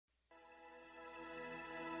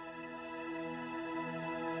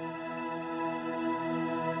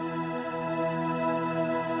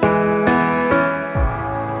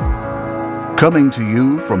Coming to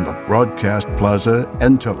you from the Broadcast Plaza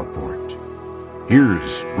and Teleport,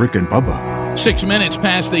 here's Rick and Bubba. 6 minutes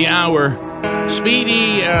past the hour.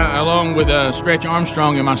 Speedy, along with Stretch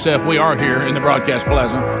Armstrong and myself, we are here in the Broadcast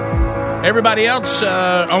Plaza. Everybody else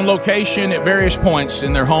on location at various points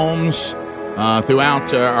in their homes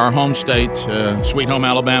throughout our home state, Sweet Home,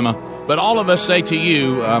 Alabama. But all of us say to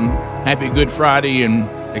you, happy Good Friday and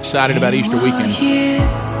excited about Easter weekend. Here,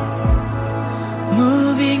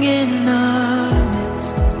 moving in the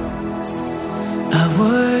midst, I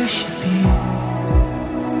worship you.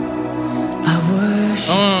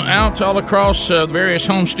 Out all across various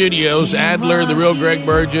home studios, Adler, the real Greg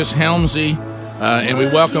Burgess, Helmsy, and we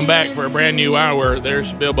welcome back for a brand new hour.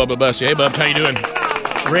 There's Bill Bubba Bussey. Hey, Bubs, how you doing?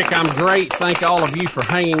 Rick, I'm great. Thank all of you for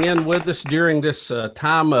hanging in with us during this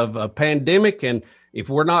time of pandemic. And if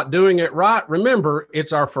we're not doing it right, remember,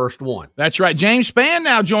 it's our first one. That's right. James Spann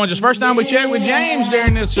now joins us. First time we checked with James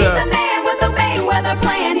during this. He's the man with the Mayweather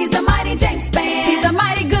plan. He's the mighty James Spann. He's a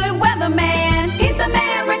mighty good weatherman. He's the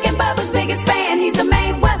man, Rick and Bubba's biggest fan. He's the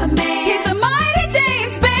Mayweather man. He's the mighty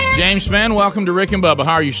James Spann. James Spann, welcome to Rick and Bubba.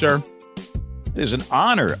 How are you, sir? It is an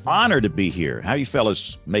honor to be here. How are you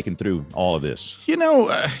fellas making through all of this? You know,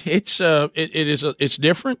 it's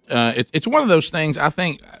different. It's one of those things. I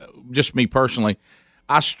think, just me personally,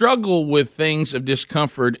 I struggle with things of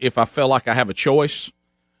discomfort if I feel like I have a choice.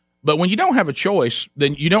 But when you don't have a choice,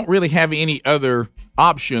 then you don't really have any other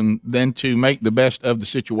option than to make the best of the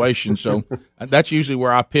situation. So that's usually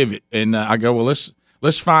where I pivot, and I go, well,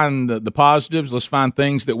 let's find the positives. Let's find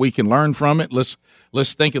things that we can learn from it.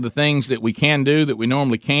 Let's think of the things that we can do that we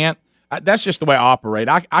normally can't. That's just the way I operate.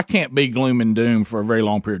 I can't be gloom and doom for a very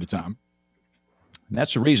long period of time. And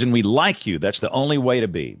that's the reason we like you. That's the only way to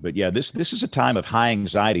be. But yeah, this is a time of high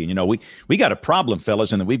anxiety. And, you know, we got a problem,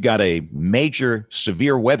 fellas, in that we've got a major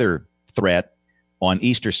severe weather threat on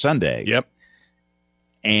Easter Sunday. Yep.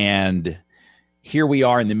 And here we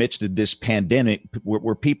are in the midst of this pandemic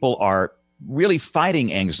where people are really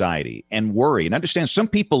fighting anxiety and worry. And understand, some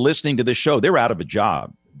people listening to this show, they're out of a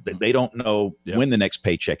job. They don't know when the next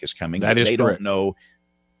paycheck is coming. That is They correct. don't know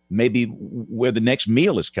maybe where the next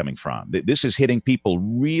meal is coming from. This is hitting people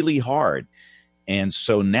really hard. And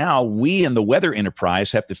so now we in the weather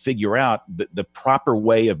enterprise have to figure out the proper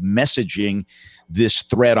way of messaging this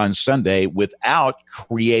threat on Sunday without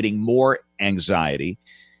creating more anxiety.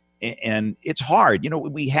 And it's hard. You know,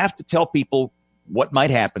 we have to tell people what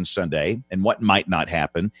might happen Sunday and what might not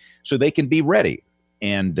happen so they can be ready.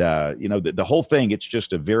 And, you know, the whole thing, it's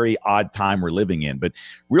just a very odd time we're living in. But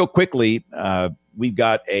real quickly, we've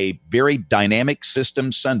got a very dynamic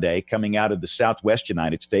system Sunday coming out of the southwest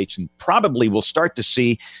United States, and probably we'll start to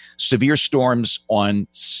see severe storms on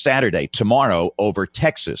Saturday, tomorrow, over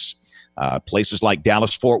Texas. Places like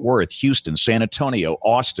Dallas-Fort Worth, Houston, San Antonio,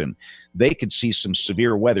 Austin, they could see some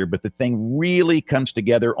severe weather. But the thing really comes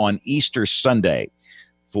together on Easter Sunday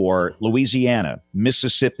for Louisiana,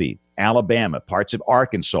 Mississippi, Alabama, parts of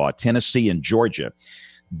Arkansas, Tennessee, and Georgia.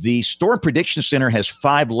 The Storm Prediction Center has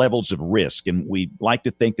 5 levels of risk, and we like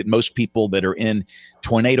to think that most people that are in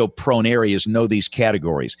tornado-prone areas know these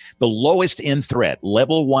categories. The lowest end threat,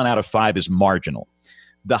 level 1 out of 5, is marginal.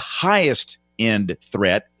 The highest end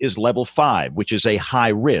threat is level 5, which is a high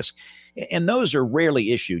risk. And those are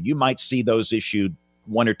rarely issued. You might see those issued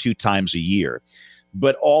 1 or 2 times a year.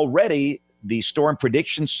 But already the Storm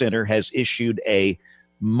Prediction Center has issued a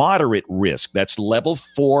moderate risk. That's level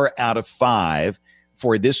 4 out of 5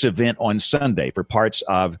 for this event on Sunday for parts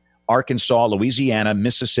of Arkansas, Louisiana,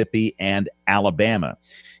 Mississippi, and Alabama.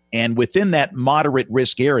 And within that moderate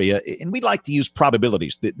risk area, and we like to use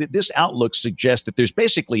probabilities, this outlook suggests that there's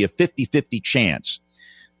basically a 50-50 chance.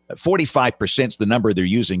 45% is the number they're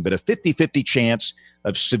using, but a 50-50 chance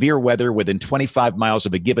of severe weather within 25 miles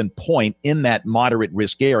of a given point in that moderate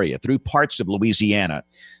risk area through parts of Louisiana,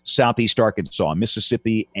 southeast Arkansas,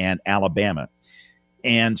 Mississippi, and Alabama.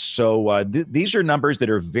 And so these are numbers that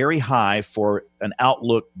are very high for an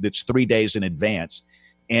outlook that's 3 days in advance.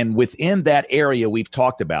 And within that area we've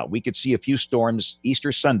talked about, we could see a few storms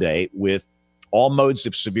Easter Sunday with all modes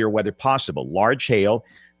of severe weather possible: large hail,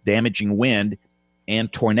 damaging wind, and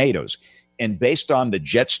tornadoes. And based on the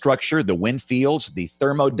jet structure, the wind fields, the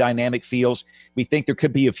thermodynamic fields, we think there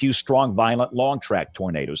could be a few strong, violent, long-track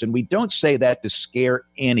tornadoes. And we don't say that to scare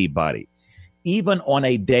anybody. Even on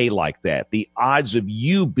a day like that, the odds of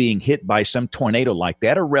you being hit by some tornado like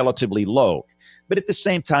that are relatively low. But at the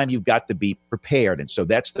same time, you've got to be prepared. And so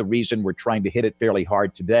that's the reason we're trying to hit it fairly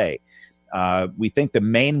hard today. We think the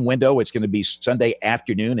main window is going to be Sunday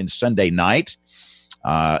afternoon and Sunday night.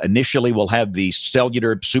 Initially, we'll have the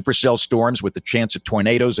cellular supercell storms with the chance of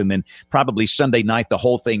tornadoes, and then probably Sunday night, the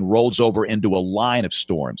whole thing rolls over into a line of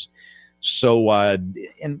storms. So,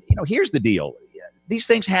 here's the deal. These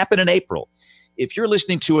things happen in April. If you're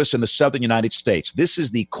listening to us in the southern United States, this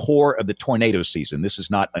is the core of the tornado season. This is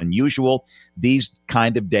not unusual. These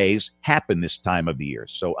kind of days happen this time of the year.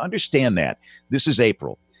 So understand that. This is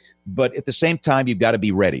April. But at the same time, you've got to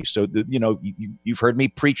be ready. So, you've heard me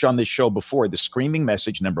preach on this show before. The screaming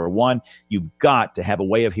message, number one, you've got to have a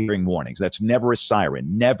way of hearing warnings. That's never a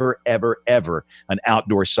siren. Never, ever, ever an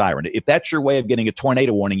outdoor siren. If that's your way of getting a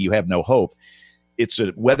tornado warning, you have no hope. It's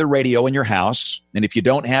a weather radio in your house. And if you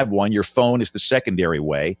don't have one, your phone is the secondary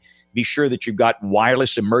way. Be sure that you've got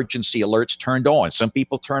wireless emergency alerts turned on. Some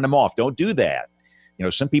people turn them off. Don't do that.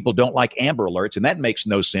 Some people don't like Amber Alerts, and that makes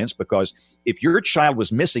no sense because if your child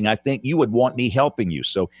was missing, I think you would want me helping you.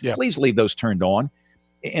 So Please leave those turned on.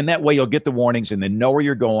 And that way you'll get the warnings and then know where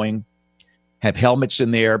you're going. Have helmets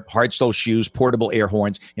in there, hard sole shoes, portable air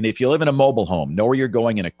horns. And if you live in a mobile home, know where you're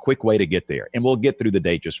going and a quick way to get there. And we'll get through the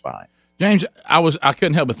day just fine. James, I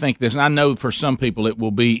couldn't help but think this, and I know for some people it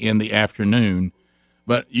will be in the afternoon,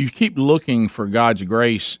 but you keep looking for God's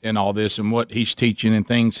grace in all this and what he's teaching and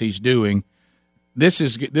things he's doing. This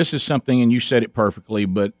is something, and you said it perfectly,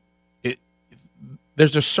 but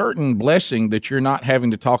there's a certain blessing that you're not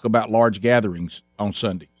having to talk about large gatherings on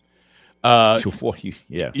Sunday. And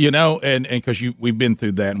because we've been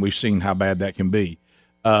through that and we've seen how bad that can be.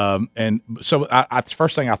 And so the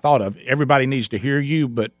first thing I thought of, everybody needs to hear you,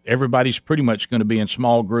 but everybody's pretty much going to be in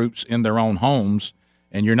small groups in their own homes,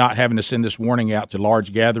 and you're not having to send this warning out to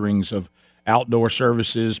large gatherings of outdoor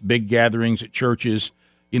services, big gatherings at churches.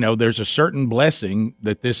 There's a certain blessing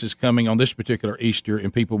that this is coming on this particular Easter,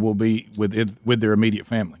 and people will be with their immediate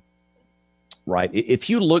family. Right. If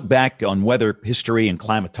you look back on weather history and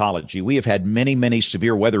climatology, we have had many, many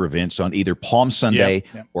severe weather events on either Palm Sunday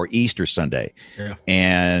or Easter Sunday. Yeah.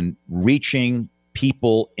 And reaching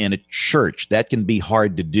people in a church, that can be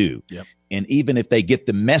hard to do. Yep. And even if they get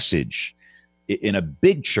the message in a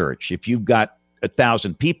big church, if you've got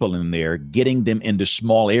 1,000 people in there, getting them into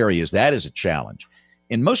small areas, that is a challenge.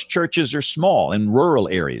 And most churches are small in rural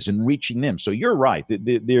areas and reaching them. So you're right.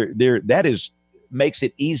 That makes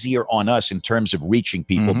it easier on us in terms of reaching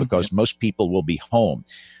people because most people will be home.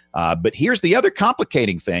 But here's the other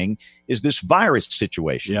complicating thing is this virus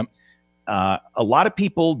situation. Yep. A lot of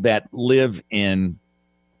people that live in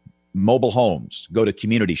mobile homes go to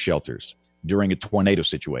community shelters during a tornado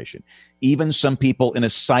situation. Even some people in a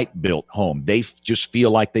site-built home, they just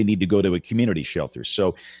feel like they need to go to a community shelter.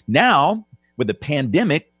 So now, with the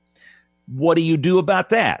pandemic, what do you do about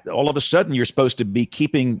that? All of a sudden, you're supposed to be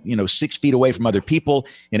keeping, 6 feet away from other people.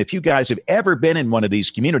 And if you guys have ever been in one of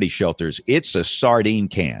these community shelters, it's a sardine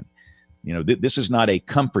can. This is not a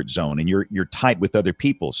comfort zone, and you're tight with other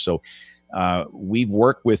people. So we've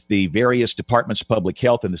worked with the various departments of public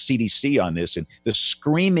health and the CDC on this. And the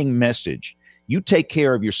screaming message, you take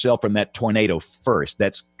care of yourself from that tornado first.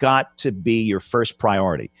 That's got to be your first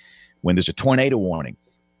priority. When there's a tornado warning,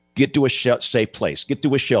 get to a safe place. Get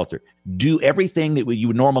to a shelter. Do everything that you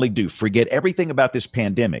would normally do. Forget everything about this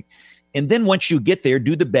pandemic. And then once you get there,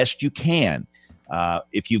 do the best you can.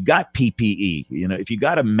 If you've got PPE, if you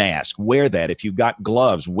got a mask, wear that. If you've got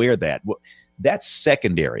gloves, wear that. Well, that's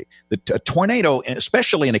secondary. A tornado,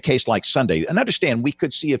 especially in a case like Sunday, and understand we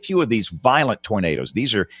could see a few of these violent tornadoes.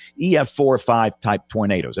 These are EF4 or 5 type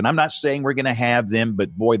tornadoes. And I'm not saying we're going to have them,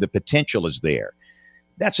 but boy, the potential is there.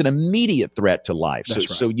 That's an immediate threat to life.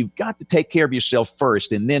 So you've got to take care of yourself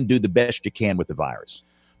first and then do the best you can with the virus.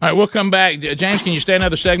 All right, we'll come back. James, can you stay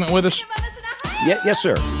another segment with us? Yes,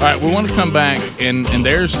 sir. All right, we want to come back, and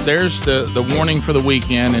there's the warning for the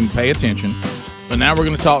weekend, and pay attention. But now we're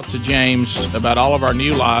going to talk to James about all of our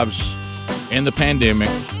new lives in the pandemic,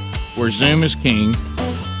 where Zoom is king,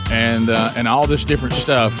 and all this different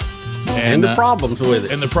stuff. And the problems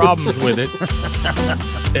with it.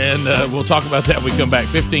 And we'll talk about that when we come back.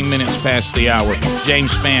 15 minutes past the hour.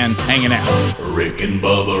 James Spann hanging out. Rick and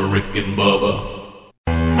Bubba, Rick and Bubba.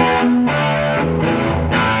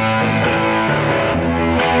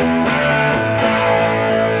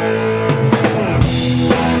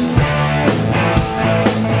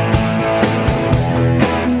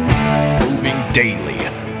 Proving daily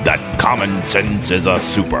that common sense is a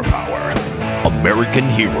superpower. American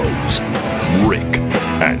heroes, Rick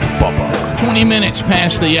and Bubba. 20 minutes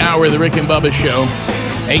past the hour of the Rick and Bubba Show.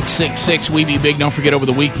 866 We Be Big. Don't forget over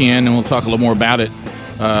the weekend, and we'll talk a little more about it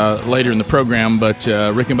later in the program. But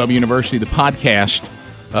Rick and Bubba University, the podcast,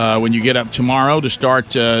 when you get up tomorrow to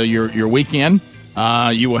start your weekend,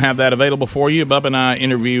 You will have that available for you. Bubba and I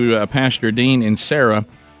interview Pastor Dean and Sarah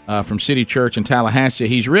from City Church in Tallahassee.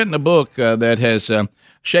 He's written a book that has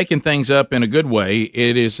shaken things up in a good way.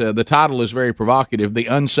 It is the title is very provocative, The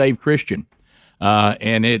Unsaved Christian.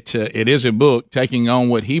 And it is a book taking on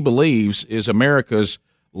what he believes is America's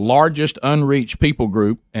largest unreached people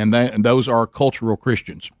group, and those are cultural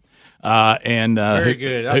Christians. Very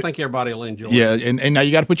good. I think everybody will enjoy it. Yeah, and now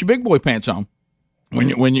you got to put your big boy pants on.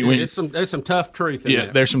 There's some tough truth in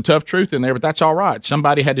there. There's some tough truth in there, but that's all right.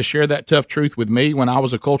 Somebody had to share that tough truth with me when I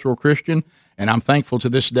was a cultural Christian, and I'm thankful to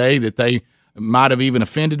this day that they might have even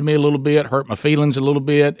offended me a little bit, hurt my feelings a little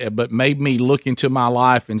bit, but made me look into my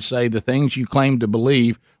life and say, the things you claim to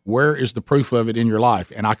believe, where is the proof of it in your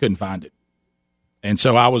life? And I couldn't find it. And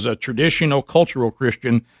so I was a traditional cultural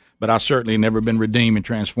Christian, but I certainly never been redeemed and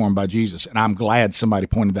transformed by Jesus. And I'm glad somebody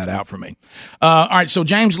pointed that out for me. All right, so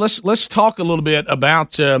James, let's talk a little bit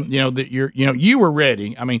about you were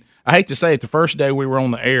ready. I mean, I hate to say it, the first day we were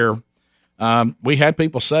on the air, we had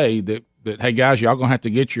people say that, hey, guys, y'all going to have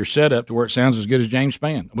to get your setup to where it sounds as good as James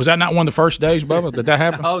Spann. Was that not one of the first days, Bubba, that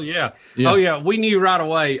happened? Oh, yeah. We knew right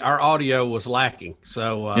away our audio was lacking.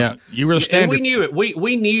 So you were the standard. And we knew it.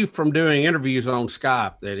 We knew from doing interviews on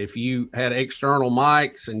Skype that if you had external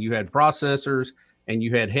mics and you had processors and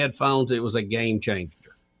you had headphones, it was a game changer.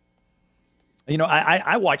 You know,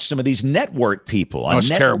 I watch some of these network people on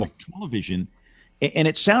network terrible television, and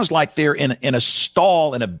it sounds like they're in a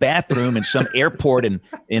stall in a bathroom in some airport in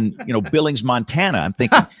Billings, Montana. I'm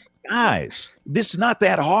thinking, guys, this is not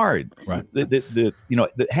that hard. Right.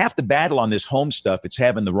 Half the battle on this home stuff, it's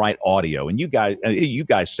having the right audio. And you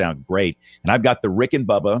guys sound great. And I've got the Rick and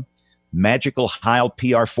Bubba Magical Heil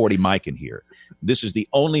PR40 mic in here. This is the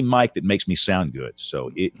only mic that makes me sound good.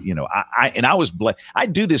 So I was blessed. I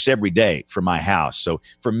do this every day for my house. So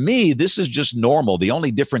for me, this is just normal. The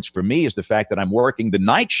only difference for me is the fact that I'm working the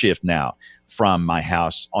night shift now from my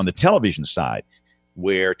house on the television side,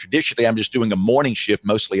 where traditionally I'm just doing a morning shift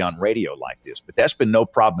mostly on radio like this. But that's been no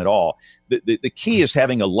problem at all. The key is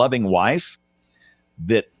having a loving wife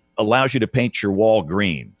that allows you to paint your wall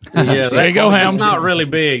green. Yeah, there you go, Helms. That's not really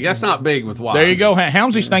big. That's not big with wives. There you go.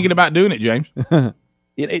 Helmsy's thinking about doing it, James.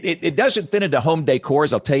 It doesn't fit into home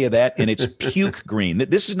decors, I'll tell you that, and it's puke green.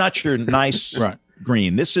 This is not your nice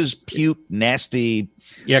green. This is puke, nasty.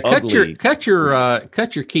 Yeah, ugly. cut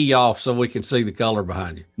your key off so we can see the color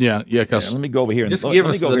behind you. Yeah. Because let me go over here. Just give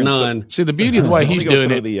us the none. See, the beauty of the way he's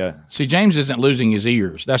doing it. See, James isn't losing his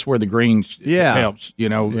ears. That's where the green helps.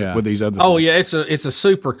 With these other. Oh things. yeah, it's a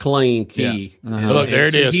super clean key. Yeah. Look, there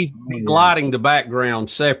it is. He's lighting the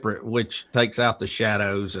background separate, which takes out the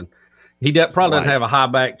shadows, and he probably doesn't have a high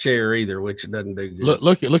back chair either, which doesn't do good.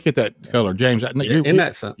 Look at that color, James.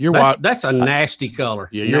 Your wife. That's a nasty color.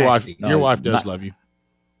 Yeah, your wife does love you.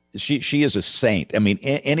 She is a saint. I mean,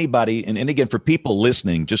 anybody, and again, for people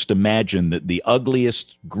listening, just imagine that the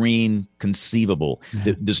ugliest green conceivable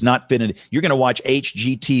that does not fit in. You're going to watch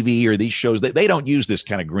HGTV or these shows. They don't use this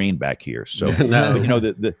kind of green back here. So,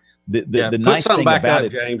 the nice thing about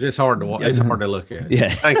it, James, it's hard to watch. It's hard to look at. Yeah.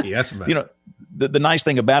 Thank you. That's about the nice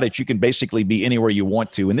thing about it, you can basically be anywhere you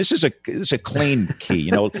want to. And this is a clean key.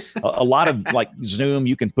 A lot of like Zoom,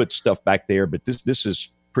 you can put stuff back there, but this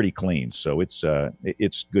is pretty clean. So it's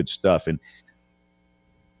good stuff. And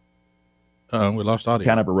we lost audio.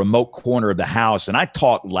 Kind of a remote corner of the house. And I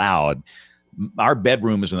talk loud. Our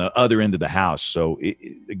bedroom is on the other end of the house. So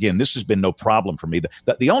again, this has been no problem for me.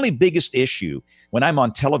 The only biggest issue when I'm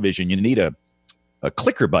on television, you need a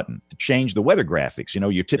clicker button to change the weather graphics.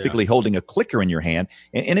 You're typically holding a clicker in your hand,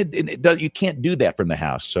 and it does. You can't do that from the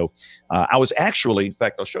house. So I was actually, in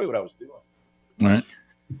fact, I'll show you what I was doing. All right.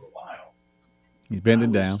 For a while. He's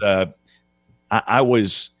bending down. I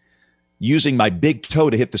was using my big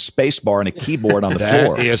toe to hit the space bar on a keyboard on the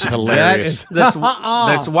floor. That is hilarious. That's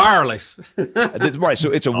wireless. Right.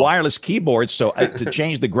 So it's a wireless keyboard. So to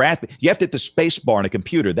change the graphic, you have to hit the space bar on a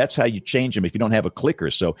computer. That's how you change them if you don't have a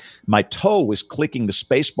clicker. So my toe was clicking the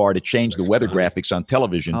space bar to change the weather graphics on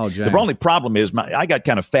television. Oh, the only problem is I got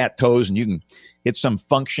kind of fat toes, and you can hit some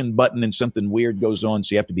function button and something weird goes on.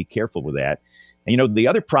 So you have to be careful with that. And the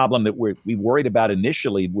other problem that we worried about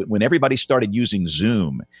initially when everybody started using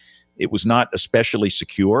Zoom, it was not especially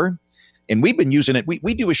secure. And we've been using it.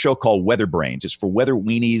 We do a show called Weather Brains. It's for weather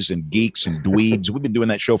weenies and geeks and dweebs. We've been doing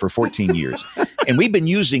that show for 14 years. And we've been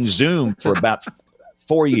using Zoom for about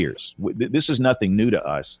 4 years. This is nothing new to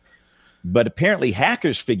us. But apparently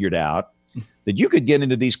hackers figured out that you could get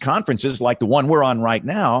into these conferences like the one we're on right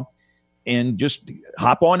now and just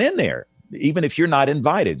hop on in there, even if you're not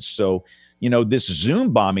invited. So, this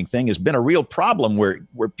Zoom bombing thing has been a real problem where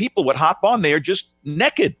people would hop on there just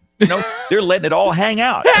naked. they're letting it all hang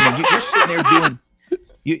out. I mean, you're sitting there doing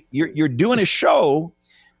you're doing a show,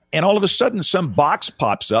 and all of a sudden some box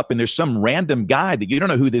pops up, and there's some random guy that you don't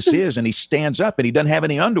know who this is, and he stands up and he doesn't have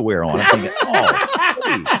any underwear on. I'm thinking, oh,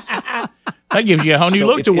 please. That gives you a whole new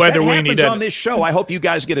look to Weather Weenie. On this show, I hope you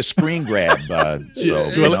guys get a screen grab. I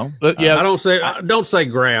don't say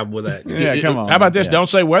grab with that. Yeah, come on. How about this? Yeah. Don't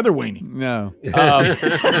say Weather Weenie. No.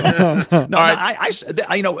 I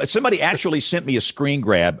somebody actually sent me a screen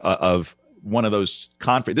grab of one of those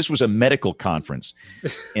conference. This was a medical conference,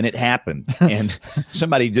 and it happened. And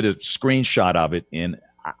somebody did a screenshot of it, and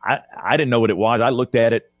I didn't know what it was. I looked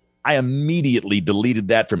at it. I immediately deleted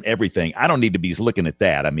that from everything. I don't need to be looking at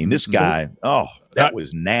that. I mean, this guy, that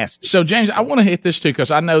was nasty. So, James, I want to hit this too,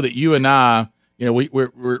 because I know that you and I, we're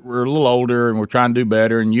a little older and we're trying to do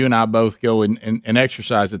better, and you and I both go and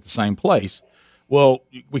exercise at the same place. Well,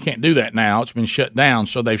 we can't do that now. It's been shut down.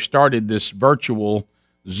 So they've started this virtual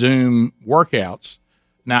Zoom workouts.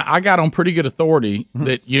 Now, I got on pretty good authority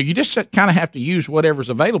that you just kind of have to use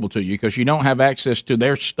whatever's available to you, because you don't have access to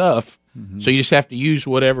their stuff. So you just have to use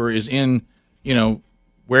whatever is in,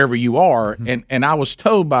 wherever you are. And I was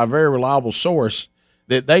told by a very reliable source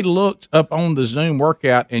that they looked up on the Zoom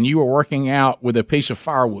workout and you were working out with a piece of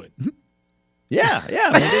firewood. Yeah.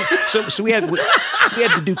 So we had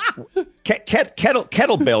to do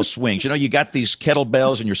kettlebell swings. You got these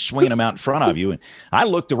kettlebells and you're swinging them out in front of you. And I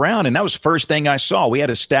looked around, and that was the first thing I saw. We had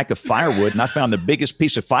a stack of firewood, and I found the biggest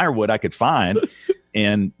piece of firewood I could find,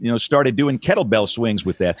 and started doing kettlebell swings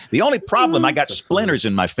with that. The only problem, I got splinters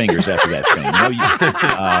in my fingers after that thing.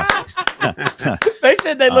 They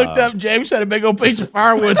said they looked up. James had a big old piece of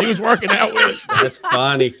firewood he was working out with. That's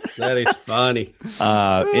funny. That is funny.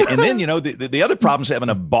 And then the other problem is having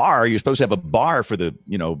a bar. You're supposed to have a bar for the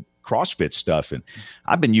CrossFit stuff, and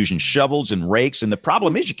I've been using shovels and rakes, and the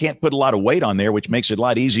problem is you can't put a lot of weight on there, which makes it a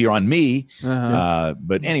lot easier on me.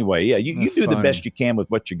 But anyway, you do the best you can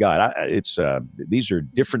with what you got. These are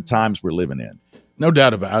different times we're living in. No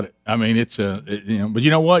doubt about it. I mean, it's but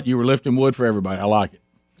you know what? You were lifting wood for everybody. I like it.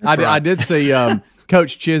 I did see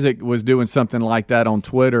Coach Chiswick was doing something like that on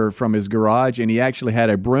Twitter from his garage, and he actually had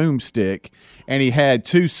a broomstick, and he had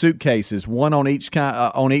two suitcases, one on each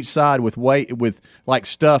side with like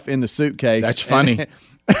stuff in the suitcase. That's funny.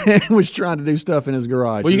 And was trying to do stuff in his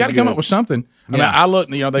garage. Well, you got to come up with something. I mean, I looked.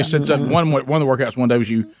 They said something. One of the workouts one day was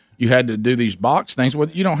you had to do these box things. Well,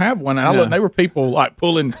 you don't have one. And I looked. They were people like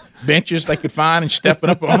pulling benches they could find and stepping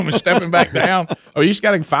up on them and stepping back down. Oh, you just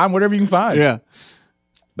got to find whatever you can find. Yeah.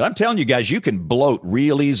 But I'm telling you guys, you can bloat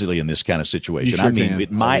real easily in this kind of situation. Sure can.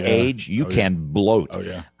 At my age, you can bloat. Oh,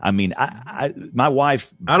 yeah. I mean, my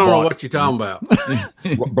wife. I don't know what you're talking about.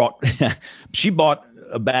 She bought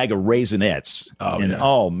a bag of Raisinets.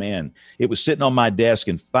 Oh, man, it was sitting on my desk,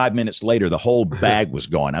 and 5 minutes later, the whole bag was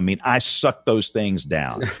gone. I mean, I sucked those things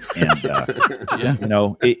down. And,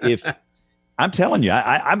 if I'm telling you,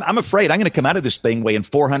 I'm afraid I'm going to come out of this thing weighing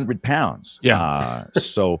 400 pounds. Yeah.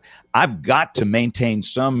 So I've got to maintain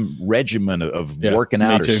some regimen of working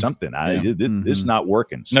out or something. This is not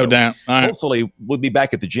working. So no doubt. All right. Hopefully we'll be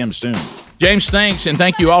back at the gym soon. James, thanks. And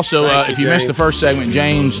thank you also. If you missed the first segment,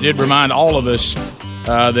 James did remind all of us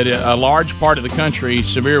that a large part of the country,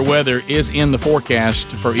 severe weather is in the forecast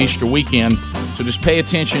for Easter weekend. So just pay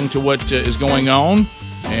attention to what is going on.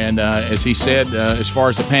 And as he said, as far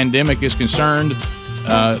as the pandemic is concerned,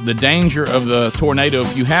 the danger of the tornado,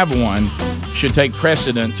 if you have one, should take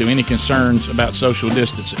precedent to any concerns about social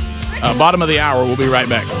distancing. Bottom of the hour, we'll be right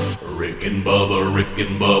back. Rick and Bubba, Rick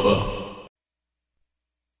and Bubba.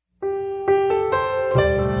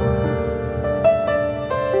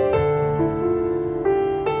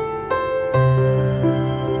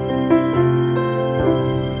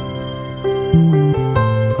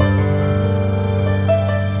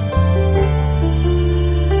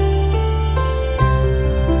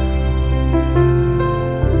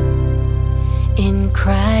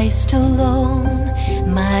 Christ alone,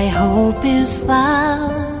 my hope is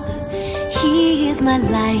found. He is my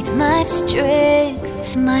light, my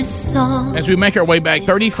strength, my song. As we make our way back,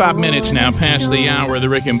 35 minutes now past the hour of the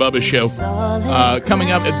Rick and Bubba Show. Coming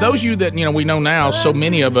up, those of you that we know now, so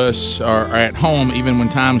many of us are at home even when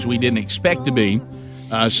times we didn't expect to be.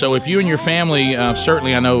 So if you and your family,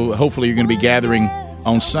 certainly I know, hopefully you're going to be gathering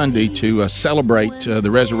on Sunday to celebrate the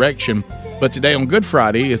resurrection. But today on Good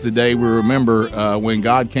Friday is the day we remember when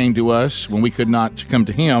God came to us, when we could not come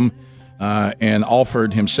to Him, and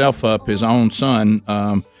offered Himself up, His own Son,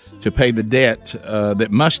 to pay the debt that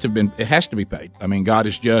must have been, it has to be paid. I mean, God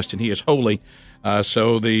is just and He is holy.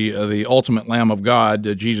 So the ultimate Lamb of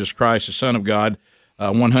God, Jesus Christ, the Son of God,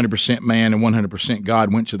 100% man and 100%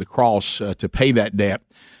 God, went to the cross to pay that debt.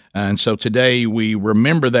 And so today we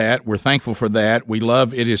remember that. We're thankful for that. We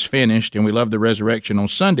love It Is Finished, and we love the resurrection on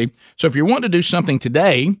Sunday. So if you want to do something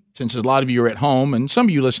today, since a lot of you are at home, and some of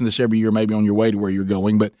you listen to this every year, maybe on your way to where you're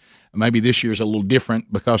going, but maybe this year's a little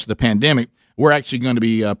different because of the pandemic, we're actually going to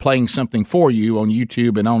be playing something for you on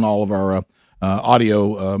YouTube and on all of our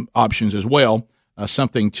audio options as well,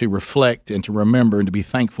 something to reflect and to remember and to be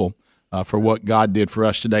thankful for what God did for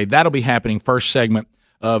us today. That'll be happening first segment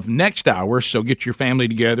of next hour, so get your family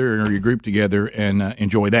together or your group together and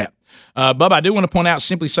enjoy that. Bubba, I do want to point out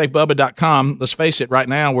simplysafebubba.com. Let's face it, right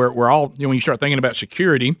now we're all, when you start thinking about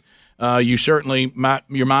security, you certainly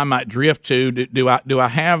your mind might drift to do I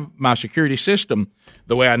have my security system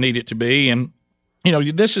the way I need it to be? And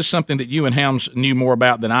this is something that you and Helms knew more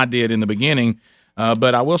about than I did in the beginning.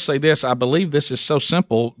 But I will say this: I believe this is so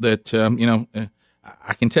simple that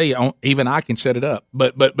I can tell you, even I can set it up.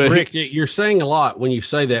 But Rick, you're saying a lot when you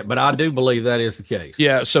say that, but I do believe that is the case.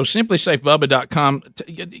 Yeah, so simplysafebubba.com,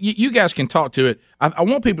 you guys can talk to it. I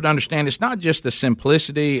want people to understand it's not just the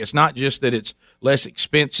simplicity. It's not just that it's less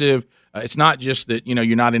expensive. It's not just that,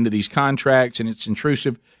 you're not into these contracts and it's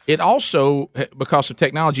intrusive. It also, because of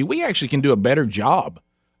technology, we actually can do a better job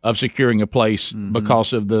of securing a place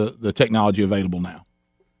because of the technology available now.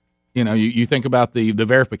 You think about the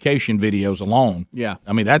verification videos alone. Yeah.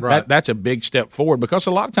 I mean, that's a big step forward because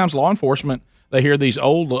a lot of times law enforcement, they hear these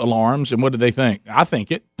old alarms and what do they think? I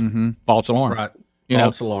think it. False alarm. Right.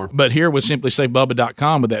 False alarm. But here with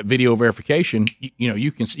simplysafebubba.com with that video verification,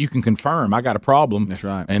 you can confirm I got a problem. That's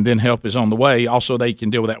right. And then help is on the way. Also, they can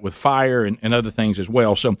deal with that with fire and other things as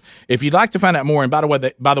well. So if you'd like to find out more, and by the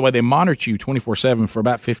way, they monitor you 24/7 for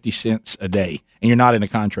about 50 cents a day, and you're not in a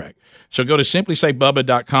contract. So go to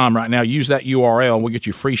simplysafebubba.com right now. Use that URL. We'll get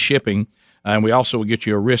you free shipping. And we also will get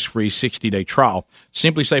you a risk-free 60-day trial.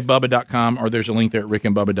 Simplysafebubba.com, or there's a link there at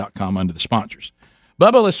rickandbubba.com under the sponsors.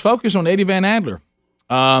 Bubba, let's focus on Eddie Van Adler.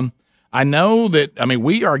 I know that,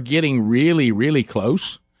 we are getting really, really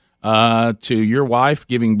close to your wife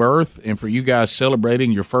giving birth and for you guys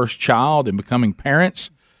celebrating your first child and becoming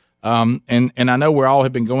parents. And I know we all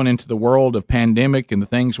have been going into the world of pandemic and the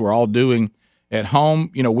things we're all doing at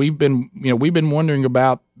home. We've been wondering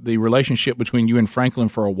about the relationship between you and Franklin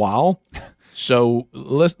for a while. So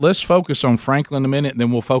let's focus on Franklin a minute, and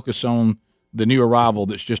then we'll focus on the new arrival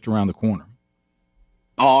that's just around the corner.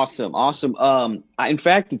 Awesome. In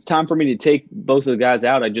fact, it's time for me to take both of the guys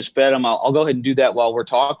out. I just fed them. I'll go ahead and do that while we're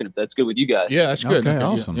talking, if that's good with you guys. Yeah, that's good. Okay,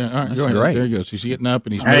 awesome. Yeah, all right, that's go ahead. great. There he goes. He's getting up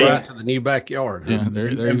and he's Hey, right to the new backyard. Yeah, there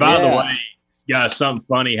And by the way, guys, something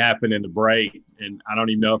funny happened in the break, and I don't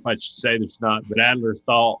even know if I should say this or not, but Adler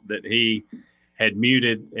thought that he had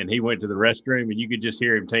muted and he went to the restroom, and you could just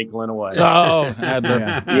hear him tinkling away. Oh, Adler.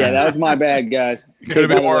 Yeah, that was my bad, guys. Could have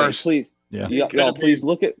been worse. Please, Yeah. y'all, please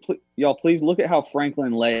look at how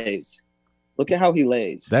Franklin lays. Look at how he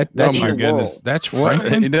lays. That's oh my goodness. World. That's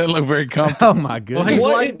Franklin. He doesn't look very comfortable. Oh my goodness.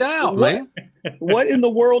 Well, he's laid down, man. What in the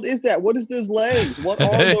world is that? What is those legs? What are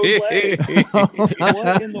those legs?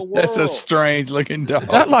 What in the world? That's a strange looking dog.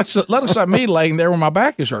 That looks like me laying there when my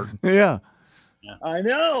back is hurting. Yeah. I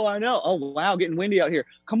know. Oh wow, getting windy out here.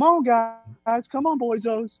 Come on, guys. Come on,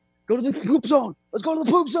 boyzos. Go to the poop zone. Let's go to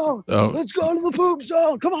the poop zone. Oh. Let's go to the poop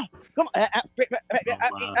zone. Come on.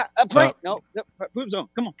 No, poop zone.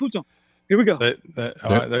 Come on, poop zone. Here we go. All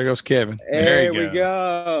right, there goes Kevin. There we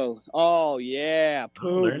go. Oh yeah,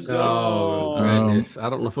 poop zone. Oh goodness! I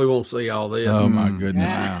don't know if we won't see all this. Oh my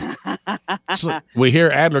goodness! So we hear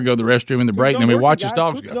Adler go to the restroom in the break, and then we watch his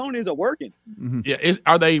dogs poop go. Zone isn't working. Yeah,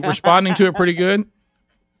 are they responding to it pretty good?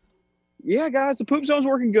 Yeah, guys, the poop zone's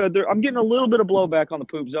working good. I'm getting a little bit of blowback on the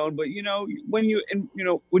poop zone, but when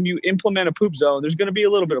you implement a poop zone, there's going to be a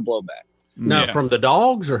little bit of blowback. Now, from the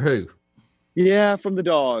dogs or who? Yeah, from the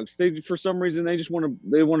dogs. They, for some reason, they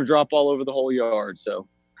want to drop all over the whole yard. So,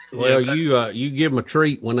 well, you give them a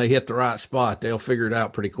treat when they hit the right spot. They'll figure it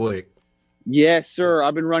out pretty quick. Yes, sir.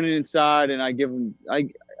 I've been running inside, and I give them. I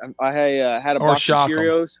had a box of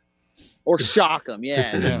Cheerios. Or shock them,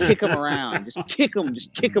 Just kick them around. Just kick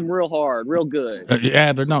them real hard, real good.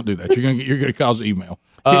 Adler, don't do that. You're gonna cause email.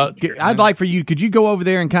 I'd like for you. Could you go over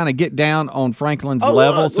there and kind of get down on Franklin's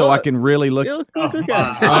level so I can really look? Look at it.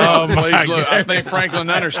 Oh, please look. I think Franklin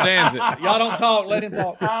understands it. Y'all don't talk. Let him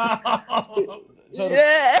talk.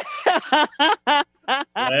 Yeah.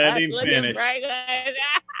 Let him finish.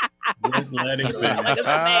 Just let him finish.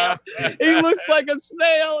 He looks like a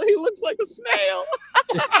snail.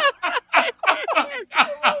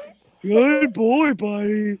 Good boy,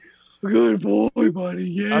 buddy.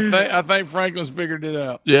 Yeah. I think Franklin's figured it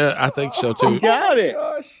out. Yeah, I think so too. You got it.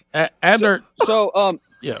 Adler. So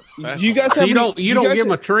yeah. Do you guys? So you don't give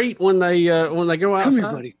them a treat when they go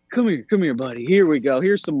outside? Come here, buddy. Here we go.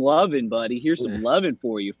 Here's some loving, buddy. Here's some loving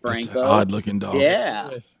for you, Franco. That's an odd-looking dog. Yeah.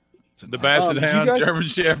 The Basset Hound, German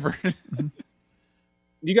Shepherd. Do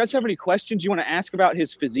you guys have any questions you want to ask about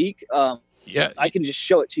his physique? Yeah, I can just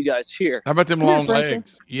show it to you guys here. How about them long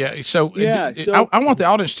legs? Yeah, so I want the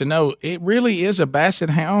audience to know it really is a Basset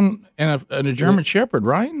Hound and a German Shepherd,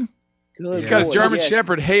 right? It's got a German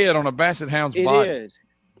Shepherd head on a Basset Hound's body.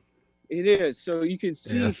 It is. So you can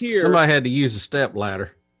see here. Somebody had to use a step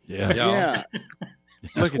ladder. Yeah.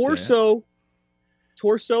 Look torso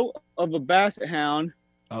of a Basset Hound.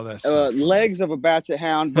 Oh, that's legs of a Basset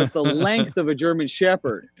Hound, but the length of a German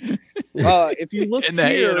Shepherd. If you look in the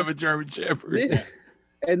head of a German Shepherd,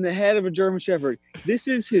 and the head of a German Shepherd. This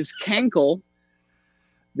is his cankle.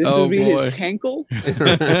 This would be his cankle.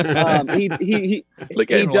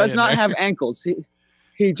 He does not have ankles.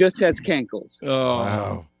 He just has cankles. Oh,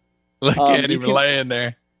 wow. Look at him laying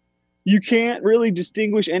there. You can't really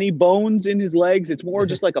distinguish any bones in his legs. It's more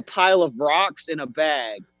just like a pile of rocks in a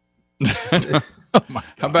bag.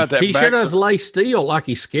 How about that? He sure does lay still like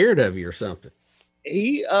he's scared of you or something.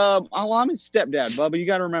 I'm his stepdad, Bubba. You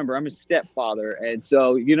got to remember, I'm his stepfather. And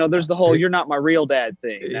so, there's the whole, you're not my real dad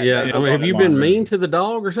thing. Have you been mean to the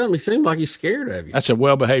dog or something? He seemed like he's scared of you. That's a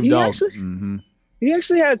well-behaved dog. He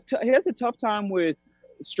actually has a tough time with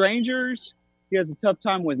strangers. He has a tough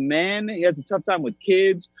time with men. He has a tough time with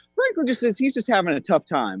kids. Franklin just says he's just having a tough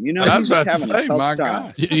time. I was he's about just to having say, a my tough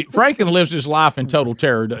time. gosh. Franklin lives his life in total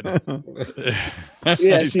terror, doesn't he?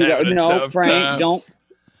 Yeah, Frank, don't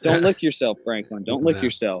lick yourself, Franklin. Don't lick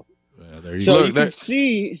yourself. Well, so you can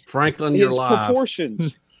see Franklin, his you're live.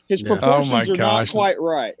 proportions. His proportions are not quite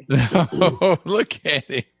right. Oh, look at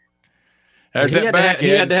him. There's He that had back.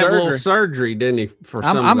 to have a little surgery, didn't he?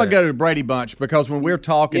 I'm going to go to the Brady Bunch because when we're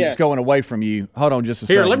talking, it's going away from you. Hold on just a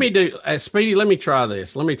second. Here, let me do, Speedy, let me try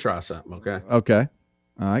this. Let me try something, okay? Okay.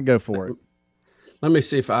 All right, go for it. Let me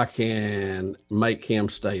see if I can make him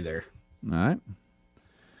stay there. All right.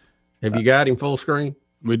 Have you got him full screen?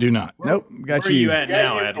 We do not. Nope. Got Where you. Are you at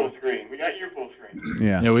now, Adam? We got you full screen.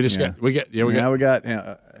 Yeah. Yeah, we got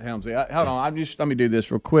Helmsley. Hold on. Let me do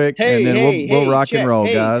this real quick, Hey, and then we'll rock check. and roll,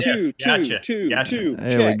 Hey, guys. Two.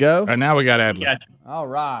 There we go. And now we got Adler. Gotcha. All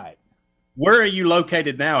right. Where are you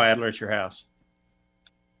located now, Adler, at your house?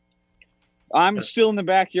 I'm still in the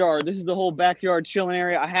backyard. This is the whole backyard chilling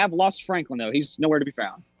area. I have lost Franklin, though. He's nowhere to be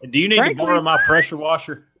found. Do you need to borrow my pressure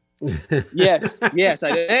washer? Yes.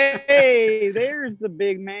 I did. Hey, there's the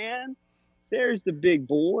big man. There's the big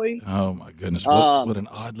boy. Oh my goodness! What an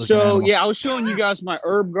odd looking animal. I was showing you guys my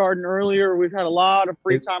herb garden earlier. We've had a lot of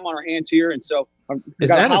free time on our hands here, and so is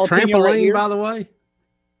that a trampoline, by the way?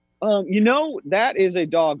 That is a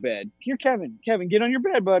dog bed. Here, Kevin, get on your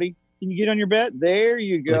bed, buddy. Can you get on your bed? There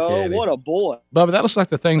you go. What a boy, Bubba. That looks like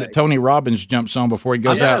the thing that Tony Robbins jumps on before he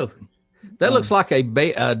goes out. That looks like a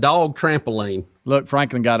dog trampoline. Look,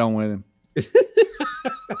 Franklin got on with him.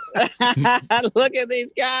 Look at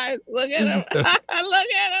these guys. Look at them. Look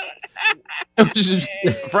at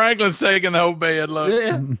them. Franklin's taking the whole bed.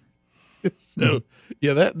 Look. So,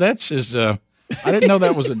 that's his. I didn't know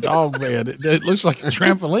that was a dog bed. It looks like a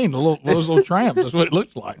trampoline. Those little tramps. That's what it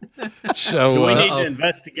looks like. So do we need to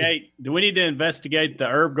investigate? Do we need to investigate the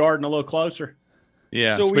herb garden a little closer?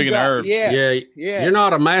 Yeah. So speaking of herbs. Yeah. You're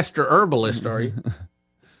not a master herbalist, are you?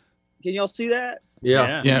 Can y'all see that?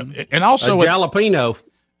 Yeah. And also a jalapeno.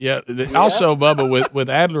 Yeah. Also, Bubba, with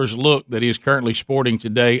Adler's look that he's currently sporting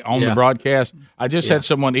today on the broadcast, I just had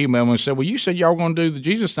someone email me and said, "Well, you said y'all were going to do the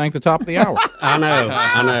Jesus thing at the top of the hour." I know.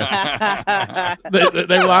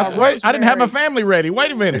 They were like, "Wait, I didn't have my family ready.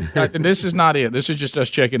 Wait a minute." And this is not it. This is just us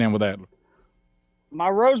checking in with Adler. My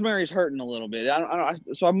rosemary's hurting a little bit.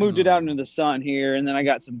 So I moved it out into the sun here, and then I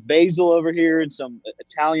got some basil over here and some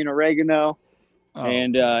Italian oregano,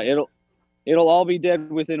 and it'll all be dead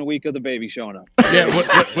within a week of the baby showing up. Yeah,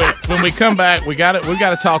 when we come back, we got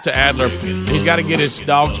to talk to Adler. He's got to get his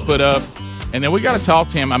dogs put up, and then we got to talk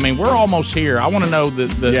to him. I mean, we're almost here. I want to know the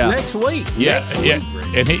next week. Yeah,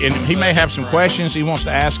 and he may have some questions he wants to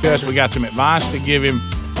ask us. We got some advice to give him.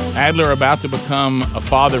 Adler about to become a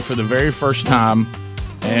father for the very first time,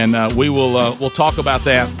 and we'll talk about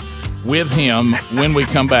that with him when we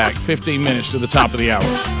come back. 15 minutes to the top of the hour.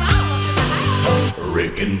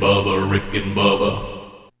 Rick and Bubba, Rick and Bubba.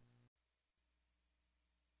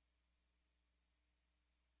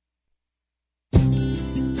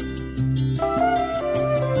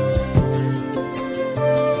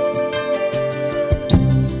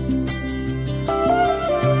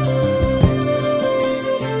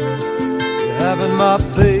 Having my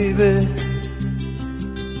baby,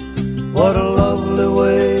 what a lovely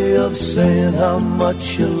way of saying how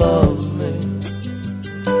much you love me.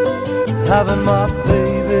 having my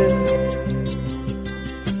baby.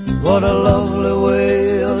 What a lovely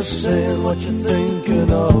way of saying what you're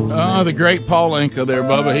thinking of. Oh, the great Paul Anka there,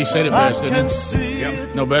 Bubba. He said it best, didn't he?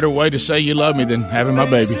 Yep. No better way to say you love me than having my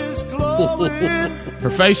baby. Her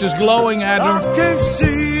face is glowing, Adler. I can see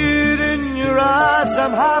it in your eyes.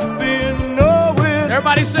 I'm happy knowing.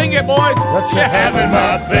 Everybody sing it, boys. That you're having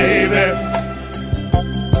my baby.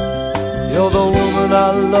 You're the woman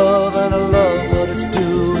I love, and I love what it's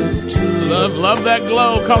doing to you. Love that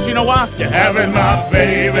glow, because you know why? You're having my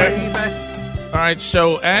baby. All right,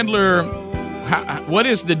 so Adler, what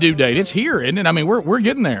is the due date? It's here, isn't it? I mean, we're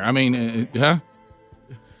getting there. I mean, huh?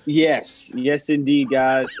 Yes, indeed,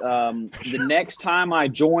 guys. The next time I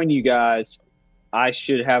join you guys, I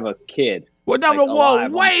should have a kid. Well, no, whoa,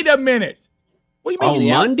 wait a minute. What do you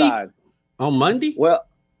mean? On Monday? On Monday? Well,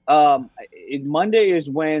 Monday is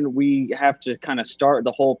when we have to kind of start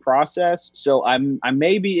the whole process. So I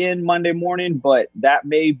may be in Monday morning, but that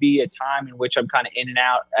may be a time in which I'm kind of in and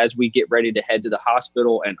out as we get ready to head to the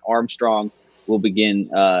hospital, and Armstrong will begin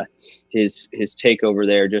his takeover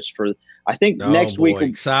there just for. I think next week.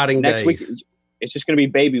 Exciting next days. week. It's just going to be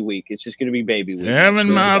baby week. It's just going to be baby week. Having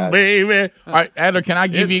my baby. All right, Adler, can I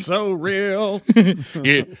give you? It's so real.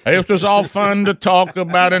 It was all fun to talk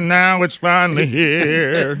about, and now it's finally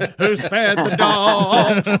here. Who's fed the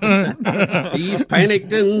dogs? He's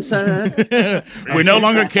panicked inside. We no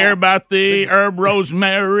longer care about the herb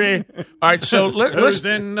rosemary. All right, so let's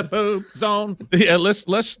in the poop zone. Yeah,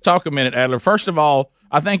 let's talk a minute, Adler. First of all,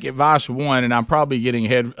 I think advice one, and I'm probably getting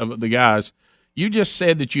ahead of the guys. You just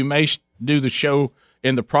said that you may do the show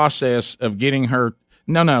in the process of getting her.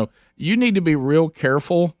 No. You need to be real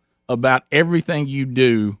careful about everything you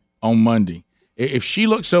do on Monday. If she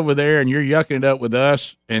looks over there and you're yucking it up with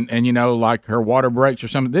us and you know, like her water breaks or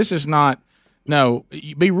something, this is not. No,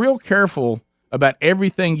 be real careful about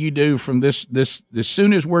everything you do from this as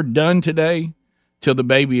soon as we're done today till the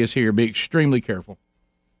baby is here. Be extremely careful.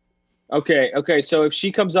 Okay. So if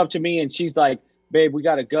she comes up to me and she's like, "Babe, we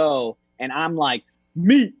got to go," and I'm like,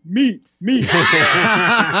 me. that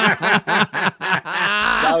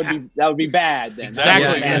would be bad then.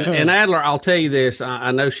 Exactly. Yeah, and Adler, I'll tell you this.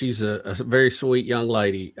 I know she's a very sweet young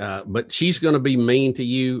lady, but she's going to be mean to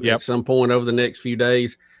you at some point over the next few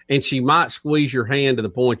days, and she might squeeze your hand to the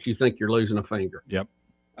point you think you're losing a finger. Yep.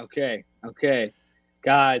 Okay.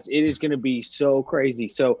 Guys, it is going to be so crazy.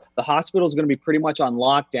 So the hospital is going to be pretty much on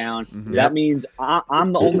lockdown. Mm-hmm. That means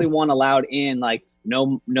I'm the only one allowed in, like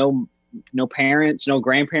no parents, no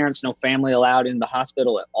grandparents, no family allowed in the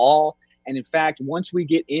hospital at all. And in fact, once we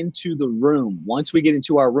get into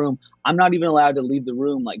our room, I'm not even allowed to leave the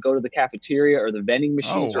room, like go to the cafeteria or the vending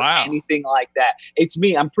machines or anything like that. It's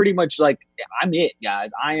me. I'm pretty much like, I'm it, guys.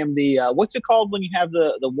 I am the, what's it called when you have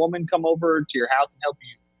the woman come over to your house and help you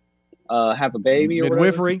have a baby or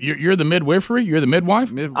midwifery? You're the midwifery? You're the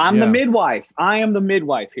midwife? I'm the midwife. I am the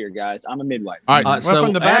midwife here, guys. I'm a midwife. All right. Well, so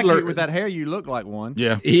from the back Adler, with that hair, you look like one.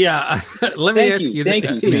 Yeah. Let me ask you. Thank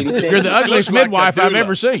you. You're the ugliest midwife I've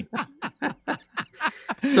ever seen.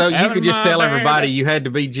 So you could just tell everybody you had to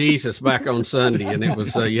be Jesus back on Sunday, and it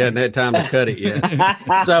was you hadn't had time to cut it yet.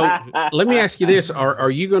 So let me ask you this: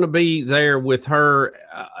 Are you going to be there with her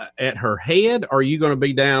at her head, or are you going to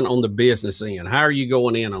be down on the business end? How are you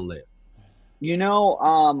going in on that? You know,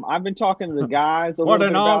 I've been talking to the guys a what little bit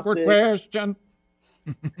an about awkward this. question.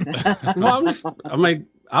 Well,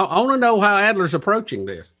 I want to know how Adler's approaching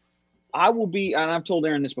this. I will be, and I've told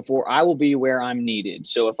Aaron this before, I will be where I'm needed.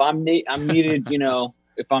 So if I'm needed, you know,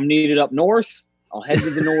 if I'm needed up north, I'll head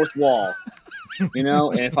to the north wall. You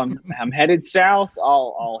know, and if I'm headed south,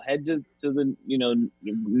 I'll head to the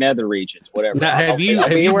nether regions, whatever. Now, have you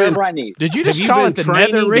wherever been, I need. Did you just call it the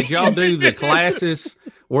nether region? Did y'all do the classes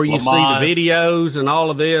where you see the videos and all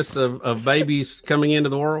of this of babies coming into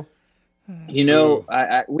the world? You know,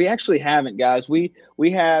 we actually haven't, guys. We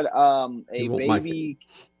had a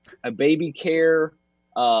baby care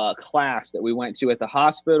class that we went to at the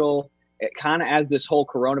hospital. It kind of as this whole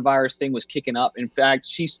coronavirus thing was kicking up. In fact,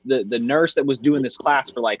 she's the nurse that was doing this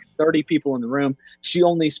class for like 30 people in the room. She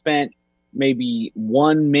only spent maybe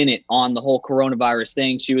 1 minute on the whole coronavirus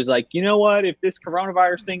thing. She was like, you know what? If this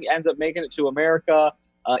coronavirus thing ends up making it to America,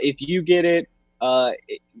 if you get it,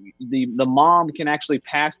 the mom can actually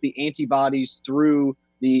pass the antibodies through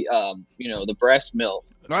the breast milk.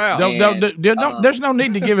 Wow. There's no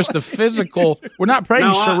need to give us the physical. We're not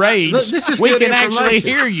playing charades. We can actually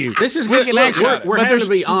hear you. This is good. We're having to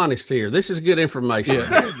be honest here. This is good information.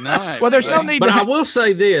 Yeah. Nice. Well, there's no need. But I will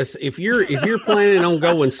say this: if you're planning on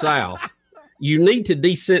going south, you need to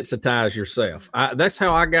desensitize yourself. That's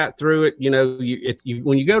how I got through it. You know,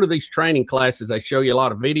 when you go to these training classes, they show you a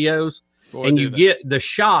lot of videos. and you get the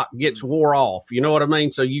shock gets wore off. You know what I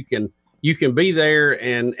mean? So you can be there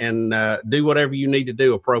and do whatever you need to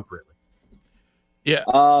do appropriately. Yeah.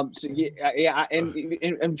 And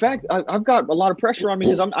in fact, I've got a lot of pressure on me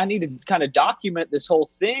because I need to kind of document this whole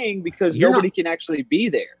thing because nobody can actually be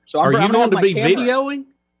there. So are you going to be videoing?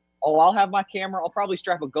 Oh, I'll have my camera. I'll probably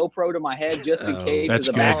strap a GoPro to my head just in case as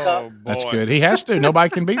a backup. Oh, that's good. He has to.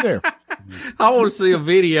 Nobody can be there. I want to see a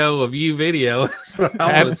video of you video.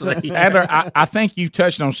 Adler, I think you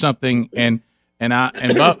touched on something, and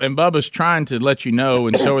Bubba's trying to let you know,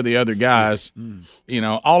 and so are the other guys. You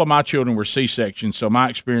know, all of my children were C-sections, so my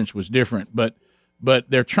experience was different. But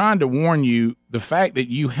they're trying to warn you the fact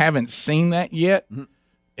that you haven't seen that yet,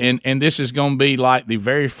 and this is going to be like the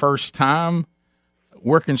very first time.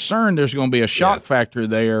 We're concerned there's going to be a shock factor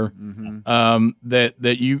there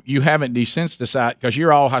that you haven't desensitized because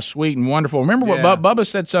you're all how sweet and wonderful. Remember what Bubba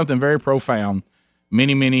said something very profound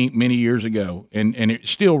many years ago, and it's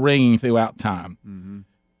still ringing throughout time.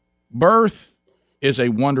 Birth is a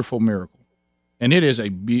wonderful miracle, and it is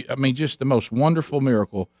just the most wonderful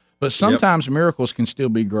miracle. But sometimes miracles can still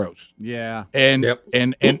be gross. Yeah. And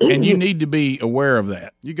you need to be aware of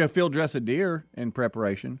that. You go field dress a deer in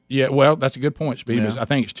preparation. Yeah, well, that's a good point, Speedy. I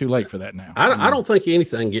think it's too late for that now. I don't think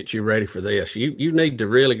anything gets you ready for this. You need to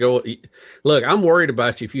really go. Look, I'm worried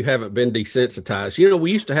about you if you haven't been desensitized. You know,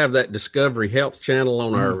 we used to have that Discovery Health channel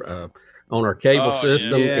on our cable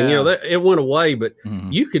system, and you know that it went away. But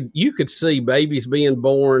you could see babies being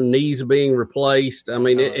born, knees being replaced. I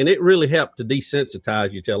mean, and it really helped to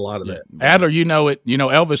desensitize you to a lot of that. Adler, you know it. You know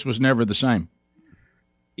Elvis was never the same.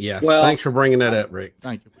 Yeah. Well, thanks for bringing that up, Rick.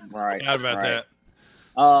 Thank you. Right. How about that?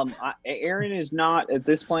 Erin is not at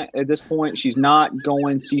this point. She's not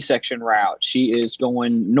going C-section route. She is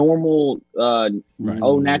going normal,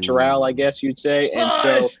 au naturel, I guess you'd say. And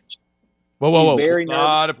so. Whoa! Very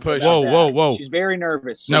nervous. Whoa! She's very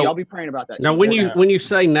nervous. So y'all be praying about that. Now, when you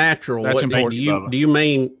say natural, that's important. Do you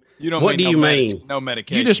mean? What do you mean? No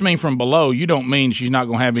medication. You just mean from below. You don't mean she's not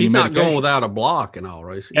going to have any medication. She's not going without a block and all,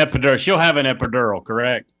 right? Epidural. She'll have an epidural,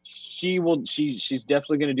 correct? She will. She's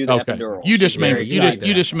definitely going to do the epidural. You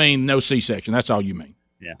just mean no C-section. That's all you mean.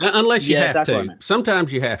 Yeah. Unless you have to.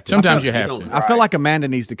 Sometimes you have to. Sometimes you have to. I feel like Amanda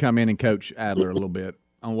needs to come in and coach Adler a little bit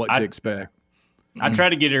on what to expect. I tried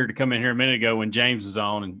to get her to come in here a minute ago when James was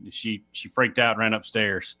on, and she freaked out and ran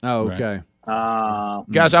upstairs. Oh, okay.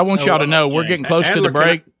 Guys, I want y'all to know we're getting close to the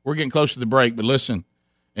break. We're getting close to the break, but listen,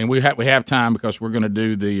 and we have time because we're going to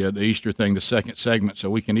do the Easter thing, the second segment, so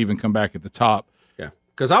we can even come back at the top. Yeah,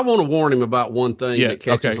 because I want to warn him about one thing that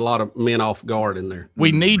catches a lot of men off guard in there.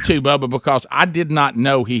 We need to, Bubba, because I did not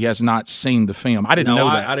know he has not seen the film. I didn't know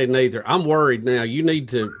that. I didn't either. I'm worried now. You need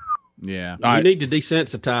to. Yeah. You need to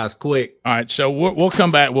desensitize quick. All right, so we'll come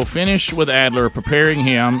back. We'll finish with Adler, preparing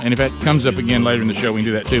him, and if that comes up again later in the show, we can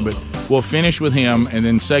do that too. But we'll finish with him, and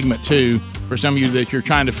then segment 2, for some of you that you're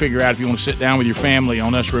trying to figure out if you want to sit down with your family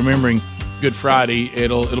on us remembering Good Friday,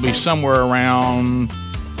 it'll be somewhere around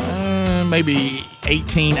maybe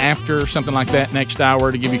 18 after, something like that, next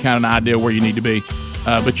hour to give you kind of an idea where you need to be.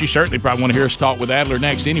 But you certainly probably want to hear us talk with Adler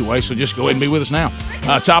next anyway, so just go ahead and be with us now.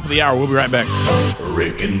 Top of the hour, we'll be right back.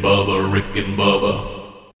 Rick and Bubba, Rick and Bubba.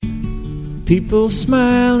 People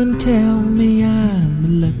smile and tell me I'm the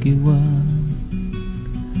lucky one,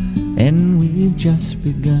 and we've just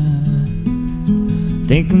begun.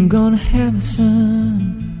 Think I'm gonna have a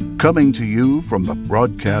son. Coming to you from the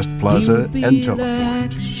Broadcast Plaza and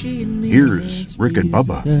Teleport, here's Rick and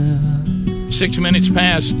Bubba. 6 minutes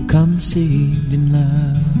past. Conceived in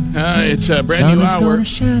love. It's a brand new hour.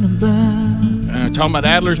 Talking about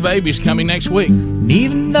Adler's babies coming next week.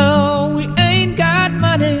 Even though we ain't got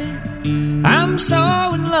money, I'm so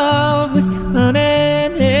in love with honey,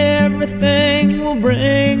 and everything will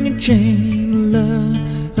bring a chain of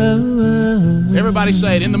love. Everybody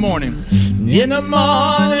say it in the morning. In the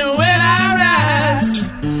morning when I rise,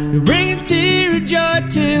 bring a tear of joy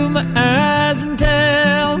to my eyes and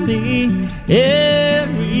tell me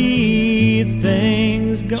everything's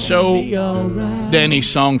gonna be all right. Danny's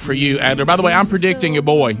song for you, Adler. By the way, I'm predicting a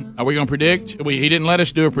boy. Are we going to predict? He didn't let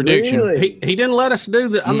us do a prediction. Really? He didn't let us do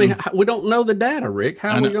the. I mean, we don't know the data, Rick.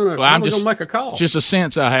 How are we going to make a call? It's just a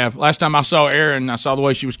sense I have. Last time I saw Erin, I saw the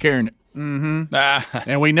way she was carrying it. Mm-hmm.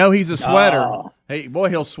 And we know he's a sweater. Hey, boy,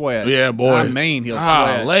 he'll sweat. Yeah, boy. I mean, he'll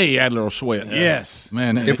sweat. Adler will sweat. Yes.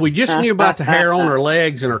 Man. If we just knew about the hair on her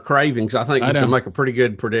legs and her cravings, I think we could make a pretty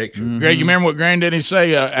good prediction. Mm-hmm. Greg, you remember what Granddaddy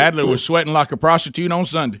say? Adler was sweating like a prostitute on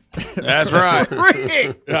Sunday. That's right.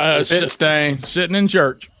 Rick. Sitting in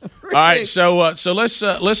church. right, so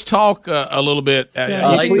let's talk a little bit.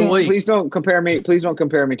 Please don't compare me. Please don't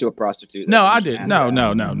compare me to a prostitute. No, I didn't. No.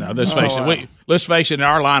 Let's face it. Let's face it. In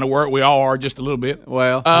our line of work, we all are just a little bit.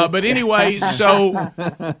 Well, but anyway, so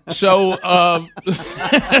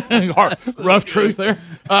rough truth there.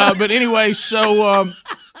 But anyway, so.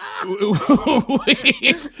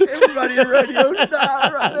 Everybody in radio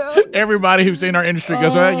die right now. Everybody who's in our industry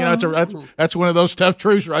goes, well, that's one of those tough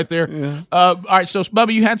truths right there. Yeah. All right, so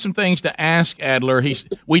Bubba, you had some things to ask Adler.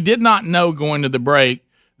 We did not know going to the break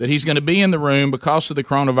that he's going to be in the room because of the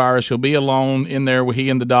coronavirus. He'll be alone in there with he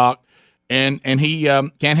and the doc, and he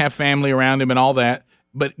can't have family around him and all that.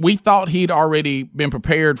 But we thought he'd already been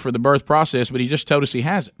prepared for the birth process, but he just told us he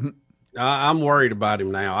hasn't. I'm worried about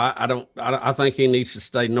him now. I think he needs to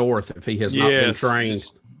stay north if he has not been trained.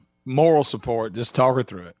 Moral support. Just talk her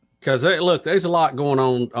through it. Because look, there's a lot going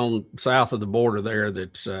on south of the border there.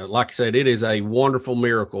 That's like I said, it is a wonderful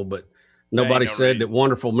miracle, but nobody said that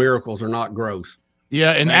wonderful miracles are not gross.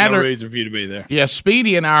 Yeah, and Adler, no reason for you to be there. Yeah,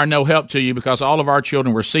 Speedy and I are no help to you because all of our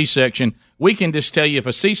children were C-section. We can just tell you if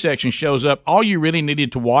a C-section shows up, all you really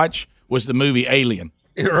needed to watch was the movie Alien.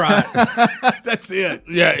 Right. That's it.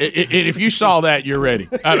 Yeah, if you saw that, you're ready.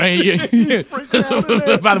 I mean,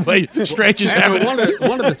 by the way, Stretch is having one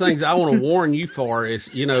of the things I want to warn you for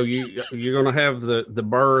is, you're going to have the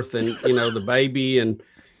birth and, the baby and,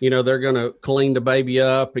 they're going to clean the baby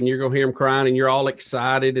up and you're going to hear him crying and you're all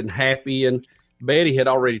excited and happy. And Betty had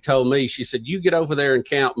already told me, she said, you get over there and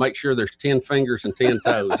count, make sure there's 10 fingers and 10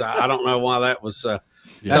 toes. I don't know why that was. So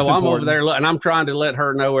I'm over there and I'm trying to let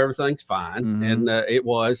her know everything's fine. Mm-hmm. And it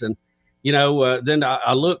was. And, then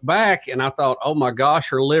I looked back and I thought, oh my gosh,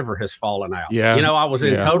 her liver has fallen out. Yeah. I was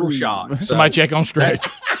in total shock. So somebody check on Stretch.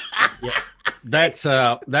 That's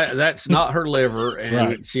not her liver, and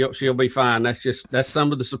right. she'll be fine. That's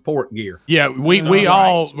some of the support gear. Yeah, we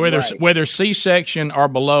all whether C-section or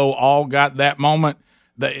below all got that moment.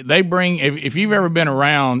 They bring if you've ever been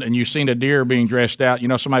around and you've seen a deer being dressed out,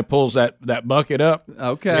 somebody pulls that bucket up.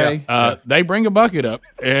 Okay, they bring a bucket up,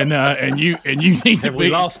 and you need to Have we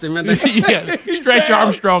lost him in there? Yeah, Stretch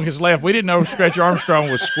Armstrong has left. We didn't know Stretch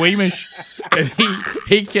Armstrong was squeamish, and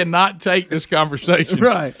he cannot take this conversation.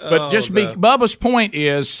 Right, but Bubba's point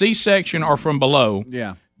is C-section or from below.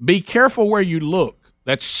 Yeah, be careful where you look.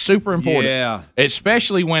 That's super important. Yeah,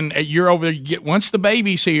 especially when you're over there. Once the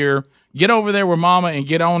baby's here. Get over there with mama and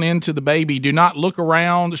get on into the baby. Do not look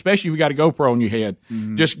around, especially if you got a GoPro on your head.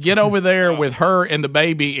 Mm-hmm. Just get over there with her and the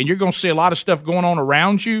baby, and you're going to see a lot of stuff going on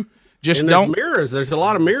around you. Just don't mirrors. There's a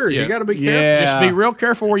lot of mirrors. Yeah. You got to be careful. Yeah. Just be real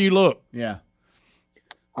careful where you look. Yeah.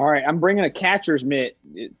 All right, I'm bringing a catcher's mitt,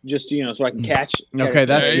 just so I can catch. Okay,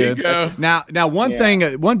 that's there good. You go. Now,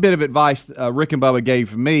 one bit of advice Rick and Bubba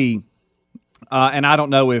gave me. And I don't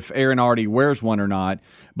know if Erin already wears one or not,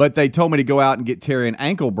 but they told me to go out and get Terry an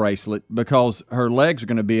ankle bracelet because her legs are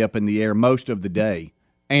going to be up in the air most of the day.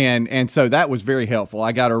 And so that was very helpful.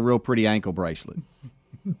 I got her a real pretty ankle bracelet.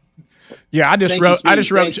 Yeah, I just wrote. Matter of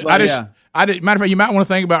fact, you might want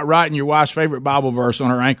to think about writing your wife's favorite Bible verse on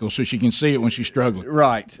her ankle so she can see it when she's struggling.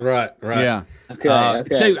 Right. Yeah. Okay.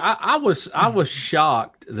 So I was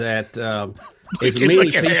shocked that as many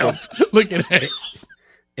people look at it.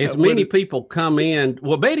 As many people come in,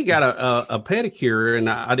 well, Betty got a pedicure, and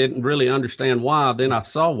I didn't really understand why. Then I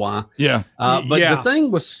saw why. Yeah. But the thing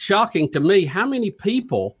was shocking to me, how many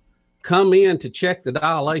people come in to check the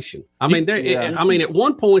dilation. I mean, at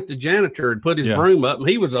one point, the janitor had put his broom up, and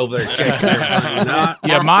he was over there checking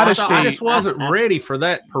everything. Modesty. I just wasn't ready for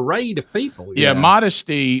that parade of people.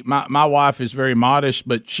 Modesty. My wife is very modest,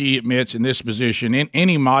 but she admits in this position, in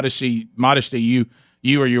any modesty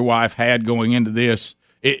you or your wife had going into this,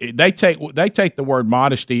 they take the word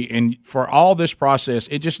modesty, and for all this process,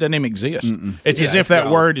 it just doesn't even exist. Mm-mm. It's as if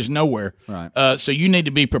that word is nowhere. Right. So you need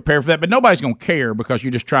to be prepared for that. But nobody's going to care because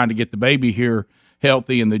you're just trying to get the baby here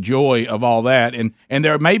healthy and the joy of all that. And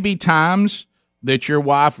there may be times that your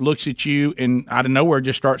wife looks at you and out of nowhere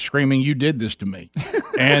just starts screaming, "You did this to me,"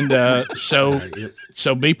 and so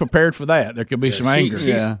be prepared for that. There could be some anger.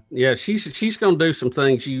 She's going to do some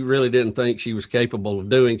things you really didn't think she was capable of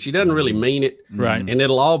doing. She doesn't really mean it, right? And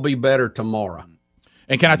it'll all be better tomorrow.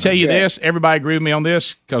 And can I tell you this? Everybody agree with me on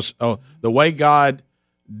this because the way God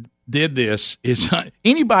did this is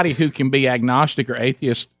anybody who can be agnostic or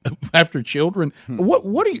atheist after children. How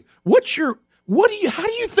do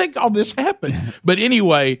you think all this happened? But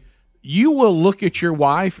anyway, you will look at your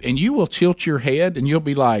wife and you will tilt your head and you'll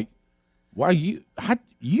be like, "Wow,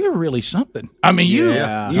 you're really something." I mean, you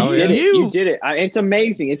did it. It's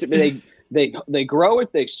amazing. They grow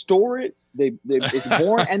it, they store it, It's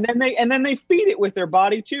born, and then they feed it with their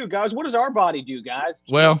body too, guys. What does our body do, guys?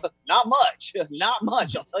 Well, not much. Not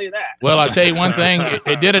much. I'll tell you that. Well, I'll tell you one thing.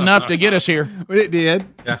 It did enough to get us here. It did.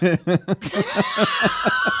 Yeah.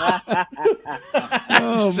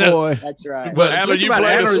 Oh boy, that's right. But Adler, you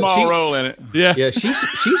played a small role in it. Yeah,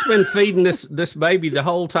 she's been feeding this baby the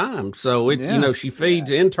whole time. So it's she feeds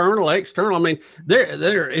internal, external. I mean,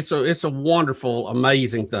 it's a wonderful,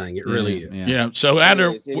 amazing thing. It really is. Yeah. So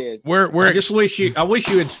Adler, I wish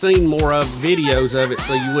you had seen more of videos of it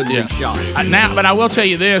so you wouldn't be shocked. But I will tell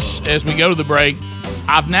you this as we go to the break.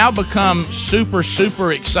 I've now become super,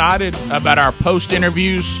 super excited about our post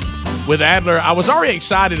interviews with Adler. I was already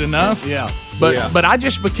excited enough. But I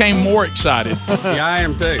just became more excited. Yeah, I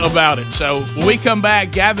am too. About it. So when we come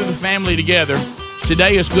back, gather the family together.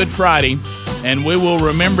 Today is Good Friday, and we will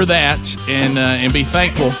remember that and be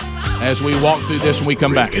thankful as we walk through this when we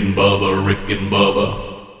come back. Rick and Bubba, Rick and Bubba.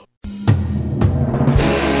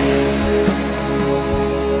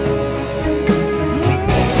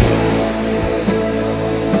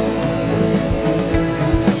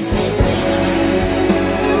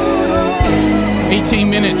 18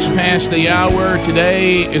 minutes past the hour.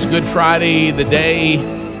 Today is Good Friday, the day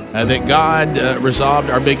that God resolved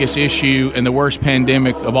our biggest issue and the worst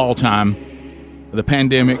pandemic of all time, the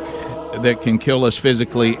pandemic that can kill us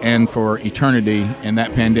physically and for eternity, and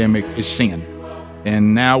that pandemic is sin.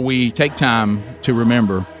 And now we take time to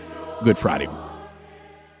remember Good Friday.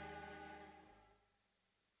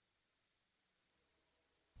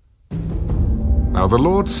 Now the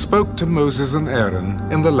Lord spoke to Moses and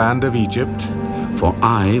Aaron in the land of Egypt. For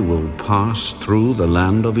I will pass through the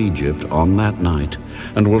land of Egypt on that night,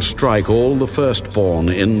 and will strike all the firstborn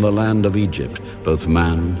in the land of Egypt, both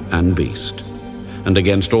man and beast. And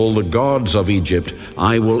against all the gods of Egypt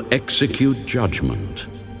I will execute judgment.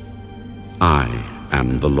 I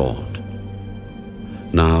am the Lord.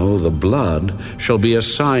 Now the blood shall be a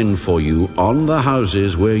sign for you on the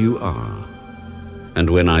houses where you are.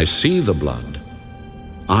 And when I see the blood,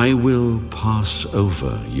 I will pass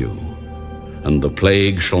over you. And the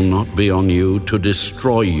plague shall not be on you to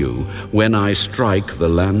destroy you when I strike the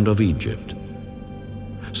land of Egypt.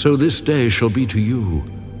 So this day shall be to you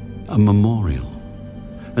a memorial,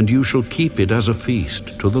 and you shall keep it as a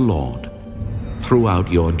feast to the Lord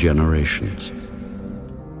throughout your generations.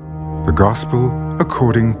 The Gospel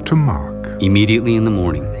according to Mark. Immediately in the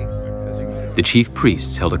morning, the chief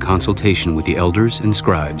priests held a consultation with the elders and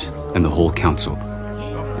scribes and the whole council.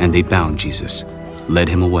 And they bound Jesus, led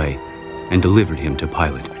him away, and delivered him to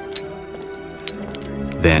Pilate.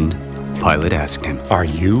 Then Pilate asked him, Are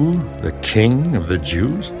you the king of the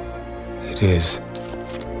Jews? It is,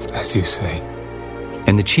 as you say.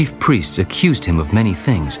 And the chief priests accused him of many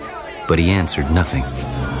things, but he answered nothing.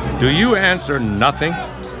 Do you answer nothing?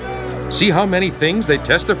 See how many things they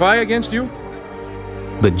testify against you?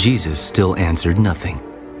 But Jesus still answered nothing,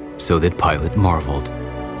 so that Pilate marveled.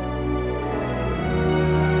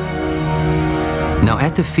 Now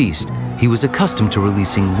at the feast, he was accustomed to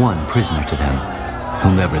releasing one prisoner to them,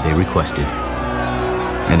 whomever they requested.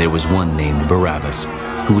 And there was one named Barabbas,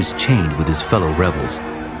 who was chained with his fellow rebels.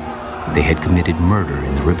 They had committed murder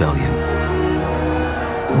in the rebellion.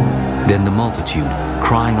 Then the multitude,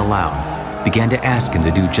 crying aloud, began to ask him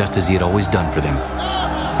to do just as he had always done for them.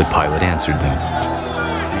 But Pilate answered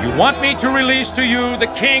them, Do you want me to release to you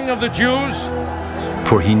the king of the Jews?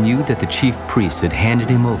 For he knew that the chief priests had handed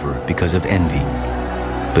him over because of envy.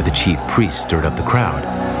 But the chief priests stirred up the crowd,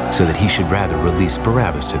 so that he should rather release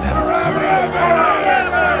Barabbas to them.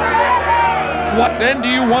 What then do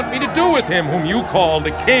you want me to do with him, whom you call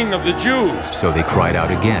the king of the Jews? So they cried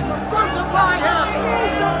out again.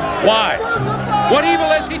 Why? What evil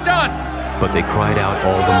has he done? But they cried out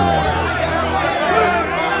all the more.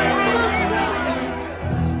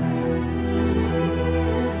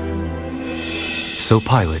 So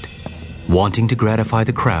Pilate, wanting to gratify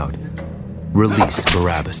the crowd, released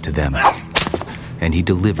Barabbas to them, and he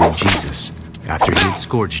delivered Jesus, after he had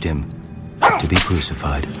scourged him, to be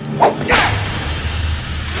crucified.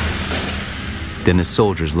 Then the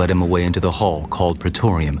soldiers led him away into the hall called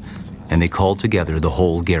Praetorium, and they called together the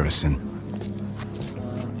whole garrison.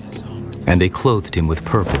 And they clothed him with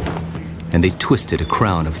purple, and they twisted a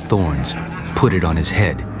crown of thorns, put it on his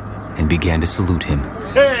head, and began to salute him.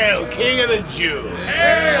 Hail, King of the Jews!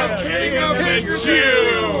 Hail, King of the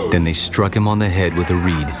Jews! Then they struck him on the head with a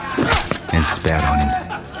reed and spat on him.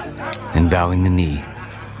 And bowing the knee,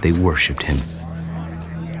 they worshipped him.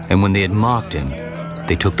 And when they had mocked him,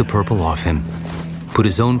 they took the purple off him, put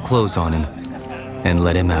his own clothes on him, and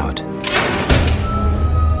led him out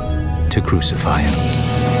to crucify him.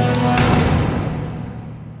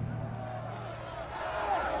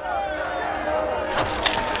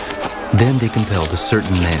 Then they compelled a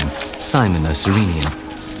certain man, Simon a Cyrenian,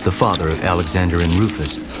 the father of Alexander and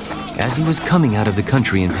Rufus, as he was coming out of the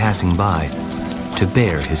country and passing by, to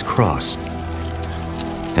bear his cross.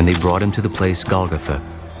 And they brought him to the place Golgotha,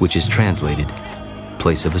 which is translated,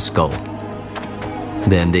 place of a skull.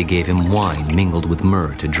 Then they gave him wine mingled with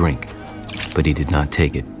myrrh to drink, but he did not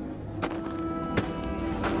take it.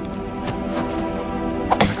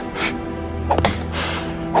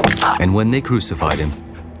 And when they crucified him,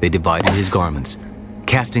 they divided his garments,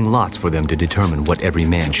 casting lots for them to determine what every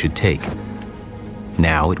man should take.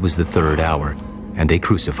 Now it was the 3rd hour, and they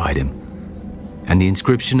crucified him. And the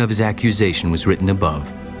inscription of his accusation was written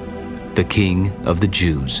above, "The King of the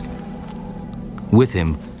Jews." With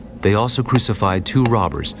him, they also crucified 2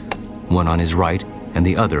 robbers, one on his right and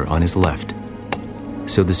the other on his left.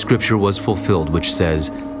 So the scripture was fulfilled which says,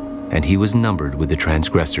 "And he was numbered with the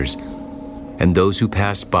transgressors." And those who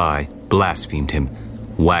passed by blasphemed him,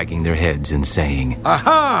 wagging their heads and saying,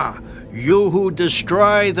 "Aha! You who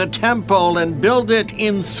destroy the temple and build it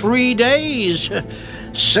in 3 days,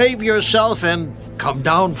 save yourself and come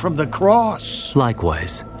down from the cross."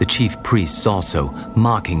 Likewise, the chief priests also,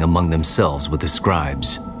 mocking among themselves with the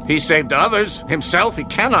scribes. He saved others, himself he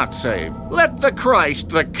cannot save. Let the Christ,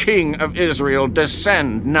 the King of Israel,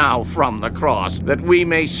 descend now from the cross, that we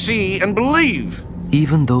may see and believe.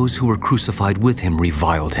 Even those who were crucified with him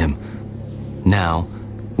reviled him. Now,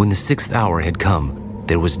 when the 6th hour had come,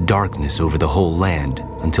 there was darkness over the whole land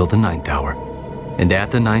until the 9th hour. And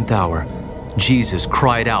at the 9th hour, Jesus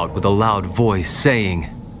cried out with a loud voice, saying,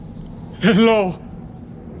 "Elo,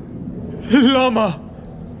 lama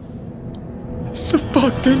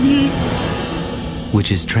sabachthani,"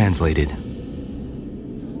 which is translated,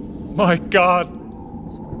 my God,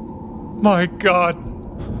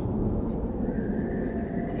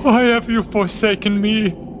 why have you forsaken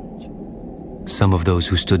me?" Some of those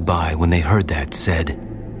who stood by when they heard that said,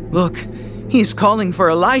 "Look, he's calling for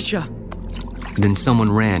Elijah." Then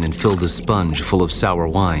someone ran and filled a sponge full of sour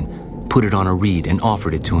wine, put it on a reed, and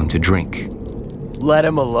offered it to him to drink. "Let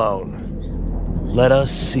him alone. Let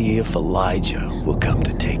us see if Elijah will come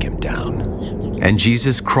to take him down." And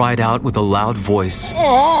Jesus cried out with a loud voice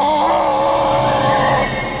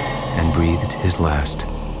and breathed his last.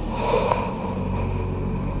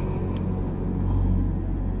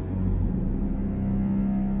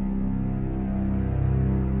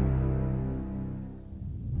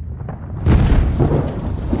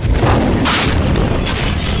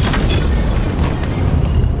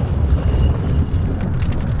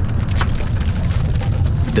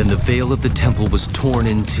 Then the veil of the temple was torn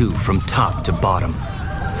in two from top to bottom.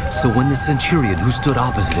 So when the centurion who stood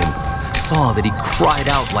opposite him saw that he cried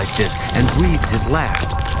out like this and breathed his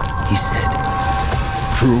last, he said,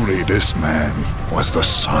 "Truly this man was the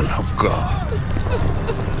Son of God."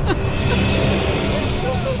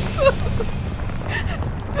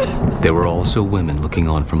 There were also women looking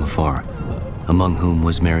on from afar, among whom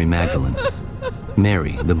was Mary Magdalene,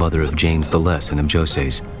 Mary, the mother of James the Less and of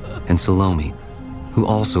Joses, and Salome, who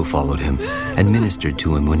also followed him and ministered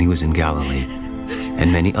to him when he was in Galilee, and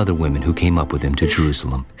many other women who came up with him to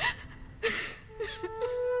Jerusalem.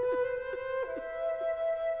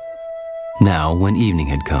 Now, when evening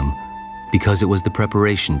had come, because it was the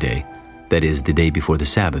preparation day, that is, the day before the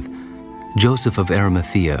Sabbath, Joseph of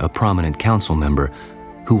Arimathea, a prominent council member,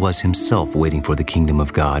 who was himself waiting for the kingdom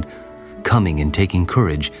of God, coming and taking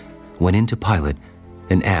courage, went into Pilate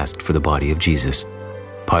and asked for the body of Jesus.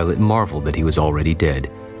 Pilate marveled that he was already dead,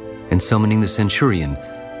 and summoning the centurion,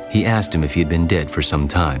 he asked him if he had been dead for some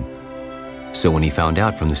time. So when he found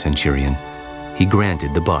out from the centurion, he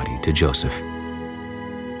granted the body to Joseph.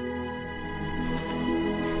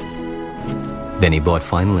 Then he bought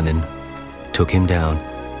fine linen, took him down,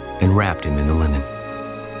 and wrapped him in the linen.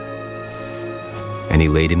 And he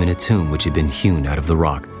laid him in a tomb which had been hewn out of the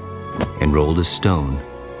rock, and rolled a stone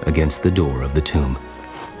against the door of the tomb.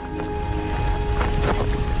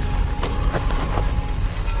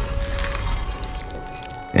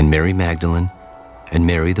 And Mary Magdalene and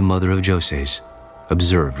Mary the mother of Joses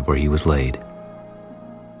observed where he was laid.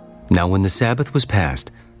 Now when the Sabbath was past,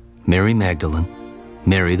 Mary Magdalene,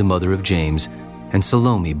 Mary the mother of James, and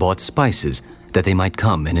Salome bought spices that they might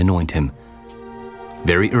come and anoint him.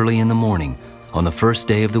 Very early in the morning, on the first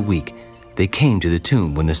day of the week, they came to the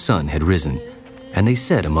tomb when the sun had risen, and they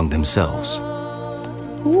said among themselves,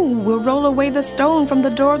 "Who will roll away the stone from the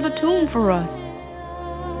door of the tomb for us?"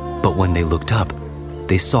 But when they looked up,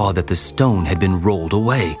 they saw that the stone had been rolled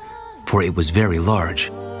away, for it was very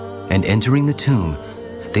large. And entering the tomb,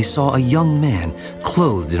 they saw a young man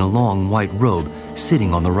clothed in a long white robe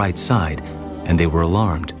sitting on the right side, and they were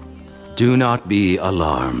alarmed. "Do not be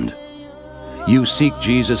alarmed. You seek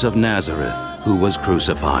Jesus of Nazareth, who was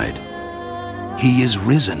crucified. He is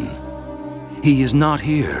risen. He is not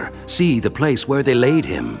here. See the place where they laid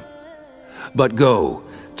him. But go,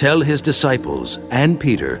 tell his disciples and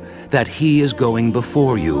Peter that he is going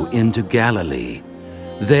before you into Galilee.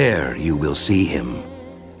 There you will see him,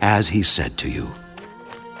 as he said to you."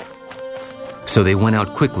 So they went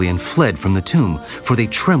out quickly and fled from the tomb, for they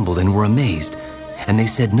trembled and were amazed. And they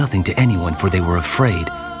said nothing to anyone, for they were afraid.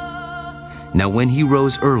 Now when he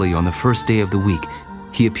rose early on the first day of the week,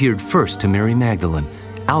 he appeared first to Mary Magdalene,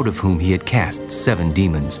 out of whom he had cast 7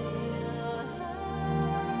 demons.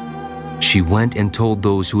 She went and told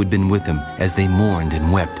those who had been with him, as they mourned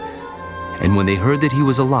and wept. And when they heard that he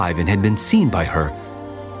was alive and had been seen by her,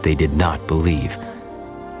 they did not believe.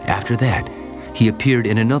 After that, he appeared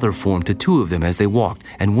in another form to 2 of them as they walked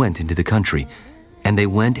and went into the country. And they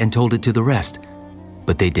went and told it to the rest,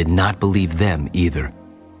 but they did not believe them either.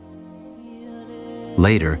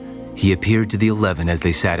 Later, he appeared to the 11 as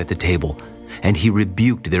they sat at the table, and he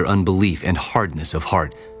rebuked their unbelief and hardness of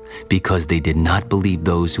heart, because they did not believe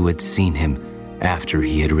those who had seen him after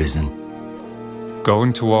he had risen. Go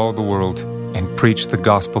into all the world and preach the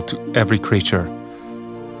gospel to every creature.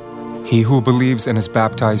 He who believes and is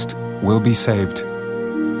baptized will be saved,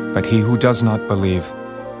 but he who does not believe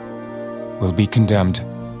will be condemned.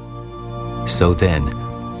 So then,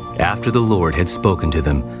 after the Lord had spoken to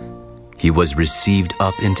them, he was received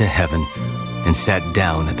up into heaven and sat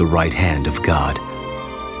down at the right hand of God.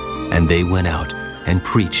 And they went out and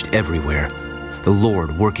preached everywhere, the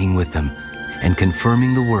Lord working with them and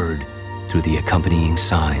confirming the word through the accompanying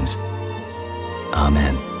signs.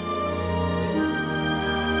 Amen.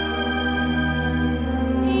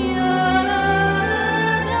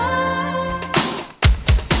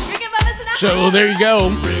 So there you go.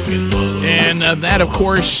 And that, of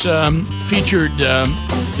course, featured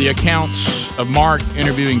the accounts of Mark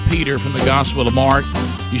interviewing Peter from the Gospel of Mark.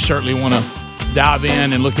 You certainly want to dive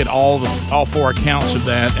in and look at all 4 accounts of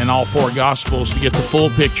that and all 4 Gospels to get the full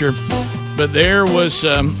picture. But there was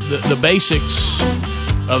the basics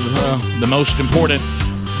of the most important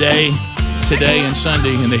day, today, and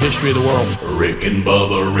Sunday in the history of the world. Rick and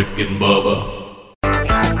Bubba, Rick and Bubba.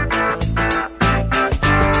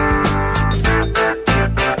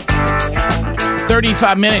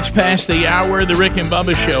 35 minutes past the hour of the Rick and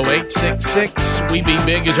Bubba Show.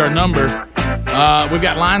 866-WE-BE-BIG is our number. We've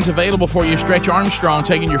got lines available for you. Stretch Armstrong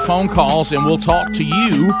taking your phone calls, and we'll talk to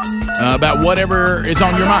you about whatever is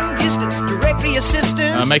on your mind.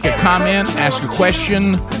 Make a comment, ask a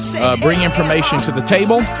question, bring information to the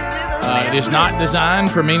table. It is not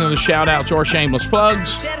designed for meaningless shout-outs or shameless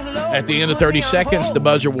plugs. At the end of 30 seconds, the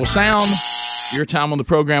buzzer will sound. Your time on the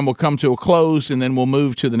program will come to a close, and then we'll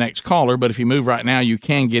move to the next caller. But if you move right now, you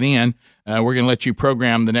can get in. We're going to let you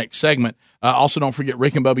program the next segment. Also, don't forget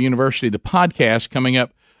Rick and Bubba University, the podcast, coming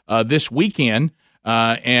up this weekend.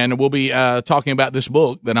 And we'll be talking about this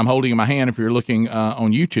book that I'm holding in my hand if you're looking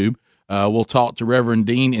on YouTube. We'll talk to Reverend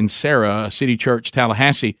Dean and Sarah, City Church,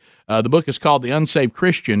 Tallahassee. The book is called The Unsaved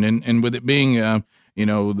Christian, and with it being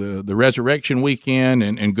the resurrection weekend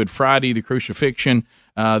and Good Friday, the crucifixion,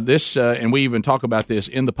 and we even talk about this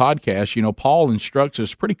in the podcast. Paul instructs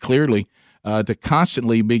us pretty clearly to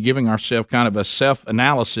constantly be giving ourselves kind of a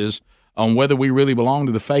self-analysis on whether we really belong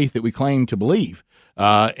to the faith that we claim to believe.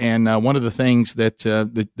 And one of the things that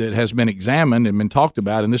has been examined and been talked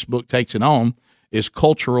about, and this book takes it on, is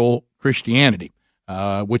cultural Christianity,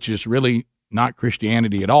 which is really not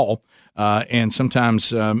Christianity at all. And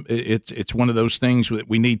sometimes it's one of those things that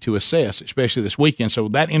we need to assess, especially this weekend. So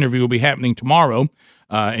that interview will be happening tomorrow,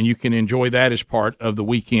 and you can enjoy that as part of the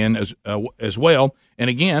weekend as well. And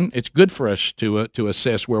again, it's good for us to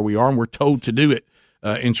assess where we are, and we're told to do it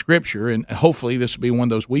in Scripture. And hopefully this will be one of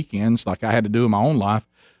those weekends, like I had to do in my own life,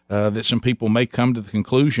 that some people may come to the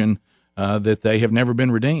conclusion that they have never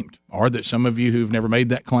been redeemed, or that some of you who've never made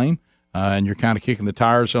that claim, and you're kind of kicking the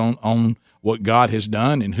tires on what God has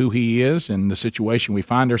done and who He is and the situation we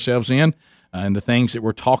find ourselves in, and the things that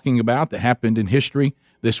we're talking about that happened in history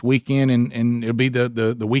this weekend, and it'll be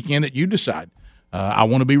the weekend that you decide, I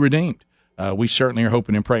want to be redeemed. We certainly are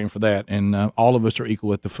hoping and praying for that, and all of us are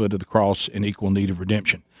equal at the foot of the cross in equal need of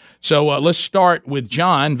redemption. So let's start with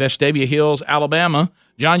John, Vestavia Hills, Alabama.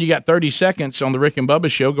 John, you got 30 seconds on the Rick and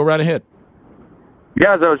Bubba Show. Go right ahead.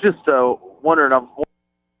 Guys, I was just wondering.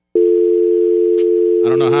 I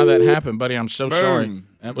don't know how that happened, buddy. I'm so sorry.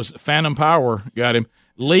 That was Phantom Power got him.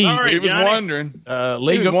 Lee, he was wondering.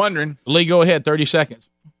 Lee, go ahead. 30 seconds.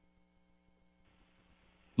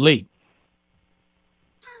 Lee.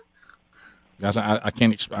 Guys, I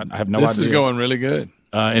can't. I have no idea. This is going really good.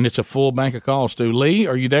 And it's a full bank of calls, too. Lee,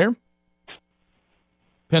 are you there?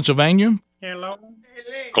 Pennsylvania. Hello.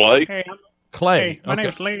 Clay. Clay. Hey, my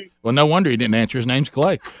name's Lee. Well, no wonder he didn't answer. His name's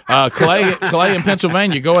Clay. Clay in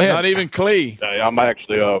Pennsylvania. Go ahead. Not even Clay. Hey, I'm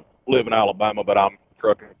actually live in Alabama, but I'm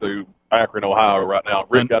trucking through Akron, Ohio right now.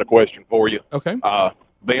 Rick, got a question for you. Okay.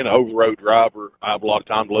 Being an over-the-road driver, I have a lot of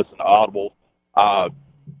time to listen to Audible.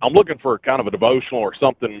 I'm looking for kind of a devotional or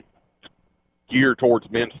something geared towards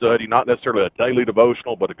men's study, not necessarily a daily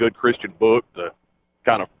devotional, but a good Christian book to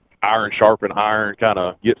kind of iron sharpen iron, kind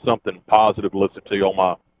of get something positive to listen to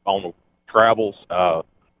on the travels.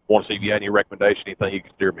 Want to see if you had any recommendation, anything you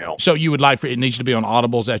can steer me on. So you would like for it needs to be on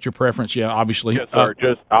Audible? Is that your preference? Yeah, obviously. Yes, sir.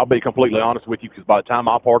 I'll be completely honest with you, because by the time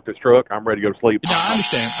I park this truck, I'm ready to go to sleep. No, I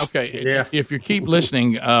understand. Okay. Yeah. If you keep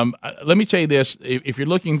listening, let me tell you this: if you're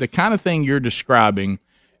looking, the kind of thing you're describing,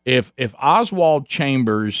 if Oswald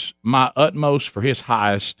Chambers, My Utmost for His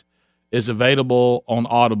Highest, is available on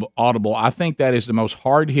Audible, I think that is the most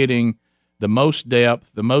hard hitting, the most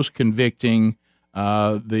depth, the most convicting.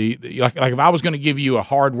 Like if I was going to give you a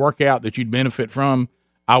hard workout that you'd benefit from,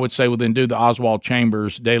 I would say, well, then do the Oswald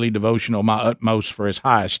Chambers daily devotional, My Utmost for His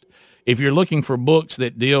Highest. If you're looking for books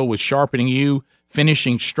that deal with sharpening you,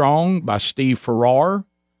 Finishing Strong by Steve Farrar,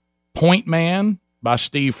 Point Man by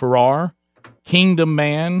Steve Farrar, Kingdom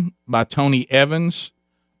Man by Tony Evans,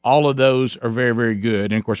 all of those are very, very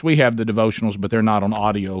good. And, of course, we have the devotionals, but they're not on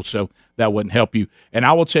audio, so that wouldn't help you. And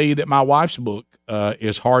I will tell you that my wife's book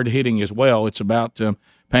is hard-hitting as well. It's about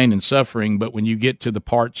pain and suffering, but when you get to the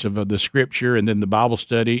parts of the Scripture and then the Bible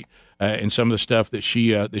study and some of the stuff that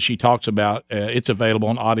she talks about, it's available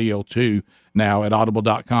on audio, too, now at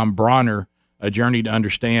audible.com. Bronner, A Journey to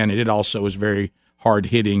Understand, and it also is very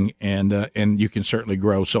hard-hitting, and you can certainly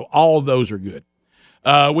grow. So all of those are good.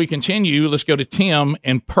 We continue. Let's go to Tim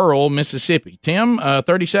in Pearl, Mississippi. Tim,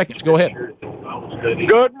 30 seconds. Go ahead.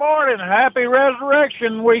 Good morning. Happy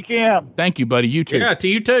Resurrection Weekend. Thank you, buddy. You too. Yeah, to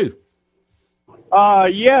you too.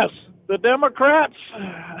 Yes, the Democrats,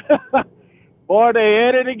 boy, they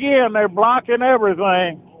at it again. They're blocking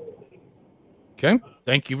everything. Okay.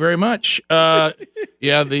 Thank you very much.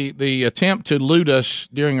 Yeah, the attempt to loot us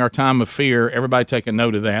during our time of fear, everybody take a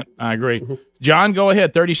note of that. I agree. John, go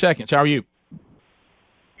ahead. 30 seconds. How are you?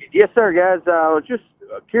 Yes, sir, guys. I was just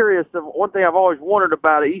curious. One thing I've always wondered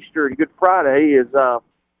about Easter and Good Friday is the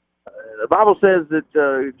Bible says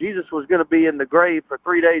that Jesus was going to be in the grave for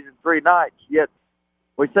 3 days and 3 nights, yet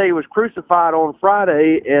we say he was crucified on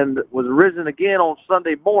Friday and was risen again on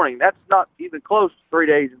Sunday morning. That's not even close to 3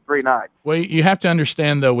 days and 3 nights. Well, you have to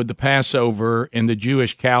understand, though, with the Passover and the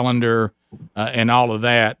Jewish calendar and all of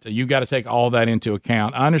that, you got to take all that into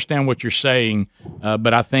account. I understand what you're saying,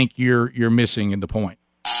 but I think you're missing the point.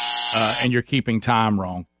 And you're keeping time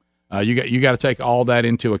wrong. You got to take all that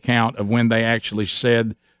into account of when they actually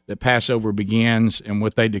said that Passover begins and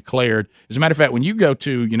what they declared. As a matter of fact, when you go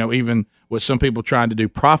to, even what some people trying to do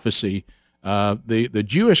prophecy, the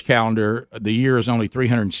Jewish calendar, the year is only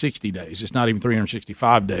 360 days. It's not even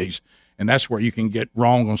 365 days. And that's where you can get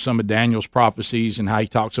wrong on some of Daniel's prophecies and how he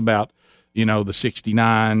talks about, the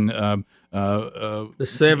 69, the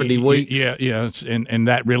 70 weeks. Yeah. And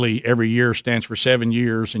that really every year stands for 7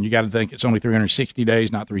 years. And you got to think it's only 360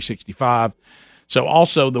 days, not 365. So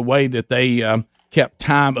also the way that they kept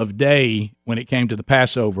time of day when it came to the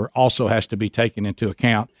Passover also has to be taken into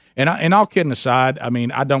account. And all kidding aside, I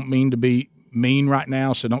mean, I don't mean to be mean right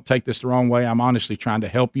now, so don't take this the wrong way. I'm honestly trying to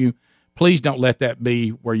help you. Please don't let that be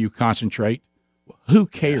where you concentrate. Who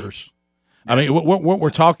cares? I mean, what we're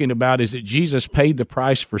talking about is that Jesus paid the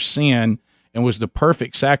price for sin and was the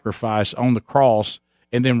perfect sacrifice on the cross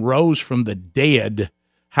and then rose from the dead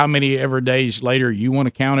how many ever days later you want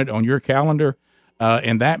to count it on your calendar.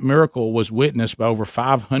 And that miracle was witnessed by over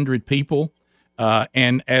 500 people.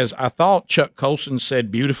 And as I thought Chuck Colson said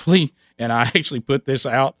beautifully, and I actually put this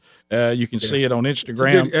out, you can see it on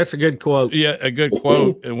Instagram. That's a good quote. Yeah, a good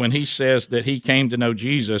quote when he says that he came to know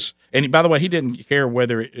Jesus. And by the way, he didn't care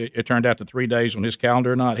whether it turned out to 3 days on his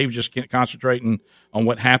calendar or not. He was just concentrating on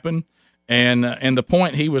what happened. And the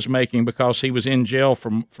point he was making, because he was in jail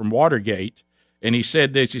from Watergate, and he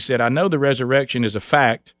said this, he said, I know the resurrection is a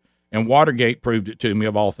fact, and Watergate proved it to me,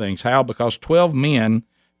 of all things. How? Because 12 men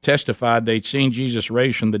testified they'd seen Jesus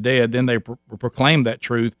raised from the dead. Then they proclaimed that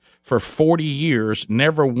truth for 40 years,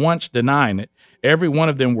 never once denying it. Every one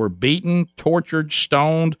of them were beaten, tortured,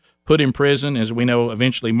 stoned, put in prison, as we know,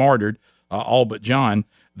 eventually martyred, all but John.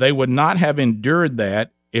 They would not have endured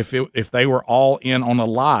that if they were all in on a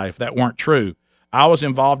lie, if that weren't true. I was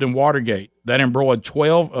involved in Watergate. That embroiled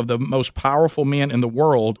 12 of the most powerful men in the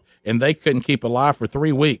world, and they couldn't keep alive for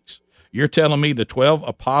 3 weeks. You're telling me the 12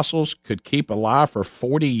 apostles could keep alive for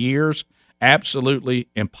 40 years? Absolutely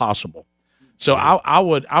impossible. So I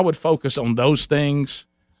would focus on those things.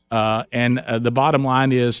 And the bottom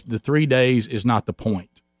line is the 3 days is not the point.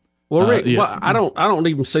 Well, Rick, I don't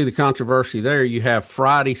even see the controversy there. You have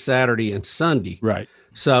Friday, Saturday, and Sunday. Right.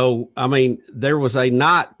 So, I mean, there was a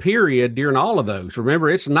night period during all of those. Remember,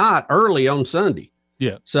 it's not early on Sunday.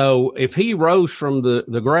 Yeah. So if he rose from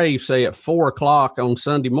the grave, say at 4:00 on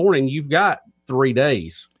Sunday morning, you've got 3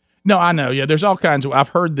 days. No, I know. Yeah, there's all kinds of. I've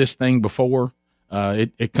heard this thing before.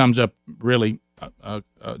 It comes up really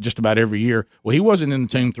just about every year. Well, he wasn't in the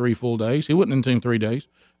tomb 3 full days. He wasn't in the tomb 3 days.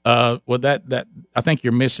 Well, that I think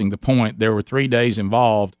you're missing the point. There were 3 days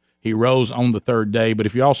involved. He rose on the third day, but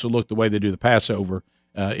if you also look the way they do the Passover,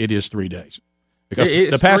 it is 3 days. Because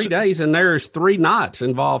it's 3 days, and there's 3 nights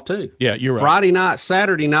involved too. Yeah, you're right. Friday night,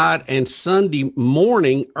 Saturday night, and Sunday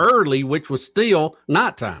morning early, which was still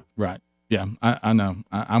nighttime. Right. Yeah, I know.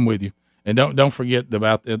 I'm with you. And don't forget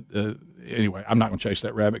about it. Anyway, I'm not going to chase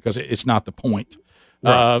that rabbit because it's not the point.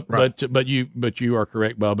 Right. But you are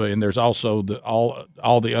correct, Bubba. And there's also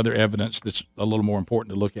all the other evidence that's a little more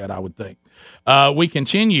important to look at, I would think. We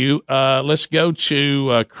continue. Let's go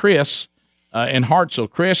to Chris in Hartselle.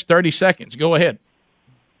 Chris, 30 seconds. Go ahead.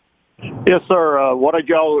 Yes, sir. What did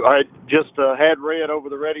y'all? I just had read over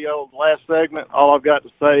the radio last segment. All I've got to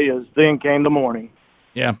say is, then came the morning.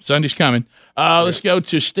 Yeah, Sunday's coming. Let's go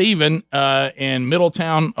to Stephen in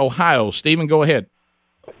Middletown, Ohio. Stephen, go ahead.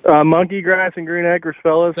 Monkey grass and green acres,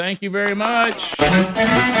 fellas. Thank you very much.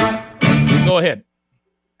 Go ahead.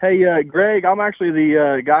 Hey, Greg, I'm actually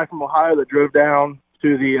the guy from Ohio that drove down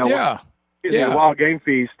to the Wild Game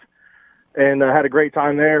Feast and had a great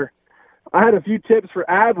time there. I had a few tips for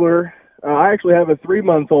Adler. I actually have a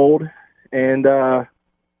 3-month-old, and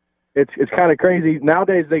it's kind of crazy.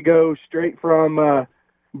 Nowadays, they go straight from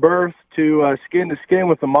birth to skin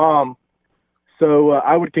with the mom. So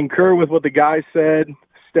I would concur with what the guy said.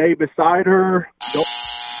 Stay beside her.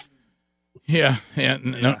 Yeah,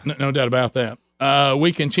 no doubt about that.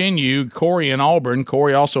 We continue. Corey in Auburn.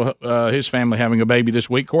 Corey also, his family having a baby this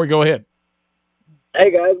week. Corey, go ahead.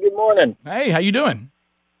 Hey, guys. Good morning. Hey, how you doing?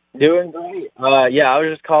 Doing great. I was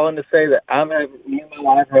just calling to say that me and my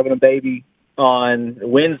wife are having a baby on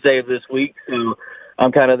Wednesday of this week, so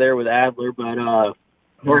I'm kind of there with Adler, but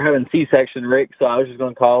we're having C-section, Rick, so I was just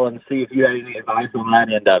going to call and see if you had any advice on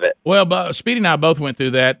that end of it. Well, Speedy and I both went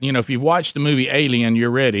through that. You know, if you've watched the movie Alien,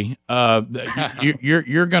 you're ready.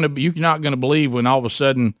 You're not going to believe when all of a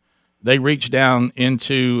sudden they reach down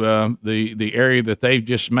into the area that they've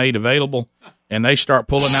just made available, and they start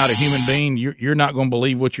pulling out a human being. You're not going to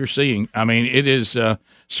believe what you're seeing. I mean, it is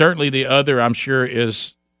certainly the other. I'm sure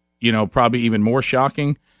is probably even more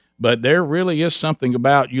shocking. But there really is something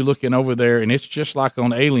about you looking over there, and it's just like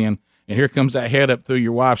on Alien, and here comes that head up through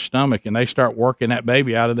your wife's stomach, and they start working that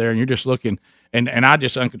baby out of there, and you're just looking, and I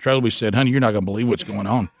just uncontrollably said, honey, you're not going to believe what's going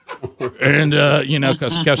on. And,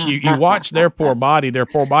 because you watch their poor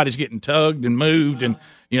body's getting tugged and moved, and,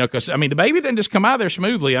 because, I mean, the baby didn't just come out of there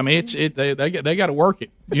smoothly. I mean, they got to work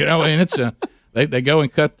it, and it's they go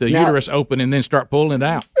and cut the uterus open and then start pulling it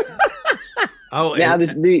out.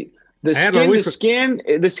 The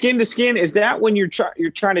skin to skin, is that when you're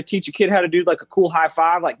trying to teach a kid how to do like a cool high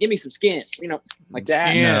five, like give me some skin, like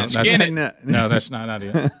that? No, that's not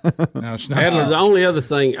ideal. No, it's not. Adler, the only other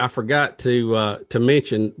thing I forgot to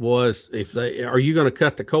mention was are you going to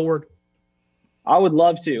cut the cord? I would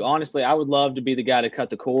love to. Honestly, I would love to be the guy to cut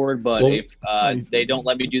the cord, but if they don't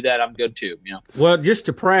let me do that, I'm good too. Well, just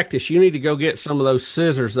to practice, you need to go get some of those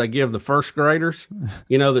scissors they give the first graders,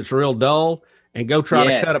 that's real dull. And go try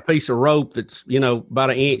to cut a piece of rope that's, about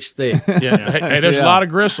an inch thick. Yeah. Hey, there's a lot of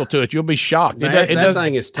gristle to it. You'll be shocked. That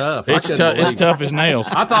thing is tough. It's tough as nails.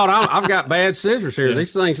 I thought I've got bad scissors here. Yeah.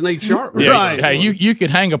 These things need sharpening. Yeah. Right. Hey, you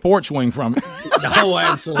could hang a porch swing from it. Oh,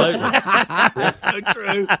 absolutely. That's so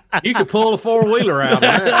true. You could pull a 4-wheeler out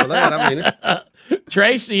of that. I mean,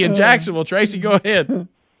 Tracy in Jacksonville. Tracy, go ahead.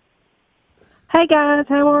 Hey, guys.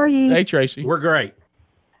 How are you? Hey, Tracy. We're great.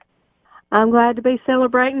 I'm glad to be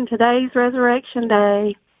celebrating today's Resurrection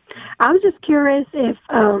Day. I was just curious if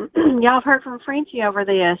y'all have heard from Frenchie over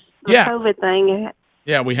this COVID thing.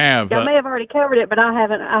 Yeah, we have. Y'all may have already covered it, but I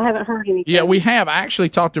haven't heard anything. Yeah, we have. I actually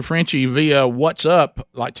talked to Frenchie via WhatsApp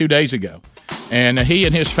like 2 days ago, and he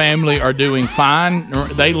and his family are doing fine.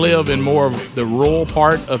 They live in more of the rural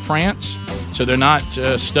part of France, so they're not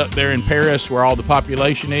stuck there in Paris where all the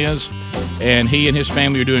population is. And he and his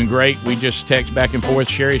family are doing great. We just text back and forth.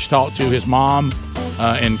 Sherry's talked to his mom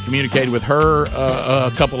and communicated with her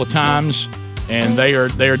a couple of times, and they are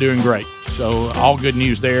doing great. So all good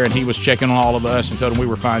news there. And he was checking on all of us and told them we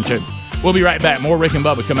were fine too. We'll be right back. More Rick and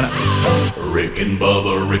Bubba coming up. Rick and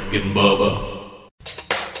Bubba, Rick and Bubba.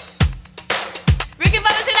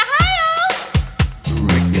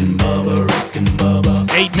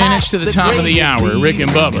 8 minutes to the top of the hour. Rick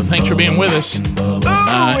and Bubba, thanks for being with us.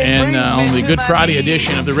 And on the Good Friday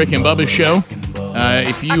edition of the Rick and Bubba Show,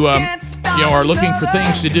 if you are looking for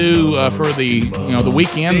things to do for the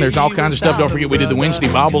weekend, there's all kinds of stuff. Don't forget we did the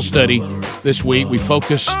Wednesday Bible study this week. We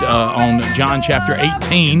focused on John chapter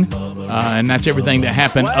 18, and that's everything that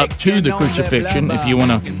happened up to the crucifixion. If you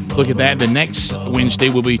want to look at that, the next Wednesday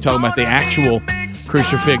we'll be talking about the actual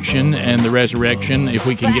crucifixion and the resurrection, if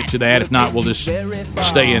we can get to that. If not, we'll just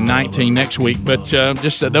stay in 19 next week. But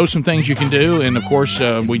just those some things you can do. And, of course,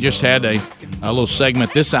 we just had a little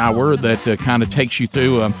segment this hour that kind of takes you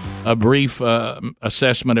through a brief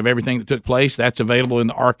assessment of everything that took place. That's available in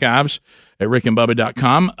the archives at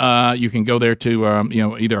rickandbubba.com. You can go there to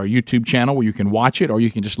either our YouTube channel where you can watch it, or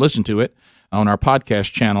you can just listen to it on our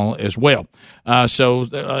podcast channel as well.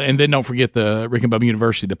 And then don't forget the Rick and Bubba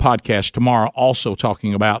University, the podcast tomorrow, also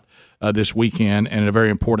talking about this weekend and a very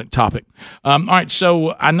important topic. All right,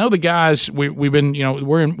 so I know the guys. We've been,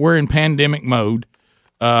 we're in pandemic mode,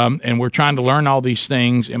 and we're trying to learn all these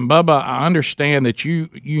things. And Bubba, I understand that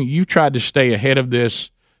you've tried to stay ahead of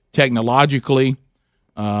this technologically,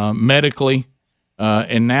 medically,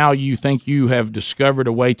 and now you think you have discovered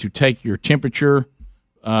a way to take your temperature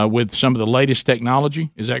with some of the latest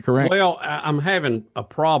technology. Is that correct? Well, I'm having a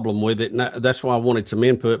problem with it, and that's why I wanted some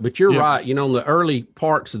input. But you're right. In the early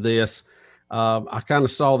parts of this, I kind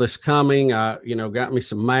of saw this coming. I, got me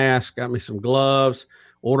some masks, got me some gloves,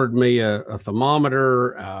 ordered me a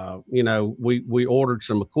thermometer. We ordered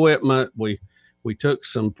some equipment. We took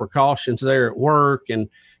some precautions there at work, and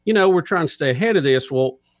we're trying to stay ahead of this.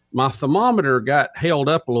 Well, my thermometer got held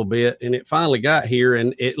up a little bit, and it finally got here,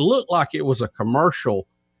 and it looked like it was a commercial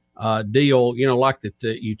deal, like that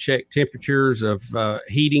you check temperatures of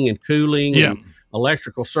heating and cooling and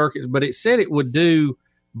electrical circuits, but it said it would do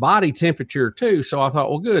body temperature too. So I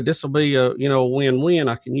thought, well, good, this will be a win-win.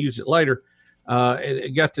 I can use it later.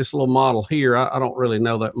 It got this little model here. I don't really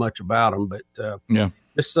know that much about them, but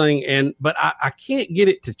this thing, but I can't get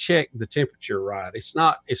it to check the temperature right. It's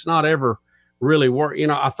not ever really work.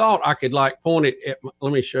 I thought I could point it at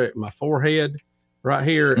let me show you my forehead right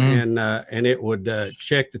here, and it would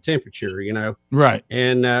check the temperature, Right.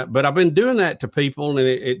 And but I've been doing that to people, and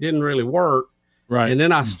it didn't really work. Right. And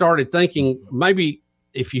then I started thinking maybe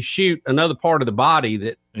if you shoot another part of the body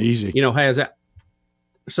that easy, has that.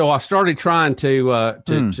 So I started trying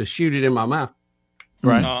to shoot it in my mouth.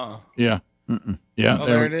 Right. Yeah. Yeah. Oh,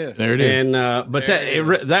 there it is. There it is. And but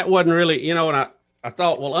that wasn't really, and I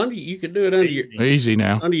thought, well, you could do it under your easy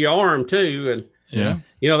now under your arm too, and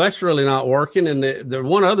that's really not working. And the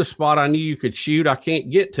one other spot I knew you could shoot, I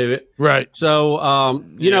can't get to it. Right. So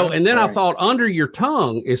and then I thought under your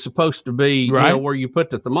tongue is supposed to be where you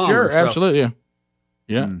put the thermometer. Sure, absolutely,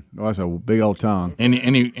 yeah. Well, that's a big old tongue.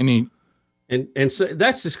 And so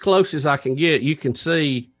that's as close as I can get. You can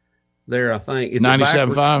see there, I think it's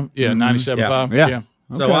 97.5. Yeah, 97.5. Yeah. Okay.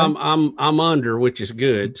 So I'm under, which is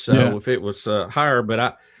good. So if it was higher, but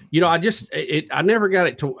I never got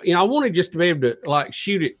it to, I wanted just to be able to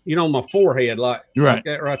shoot it, on my forehead, like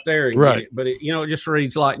that right there. And get it. But it just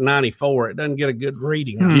reads like 94. It doesn't get a good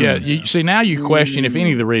reading. Yeah. You see, now you question if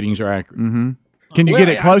any of the readings are accurate. Mm-hmm. Can you get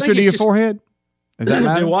it closer to your forehead? Does that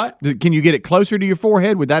matter? Do what? Can you get it closer to your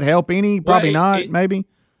forehead? Would that help any? Probably not, maybe.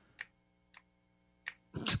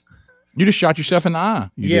 You just shot yourself in the eye.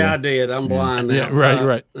 I did. I'm blind now. Yeah,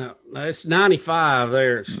 right. No, it's 95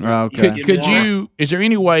 there. Okay. Could you, is there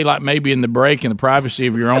any way, maybe in the break, in the privacy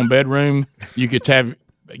of your own bedroom, you could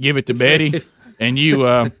give it to Betty and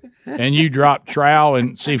you drop trowel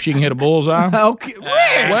and see if she can hit a bullseye? Okay.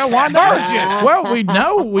 Well, why not? Well, we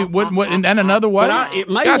know we wouldn't. And another way,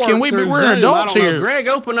 guys, can we? We're adults here. Greg,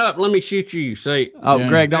 open up. Let me shoot you. See? Oh,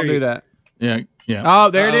 Greg, don't do that. Yeah. Yeah. Oh,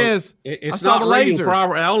 there it is. It's not laser.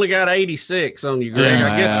 I only got 86 on you, Greg.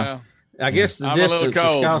 I guess the distance is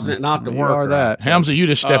causing it not to work. That Helmsy, you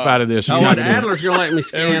just step out of this. Adler's gonna let me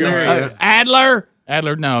scan there.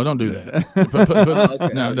 Adler, no, don't do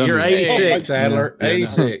that. No, don't. You're 86, Adler.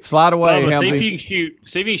 86. Slide away, Bubba, Helmsy.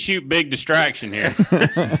 See if you can shoot big distraction here.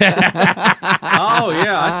 Oh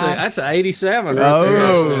yeah, that's an 87. Right there.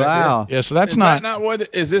 Oh wow. Yeah, so that's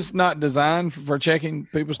is this not designed for checking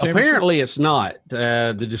people's temperature? Apparently, it's not.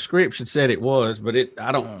 The description said it was, but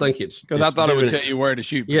I don't think it's because I thought it would tell you where to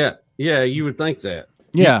shoot. Yeah, you would think that.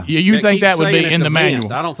 Yeah, you think that would be in the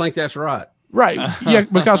manual? I don't think that's right. Right. Yeah,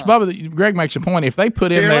 because Bubba, Greg makes a point. If they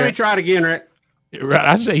put in there, let me try it again, Rick. Right,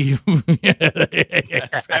 I say you.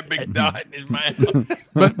 That big dot in his mouth.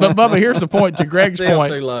 But Bubba, here's the point. To Greg's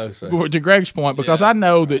point. Too low, so. To Greg's point, because I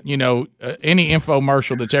know that any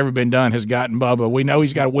infomercial that's ever been done has gotten Bubba. We know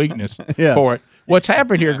he's got a weakness for it. what's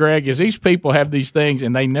happened here, Greg, is these people have these things,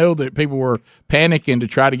 and they know that people were panicking to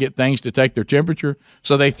try to get things to take their temperature.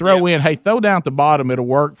 So they throw in, hey, throw down at the bottom. It'll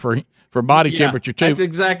work for body temperature too. That's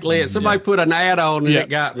exactly it. Somebody put an ad on and it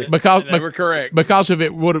got me. Because they were correct. Because if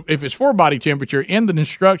it's for body temperature, in the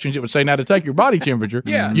instructions it would say, now to take your body temperature,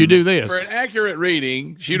 you do this. For an accurate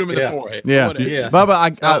reading, shoot them in the forehead. Yeah.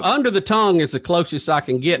 Bubba, under the tongue is the closest I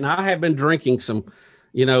can get, and I have been drinking some,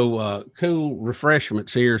 cool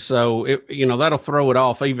refreshments here, so that'll throw it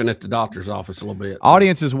off even at the doctor's office a little bit.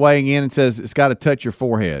 Audience is weighing in and says it's got to touch your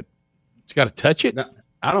forehead. It's got to touch it. No,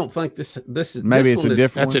 I don't think this is. Maybe this it's a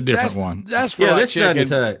different. That's a different one. That's for like this checking.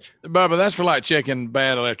 doesn't touch. Bubba, that's for like checking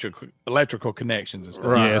bad electrical connections and stuff.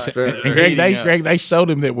 Right. Yes. And Greg, they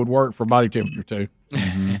sold him that would work for body temperature too.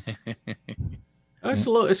 That's a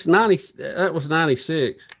little. It's 90. That was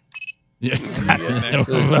 96. Yeah.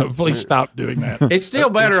 Please stop doing that. It's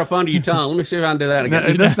still better up under your tongue. Let me see if I can do that again.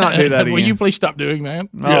 No, let's not do that again. Will you please stop doing that?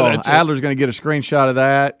 Adler's going to get a screenshot of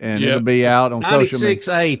that, and it'll be out on social media.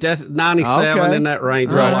 96.8. That's 97 in that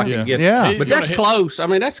range. Right. I can get. Yeah. But that's close. I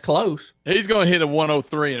mean, that's close. He's going to hit a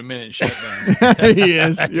 103 in a minute and shut down. He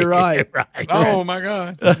is. You're right. Oh, my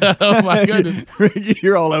God. Oh, my goodness.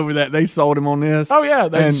 You're all over that. They sold him on this. Oh,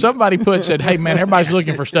 yeah. Somebody said, hey, man, everybody's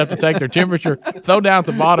looking for stuff to take their temperature. Throw down at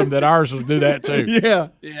the bottom that ours will do that, too. Yeah.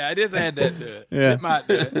 Yeah, I just add that to it. Yeah. It might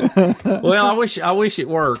do it. Well, I wish it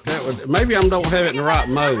worked. Maybe I don't have it in the right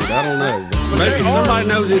mode. I don't know. Maybe if somebody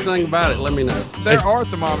knows anything about it, let me know. There are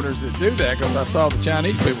thermometers that do that because I saw the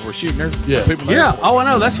Chinese people were shooting their people. Yeah. Oh, I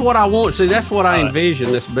know. That's what I want. See, that's what I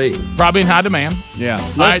envision this being. Probably in high demand. Yeah.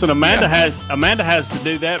 Listen, Amanda has to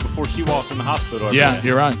do that before she walks in the hospital. Yeah,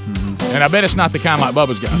 you're right. Mm-hmm. And I bet it's not the kind like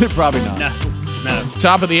Bubba's got. Probably not. No.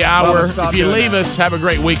 Top of the hour. If you leave us, have a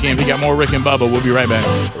great weekend. If you got more Rick and Bubba, we'll be right back.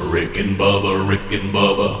 Rick and Bubba, Rick and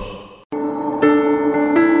Bubba.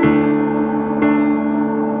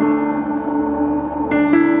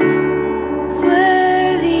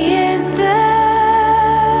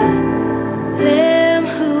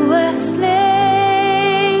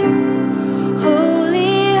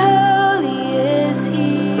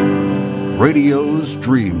 Radio's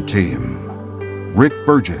Dream Team. Rick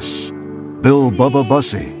Burgess, Bill Bubba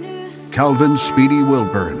Bussey, Calvin Speedy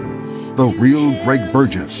Wilburn, The Real Greg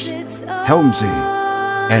Burgess, Helmsy,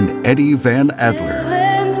 and Eddie Van Adler.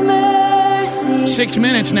 6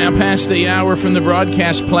 minutes now past the hour from the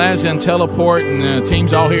Broadcast Plaza and Teleport, and the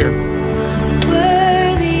team's all here.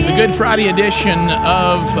 The Good Friday edition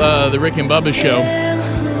of the Rick and Bubba Show.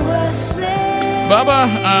 Bubba,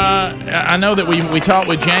 I know that we talked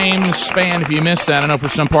with James Spann. If you missed that, I know for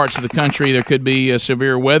some parts of the country there could be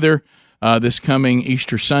severe weather this coming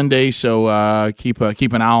Easter Sunday, so keep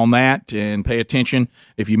an eye on that and pay attention.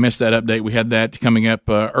 If you missed that update, we had that coming up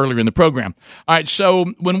earlier in the program. All right, so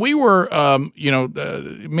when we were,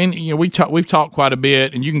 we've talked quite a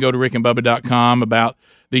bit, and you can go to rickandbubba.com about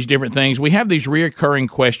these different things. We have these reoccurring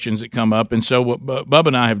questions that come up, and so what Bubba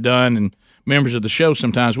and I have done, and members of the show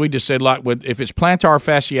sometimes, we just said, like, if it's plantar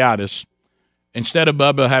fasciitis, instead of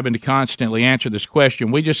Bubba having to constantly answer this question,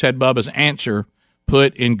 we just had Bubba's answer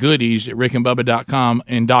put in goodies at rickandbubba.com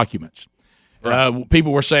in documents. Right.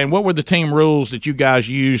 People were saying, what were the team rules that you guys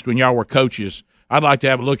used when y'all were coaches? I'd like to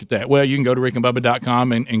have a look at that. Well, you can go to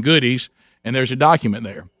rickandbubba.com and goodies, and there's a document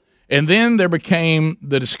there. And then there became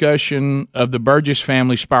the discussion of the Burgess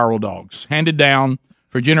family spiral dogs, handed down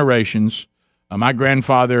for generations. My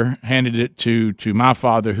grandfather handed it to my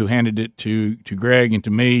father, who handed it to Greg and to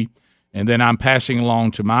me, and then I'm passing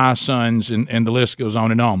along to my sons, and the list goes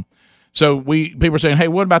on and on. So people are saying, hey,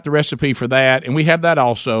 what about the recipe for that? And we have that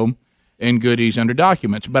also in goodies under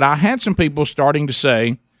documents. But I had some people starting to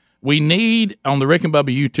say, we need, on the Rick and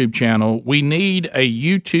Bubba YouTube channel, we need a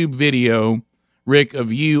YouTube video, Rick,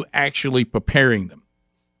 of you actually preparing them.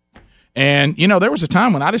 And, there was a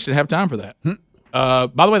time when I just didn't have time for that.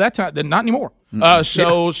 By the way, that time, not anymore.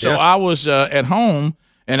 So I was at home,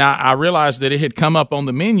 and I realized that it had come up on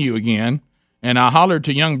the menu again, and I hollered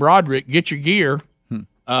to young Broderick, get your gear,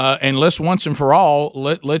 and let's once and for all,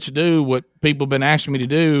 let's do what people have been asking me to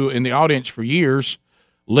do in the audience for years.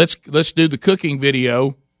 Let's do the cooking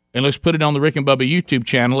video, and let's put it on the Rick and Bubba YouTube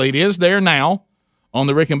channel. It is there now on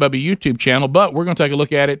the Rick and Bubba YouTube channel, but we're going to take a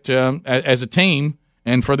look at it as a team.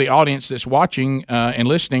 And for the audience that's watching and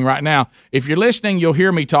listening right now, if you're listening, you'll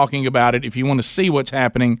hear me talking about it. If you want to see what's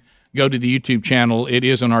happening, go to the YouTube channel. It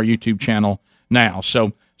is on our YouTube channel now.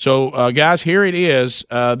 So guys, here it is.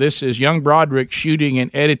 This is young Broderick shooting and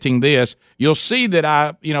editing this. You'll see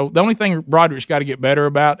that the only thing Broderick's got to get better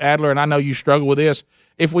about, Adler, and I know you struggle with this,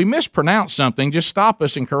 if we mispronounce something, just stop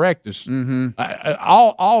us and correct us. Mm-hmm.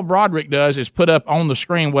 All Broderick does is put up on the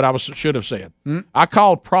screen what I should have said. Mm-hmm. I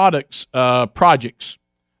called projects,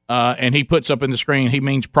 and he puts up in the screen, he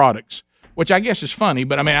means products, which I guess is funny,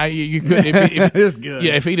 but I mean, you could. If it's good.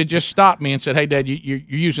 Yeah, if he'd have just stopped me and said, "Hey, Dad, you're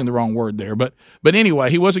using the wrong word there," but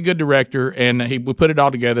anyway, he was a good director, and we put it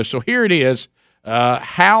all together. So here it is: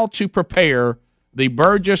 how to prepare the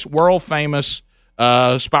Burgess world famous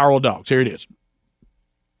spiral dogs. Here it is.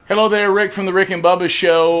 Hello there, Rick from the Rick and Bubba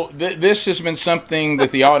Show. This has been something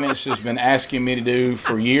that the audience has been asking me to do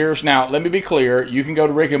for years. Now, let me be clear. You can go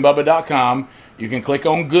to rickandbubba.com. You can click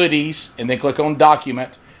on Goodies and then click on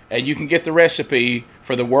Document, and you can get the recipe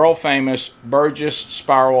for the world-famous Burgess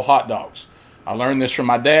Spiral hot dogs. I learned this from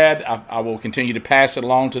my dad. I will continue to pass it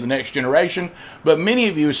along to the next generation. But many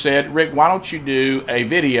of you said, Rick, why don't you do a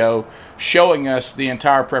video showing us the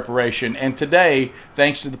entire preparation? And today,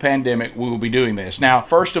 thanks to the pandemic, we will be doing this. Now,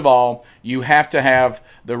 first of all, you have to have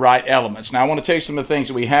the right elements. Now, I want to tell you some of the things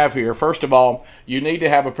that we have here. First of all, you need to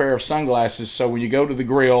have a pair of sunglasses so when you go to the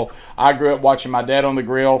grill, I grew up watching my dad on the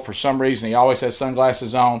grill. For some reason, he always has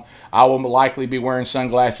sunglasses on. I will likely be wearing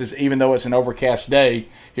sunglasses even though it's an overcast day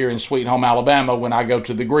here in Sweet Home, Alabama when I go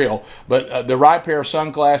to the grill. But the right pair of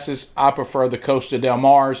sunglasses, I prefer the Costa Del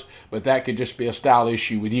Mars, but that could just be a style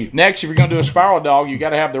issue with you. Next, if you're going to do a spiral dog, you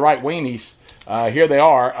got to have the right weenies. Here they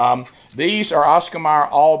are. These are Oscar Mayer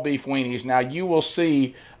all beef weenies. Now you will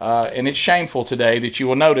see, and it's shameful today that you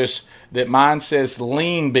will notice that mine says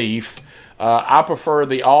lean beef. I prefer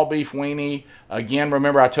the all beef weenie. Again,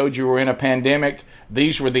 remember I told you we're in a pandemic.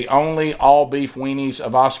 These were the only all beef weenies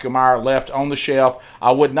of Oscar Mayer left on the shelf.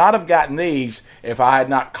 I would not have gotten these if I had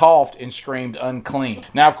not coughed and screamed unclean.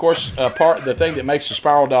 Now, of course, the thing that makes the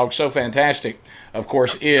spiral dog so fantastic, of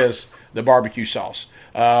course, is the barbecue sauce.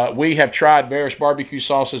 We have tried various barbecue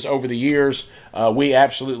sauces over the years. We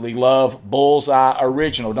absolutely love Bullseye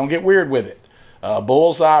Original. Don't get weird with it.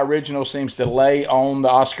 Bullseye Original seems to lay on the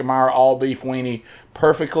Oscar Mayer all beef weenie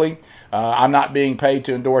perfectly. I'm not being paid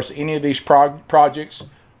to endorse any of these projects,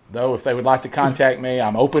 though if they would like to contact me,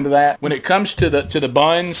 I'm open to that. When it comes to the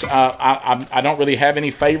buns, I don't really have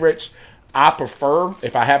any favorites. I prefer,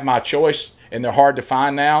 if I have my choice, and they're hard to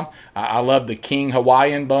find now, I love the King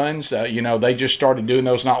Hawaiian buns. They just started doing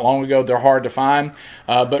those not long ago. They're hard to find.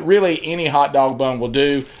 But really, any hot dog bun will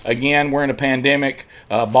do. Again, we're in a pandemic.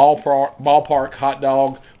 Ballpark hot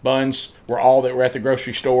dog buns were all that were at the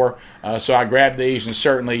grocery store. So I grabbed these, and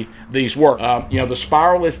certainly these work. The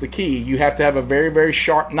spiral is the key. You have to have a very, very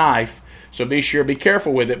sharp knife. So be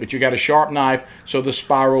careful with it, but you got a sharp knife so the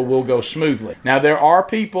spiral will go smoothly. Now, there are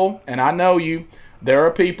people, and I know you, there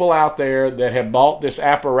are people out there that have bought this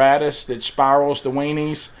apparatus that spirals the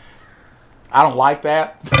weenies. I don't like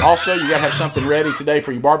that. Also, you got to have something ready today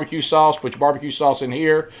for your barbecue sauce. Put your barbecue sauce in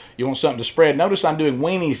here. You want something to spread. Notice I'm doing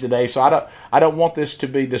weenies today, so I don't want this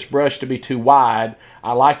brush to be too wide.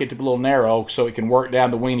 I like it to be a little narrow so it can work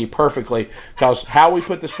down the weenie perfectly, because how we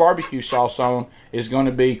put this barbecue sauce on is going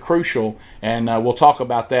to be crucial, and we'll talk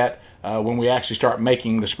about that when we actually start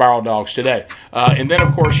making the spiral dogs today. And then,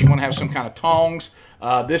 of course, you want to have some kind of tongs.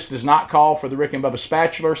 This does not call for the Rick and Bubba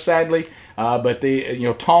spatula, sadly, but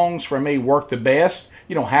the tongs for me work the best.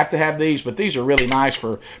 You don't have to have these, but these are really nice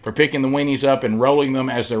for picking the weenies up and rolling them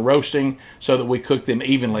as they're roasting so that we cook them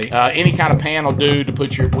evenly. Any kind of pan will do to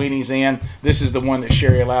put your weenies in. This is the one that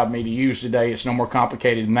Sherry allowed me to use today. It's no more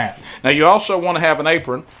complicated than that. Now, you also want to have an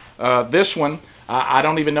apron. This one, I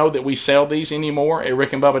don't even know that we sell these anymore at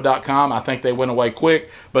rickandbubba.com. I think they went away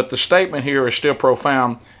quick, but the statement here is still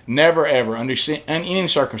profound. Never, ever, under any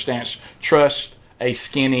circumstance, trust a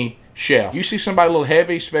skinny chef. You see somebody a little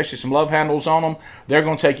heavy, especially some love handles on them, they're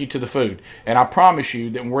going to take you to the food. And I promise you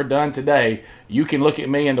that when we're done today, you can look at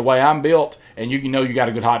me and the way I'm built, and you can know you got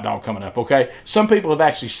a good hot dog coming up, okay? Some people have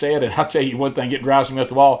actually said, and I'll tell you one thing, it drives me up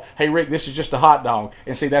the wall, hey, Rick, this is just a hot dog.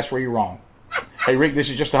 And see, that's where you're wrong. Hey, Rick, this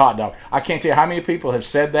is just a hot dog. I can't tell you how many people have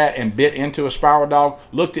said that and bit into a spiral dog,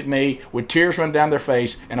 looked at me with tears running down their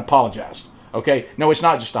face, and apologized. Okay? No, it's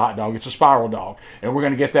not just a hot dog. It's a spiral dog. And we're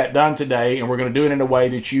going to get that done today, and we're going to do it in a way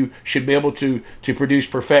that you should be able to produce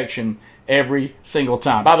perfection every single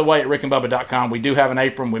time. By the way, at rickandbubba.com, we do have an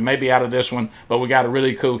apron. We may be out of this one, but we got a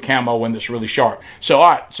really cool camo one that's really sharp. So,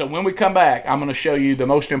 all right, so when we come back, I'm going to show you the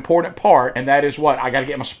most important part, and that is what? I got to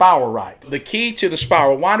get my spiral right. The key to the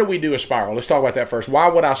spiral, why do we do a spiral? Let's talk about that first. Why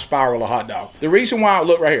would I spiral a hot dog? The reason why,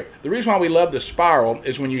 look right here, the reason why we love the spiral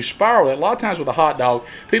is when you spiral it, a lot of times with a hot dog,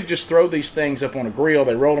 people just throw these things up on a grill,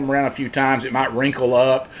 they roll them around a few times, it might wrinkle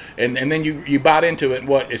up, and then you bite into it, and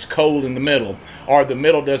what? It's cold in the middle, or the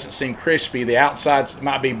middle doesn't seem crispy. The outside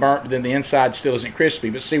might be burnt, but then the inside still isn't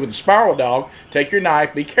crispy. But see, with the spiral dog, take your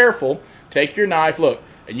knife, be careful, take your knife, look,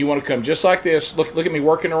 and you want to come just like this. Look at me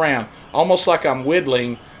working around, almost like I'm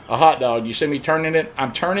whittling a hot dog. You see me turning it?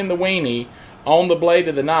 I'm turning the weenie on the blade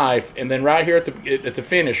of the knife, and then right here at the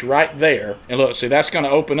finish, right there. And look, see, that's going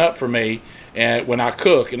to open up for me when I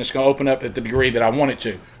cook, and it's going to open up at the degree that I want it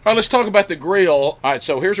to. All right, let's talk about the grill. All right,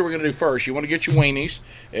 so here's what we're going to do first. You want to get your weenies,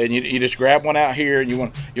 and you just grab one out here, and you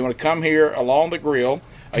want to come here along the grill.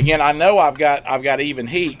 Again, I know I've got even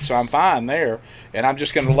heat, so I'm fine there. And I'm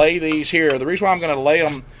just going to lay these here. The reason why I'm going to lay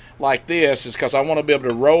them like this is because I want to be able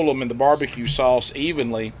to roll them in the barbecue sauce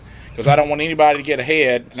evenly, because I don't want anybody to get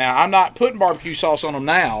ahead. Now, I'm not putting barbecue sauce on them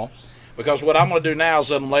now, because what I'm going to do now is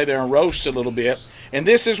let them lay there and roast a little bit. And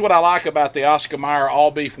this is what I like about the Oscar Mayer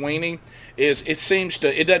all-beef weenie, is it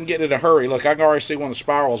doesn't get in a hurry. Look, I can already see one of the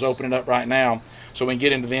spirals opening up right now, so we can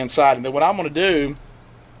get into the inside. And then what I'm going to do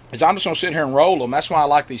is I'm just going to sit here and roll them. That's why I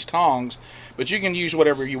like these tongs. But you can use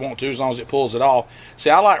whatever you want to as long as it pulls it off. See,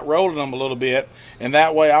 I like rolling them a little bit, and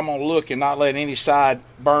that way I'm going to look and not let any side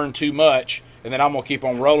burn too much. And then I'm going to keep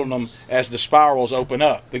on rolling them as the spirals open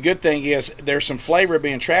up. The good thing is there's some flavor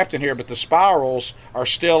being trapped in here, but the spirals are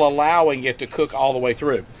still allowing it to cook all the way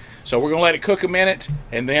through. So we're going to let it cook a minute,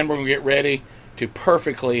 and then we're going to get ready to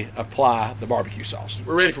perfectly apply the barbecue sauce.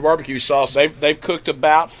 We're ready for barbecue sauce. They've cooked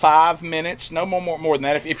about 5 minutes, no more than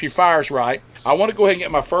that if your fire's right. I want to go ahead and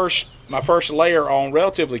get my first layer on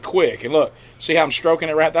relatively quick. And look, see how I'm stroking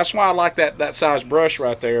it right? That's why I like that size brush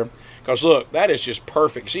right there. Because look, that is just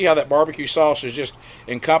perfect. See how that barbecue sauce is just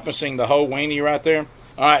encompassing the whole weenie right there?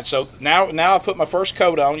 All right, so now I've put my first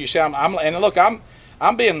coat on. You see, I'm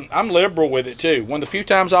liberal with it too. One of the few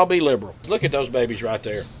times I'll be liberal. Look at those babies right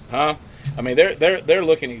there, huh? I mean, they're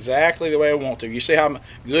looking exactly the way I want to. You see how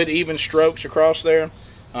good even strokes across there?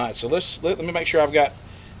 All right, so let me make sure I've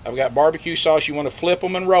got barbecue sauce. You want to flip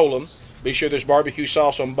them and roll them. Be sure there's barbecue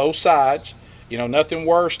sauce on both sides. You know, nothing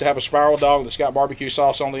worse to have a spiral dog that's got barbecue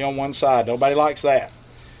sauce only on one side. Nobody likes that.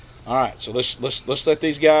 All right, so let's let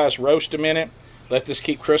these guys roast a minute. Let this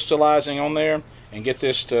keep crystallizing on there, and get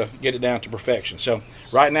it down to perfection. So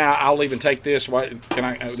right now, I'll even take this. Look,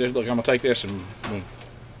 I'm gonna take this and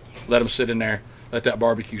let them sit in there. Let that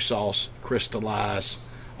barbecue sauce crystallize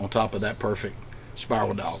on top of that perfect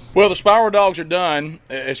spiral dog. Well, the spiral dogs are done.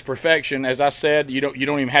 It's perfection. As I said, you don't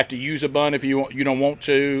even have to use a bun if you don't want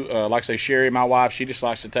to. Like I say, Sherry, my wife, she just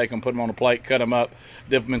likes to take them, put them on a plate, cut them up,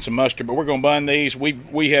 dip them in some mustard. But we're going to bun these.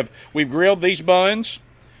 We've grilled these buns,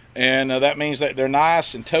 and that means that they're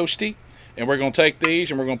nice and toasty. And we're going to take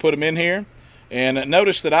these and we're going to put them in here. And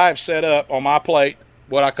notice that I have set up on my plate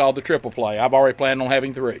what I call the triple play. I've already planned on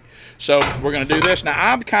having 3. So we're going to do this.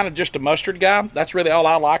 Now, I'm kind of just a mustard guy. That's really all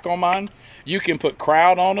I like on mine. You can put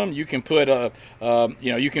kraut on them. You can put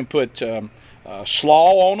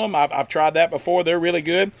slaw on them. I've tried that before. They're really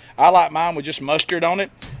good. I like mine with just mustard on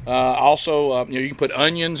it. Also, you can put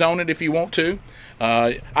onions on it if you want to.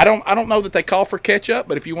 I don't know that they call for ketchup,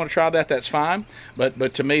 but if you want to try that, that's fine.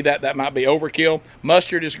 But to me, that might be overkill.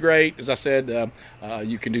 Mustard is great. As I said,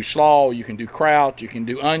 you can do slaw, you can do kraut, you can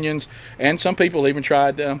do onions, and some people even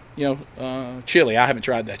tried chili. I haven't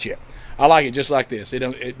tried that yet. I like it just like this.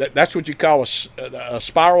 That's what you call a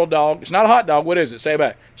spiral dog. It's not a hot dog. What is it? Say it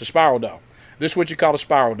back. It's a spiral dog. This is what you call a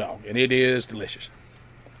spiral dog, and it is delicious.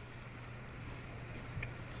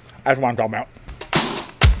 That's what I'm talking about.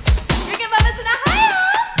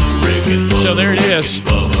 So there it is.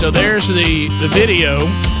 So there's the video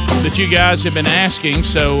that you guys have been asking.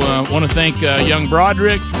 So I want to thank young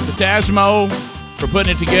Broderick, the Tasmo, for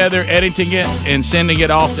putting it together, editing it, and sending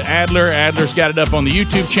it off to Adler. Adler's got it up on the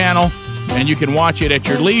YouTube channel, and you can watch it at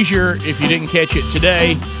your leisure. If you didn't catch it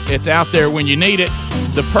today, it's out there when you need it.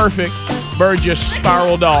 The perfect Burgess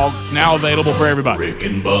spiral dog, now available for everybody. Rick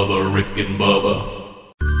and Bubba, Rick and Bubba.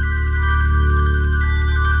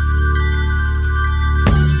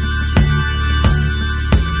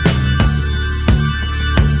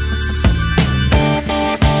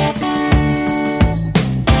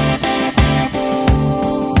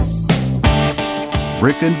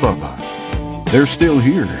 Rick and Bubba. They're still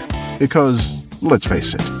here because, let's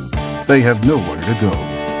face it, they have nowhere to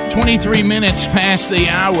go. 23 minutes past the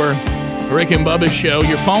hour. Rick and Bubba's show.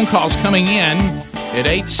 Your phone calls coming in at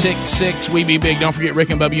 866-WE-BE-BIG. Don't forget Rick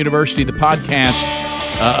and Bubba University, the podcast,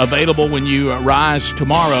 available when you rise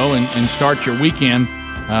tomorrow and start your weekend.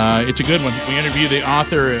 It's a good one. We interview the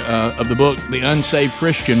author of the book, The Unsaved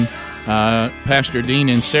Christian, Pastor Dean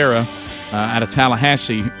and Sarah out of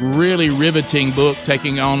Tallahassee. Really riveting book,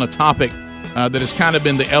 taking on a topic that has kind of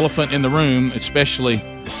been the elephant in the room, especially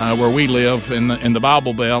where we live in the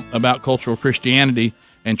Bible Belt, about cultural Christianity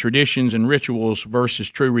and traditions and rituals versus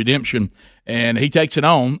true redemption. And he takes it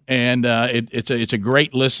on, and it's a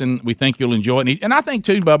great listen. We think you'll enjoy it. And I think,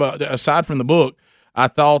 too, Bubba, aside from the book, I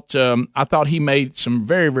thought he made some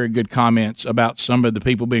very, very good comments about some of the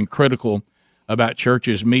people being critical about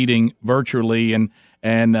churches meeting virtually and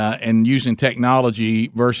using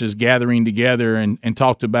technology versus gathering together, and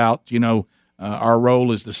talked about, our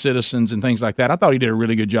role as the citizens and things like that. I thought he did a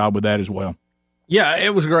really good job with that as well. Yeah,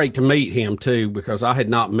 it was great to meet him, too, because I had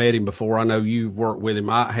not met him before. I know you've worked with him.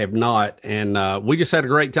 I have not. And we just had a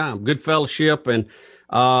great time. Good fellowship and,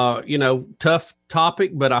 tough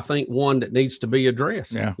topic, but I think one that needs to be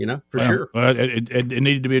addressed, sure. Well, it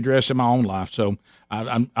needed to be addressed in my own life. So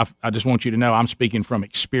I just want you to know I'm speaking from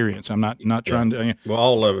experience. I'm not trying to. Well,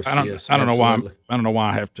 all of us. I don't know why. I don't know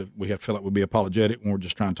why we have to feel like we'll be apologetic when we're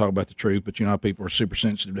just trying to talk about the truth. But how people are super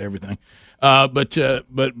sensitive to everything. But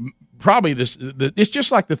probably it's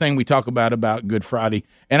just like the thing we talk about Good Friday,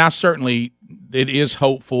 and it is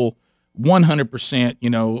hopeful.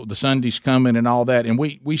 100%, the Sunday's coming and all that, and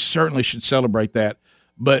we certainly should celebrate that.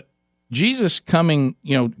 But Jesus coming,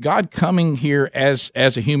 God coming here as a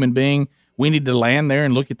human being, we need to land there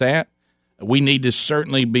and look at that. We need to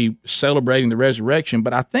certainly be celebrating the resurrection.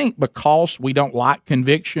 But I think because we don't like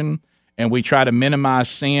conviction and we try to minimize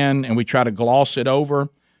sin and we try to gloss it over,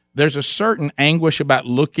 there's a certain anguish about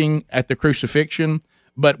looking at the crucifixion.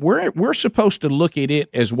 But we're supposed to look at it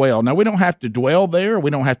as well. Now, we don't have to dwell there.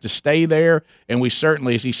 We don't have to stay there. And we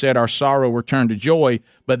certainly, as he said, our sorrow will turn to joy.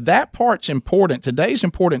 But that part's important. Today's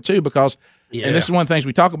important, too, because, and this is one of the things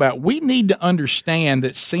we talk about, we need to understand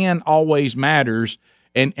that sin always matters.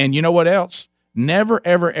 And you know what else? Never,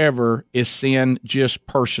 ever, ever is sin just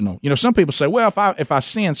personal. Some people say, well, if I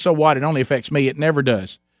sin, so what? It only affects me. It never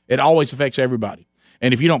does. It always affects everybody.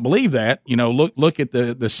 And if you don't believe that, look at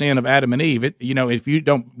the sin of Adam and Eve. If you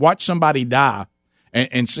don't watch somebody die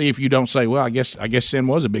and see if you don't say, well, I guess sin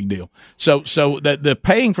was a big deal. So the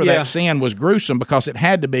paying for that sin was gruesome because it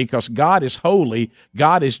had to be, because God is holy,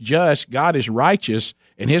 God is just, God is righteous,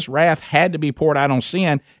 and his wrath had to be poured out on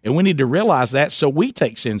sin. And we need to realize that so we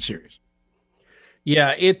take sin serious.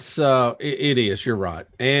 Yeah, it is. You're right.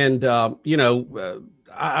 And,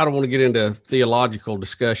 I don't want to get into theological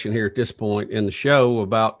discussion here at this point in the show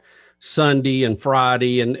about Sunday and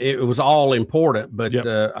Friday, and it was all important. But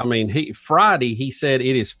Friday, he said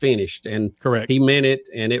it is finished, and correct. He meant it,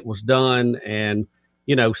 and it was done. And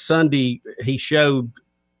Sunday he showed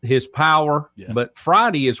his power, but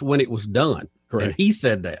Friday is when it was done. Correct. And he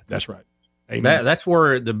said that. That's right. Amen. That's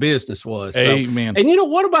where the business was. Amen. And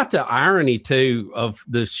what about the irony too of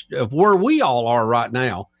where we all are right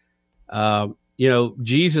now?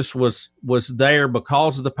 Jesus was there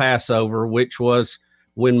because of the Passover, which was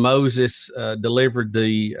when Moses delivered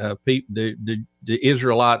the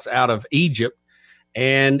Israelites out of Egypt,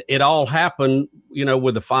 and it all happened,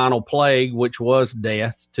 with the final plague, which was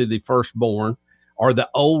death to the firstborn or the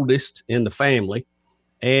oldest in the family,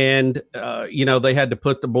 and they had to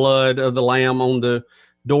put the blood of the lamb on the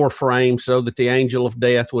door frame so that the angel of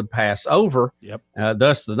death would pass over. Yep.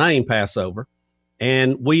 Thus the name Passover.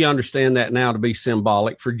 And we understand that now to be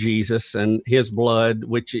symbolic for Jesus and his blood,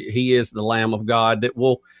 which he is the Lamb of God that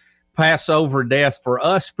will pass over death for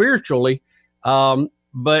us spiritually.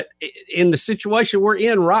 But in the situation we're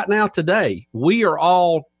in right now today, we are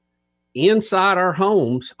all inside our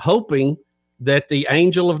homes hoping that the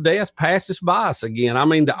angel of death passes by us again. I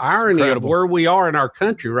mean, the irony of where we are in our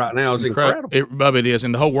country right now is incredible. It is,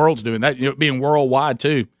 and the whole world's doing that. Being worldwide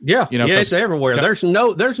too. Yeah, it's everywhere.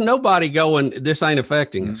 There's nobody going, this ain't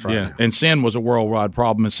affecting us right now. And sin was a worldwide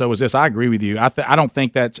problem, and so is this. I agree with you. I don't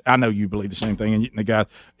think that's. I know you believe the same thing, and the guys.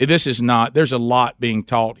 This is not. There's a lot being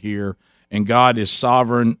taught here, and God is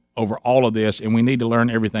sovereign over all of this, and we need to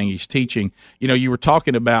learn everything He's teaching. You were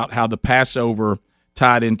talking about how the Passover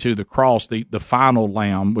tied into the cross, the final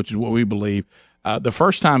lamb, which is what we believe. The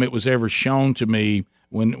first time it was ever shown to me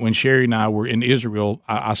when Sherry and I were in Israel,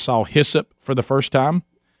 I saw hyssop for the first time.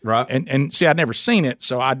 Right. And see, I'd never seen it,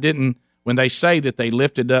 so I didn't, when they say that they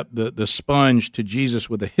lifted up the sponge to Jesus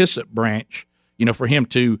with a hyssop branch, for him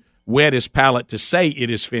to wet his palate to say it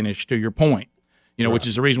is finished, to your point, right. Which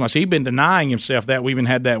is the reason why. So he'd been denying himself that. We even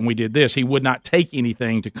had that when we did this. He would not take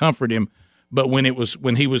anything to comfort him But when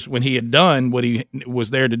he had done what he was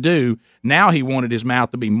there to do, now he wanted his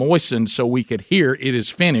mouth to be moistened so we could hear it is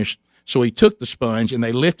finished. So he took the sponge and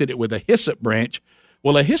they lifted it with a hyssop branch.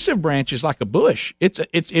 Well, a hyssop branch is like a bush. It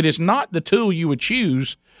is not the tool you would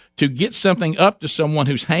choose to get something up to someone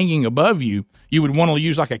who's hanging above you. You would want to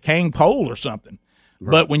use like a cane pole or something.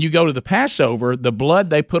 Right. But when you go to the Passover, the blood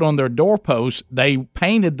they put on their doorposts, they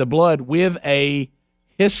painted the blood with a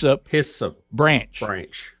hyssop branch.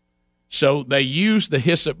 So they used the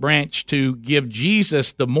hyssop branch to give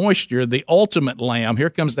Jesus the moisture, the ultimate lamb. Here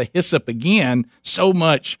comes the hyssop again, so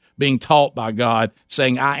much being taught by God,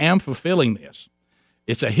 saying, I am fulfilling this.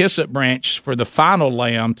 It's a hyssop branch for the final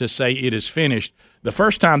lamb to say it is finished. The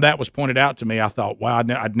first time that was pointed out to me, I thought, wow,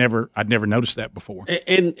 I'd never noticed that before.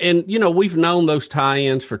 And you know, we've known those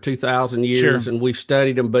tie-ins for 2,000 years, and we've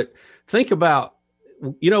studied them. But think about,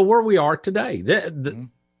 you know, where we are today.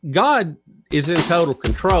 God is in total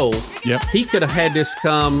control. Yep. He could have had this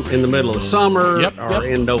come in the middle of summer or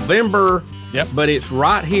in November. Yep. But it's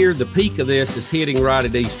right here. The peak of this is hitting right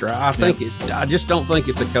at Easter. I just don't think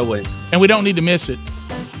it's a coincidence. And we don't need to miss it.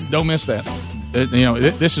 Don't miss that. You know,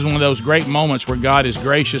 this is one of those great moments where God is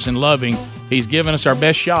gracious and loving. He's given us our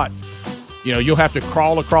best shot. You know, you'll have to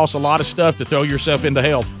crawl across a lot of stuff to throw yourself into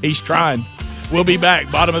hell. He's trying. We'll be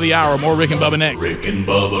back. Bottom of the hour. More Rick and Bubba next. Rick and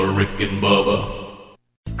Bubba, Rick and Bubba.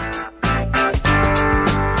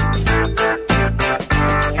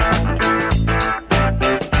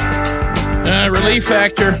 Relief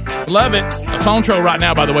Factor. Love it. A phone troll right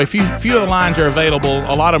now, by the way. Few of the lines are available.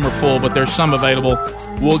 A lot of them are full, but there's some available.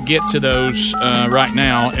 We'll get to those right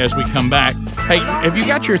now as we come back. Hey, have you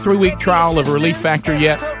got your 3-week trial of Relief Factor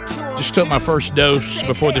yet? Just took my first dose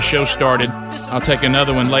before the show started. I'll take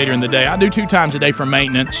another one later in the day. I do 2 times a day for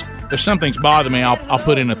maintenance. If something's bothering me, I'll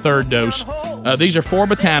put in a 3rd dose. These are 4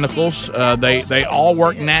 botanicals. They all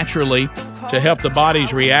work naturally to help the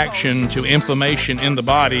body's reaction to inflammation in the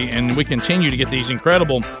body, and we continue to get these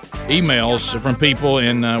incredible emails from people.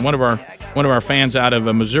 And one of our fans out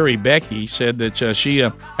of Missouri, Becky, said that she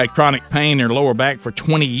had chronic pain in her lower back for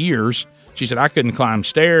 20 years. She said, I couldn't climb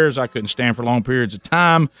stairs. I couldn't stand for long periods of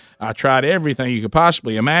time. I tried everything you could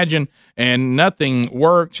possibly imagine, and nothing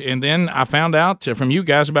worked. And then I found out from you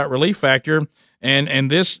guys about Relief Factor,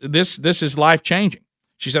 and this is life-changing.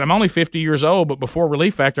 She said, I'm only 50 years old, but before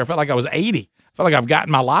Relief Factor, I felt like I was 80. I felt like I've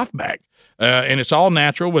gotten my life back. And it's all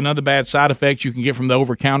natural with none of the bad side effects you can get from the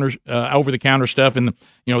over-the-counter stuff and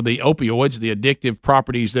the opioids, the addictive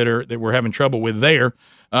properties that we're having trouble with there.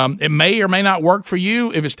 It may or may not work for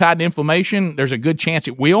you. If it's tied to inflammation, there's a good chance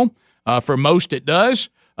it will. For most, it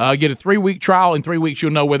does. Get a 3-week trial. In 3 weeks,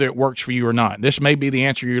 you'll know whether it works for you or not. This may be the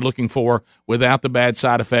answer you're looking for without the bad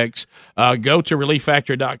side effects. Go to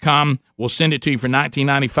ReliefFactor.com. We'll send it to you for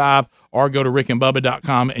 $19.95, or go to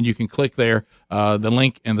RickandBubba.com, and you can click there, the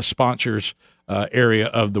link in the sponsors area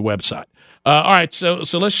of the website. All right, so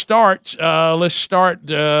let's start. Let's start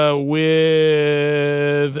with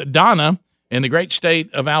Donna in the great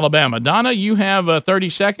state of Alabama. Donna, you have 30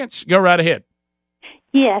 seconds. Go right ahead.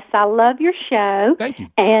 Yes, I love your show. Thank you.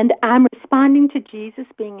 And I'm responding to Jesus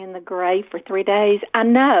being in the grave for 3 days. I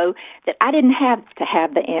know that I didn't have to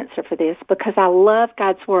have the answer for this because I love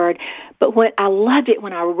God's Word, but I loved it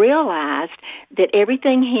when I realized that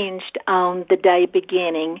everything hinged on the day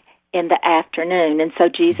beginning in the afternoon. And so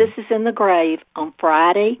Jesus is in the grave on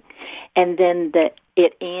Friday, and then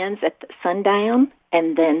it ends at sundown.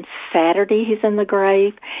 And then Saturday he's in the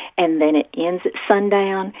grave, and then it ends at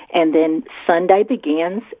sundown, and then Sunday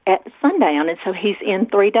begins at sundown, and so he's in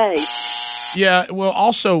 3 days. Yeah, well,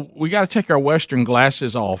 also, we got to take our Western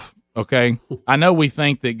glasses off, okay? I know we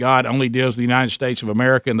think that God only deals with the United States of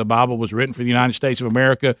America, and the Bible was written for the United States of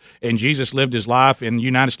America, and Jesus lived his life in the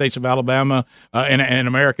United States of Alabama, in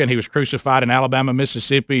America, and he was crucified in Alabama,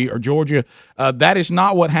 Mississippi, or Georgia. That is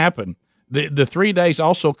not what happened. The 3 days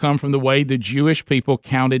also come from the way the Jewish people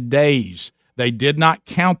counted days. They did not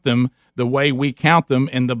count them the way we count them,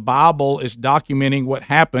 and the Bible is documenting what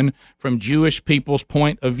happened from Jewish people's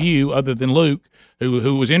point of view, other than Luke,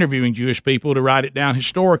 who was interviewing Jewish people to write it down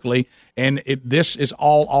historically, and this is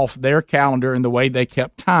all off their calendar and the way they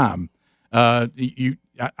kept time. I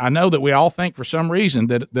know that we all think for some reason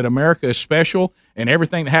that America is special and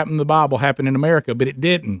everything that happened in the Bible happened in America, but it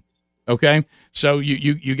didn't. Okay, so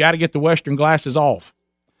you got to get the Western glasses off.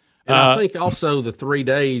 And I think also the 3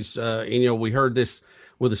 days, we heard this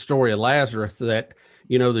with the story of Lazarus, that,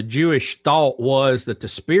 the Jewish thought was that the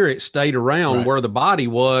spirit stayed around where the body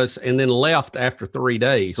was and then left after 3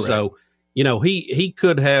 days. Correct. So, he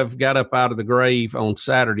could have got up out of the grave on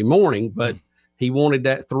Saturday morning, but he wanted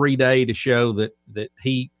that 3 day to show that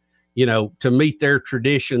he to meet their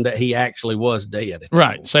tradition that he actually was dead.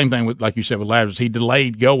 Right. Same thing with, like you said, with Lazarus. He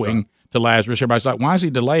delayed going to Lazarus. Everybody's like, why is he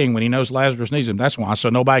delaying when he knows Lazarus needs him? That's why. So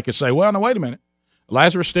nobody could say, well, no, wait a minute.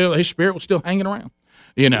 Lazarus his spirit was still hanging around,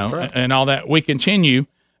 right. And all that. We continue.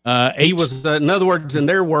 He was, in other words, in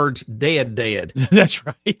their words, dead. That's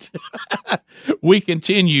right. We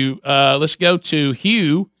continue. Let's go to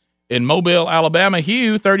Hugh in Mobile, Alabama.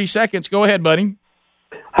 Hugh, 30 seconds. Go ahead, buddy.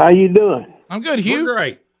 How you doing? I'm good, Hugh. We're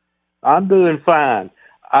great. I'm doing fine.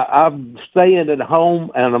 I'm staying at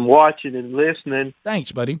home, and I'm watching and listening.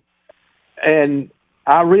 Thanks, buddy. And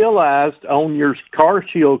I realized on your Car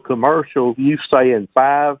Shield commercial, you saying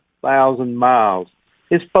 5,000 miles.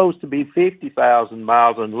 It's supposed to be 50,000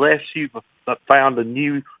 miles unless you've found a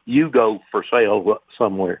new Yugo for sale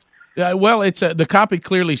somewhere. Well, it's the copy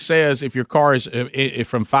clearly says if your car is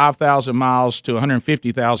from 5,000 miles to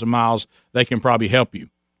 150,000 miles, they can probably help you.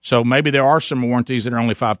 So maybe there are some warranties that are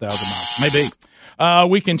only 5,000 miles. Maybe.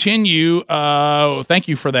 We continue. Thank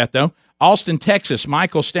you for that, though. Austin, Texas.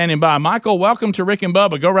 Michael standing by. Michael, welcome to Rick and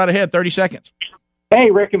Bubba. Go right ahead. 30 seconds. Hey,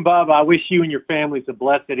 Rick and Bubba. I wish you and your families a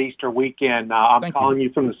blessed Easter weekend. I'm calling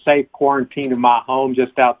you from the safe quarantine of my home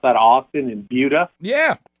just outside Austin in Buda.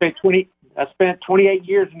 Yeah. I spent 28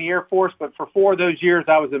 years in the Air Force, but for 4 of those years,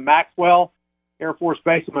 I was in Maxwell Air Force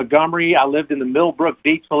Base in Montgomery. I lived in the Millbrook,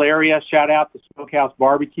 Deepsville area. Shout out to Smokehouse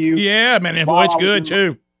Barbecue. Yeah, man. And boy, it's good,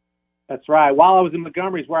 too. That's right. While I was in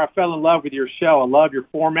Montgomery is where I fell in love with your show. I love your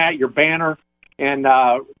format, your banner, and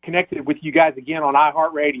connected with you guys again on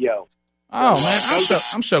iHeartRadio. Oh, man,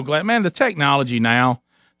 I'm so glad. Man, the technology now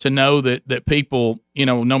to know that people,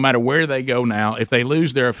 no matter where they go now, if they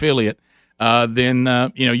lose their affiliate,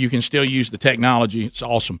 then you can still use the technology. It's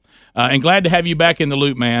awesome. And glad to have you back in the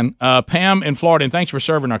loop, man. Pam in Florida, and thanks for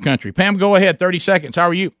serving our country. Pam, go ahead, 30 seconds. How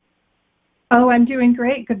are you? Oh, I'm doing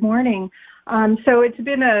great. Good morning. So it's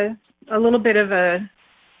been a little bit of a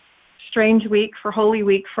strange week for Holy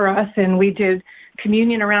Week for us, and we did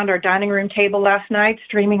communion around our dining room table last night,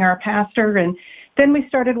 streaming our pastor, and then we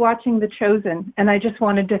started watching The Chosen, and I just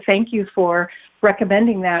wanted to thank you for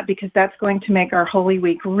recommending that because that's going to make our Holy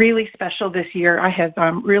Week really special this year. I have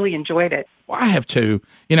really enjoyed it. Well, I have too.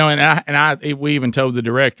 We even told the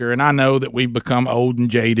director, and I know that we've become old and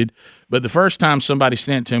jaded, but the first time somebody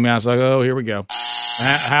sent it to me, I was like, oh, here we go.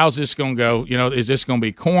 How's this going to go? Is this going to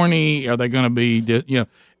be corny? Are they going to be,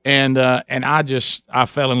 And I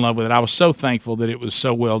fell in love with it. I was so thankful that it was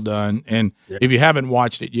so well done. And if you haven't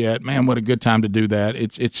watched it yet, man, what a good time to do that.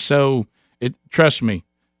 Trust me,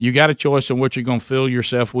 you got a choice on what you're going to fill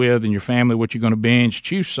yourself with and your family, what you're going to binge.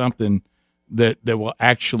 Choose something that will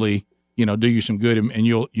actually, do you some good, and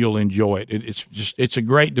you'll enjoy it. It's a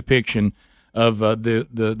great depiction of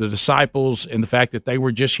the disciples and the fact that they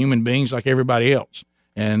were just human beings like everybody else,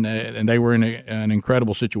 and they were in an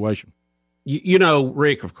incredible situation.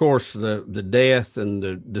 Rick, of course, the death and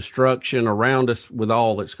the destruction around us with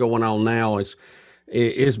all that's going on now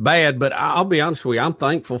is bad. But I'll be honest with you, I'm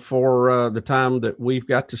thankful for the time that we've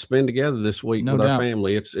got to spend together this week with our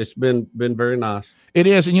family. It's been very nice. It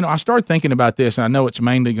is, and I started thinking about this, and I know it's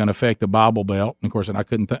mainly going to affect the Bible Belt. And of course, I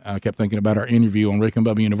kept thinking about our interview on Rick and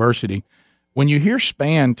Bubba University. When you hear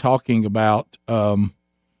Span talking about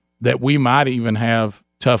that we might even have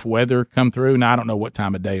tough weather come through, and I don't know what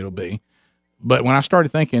time of day it'll be. But when I started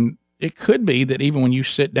thinking, it could be that even when you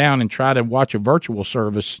sit down and try to watch a virtual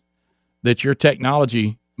service, that your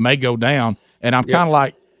technology may go down. And I'm kind of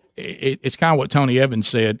like, it's kind of what Tony Evans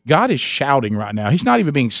said. God is shouting right now. He's not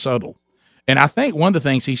even being subtle. And I think one of the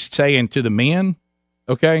things he's saying to the men,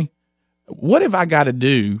 okay, what have I got to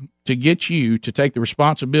do to get you to take the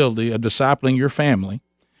responsibility of discipling your family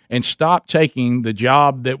and stop taking the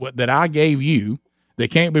job that I gave you that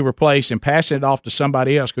can't be replaced and passing it off to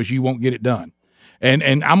somebody else because you won't get it done.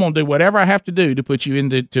 And I'm going to do whatever I have to do to put you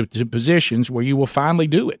into to positions where you will finally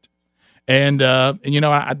do it. And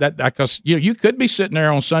because you could be sitting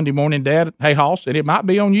there on Sunday morning, Dad, hey, Hoss, and it might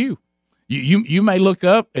be on you. You may look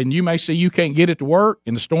up and you may see you can't get it to work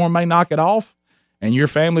and the storm may knock it off. And your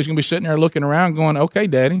family's going to be sitting there looking around going, okay,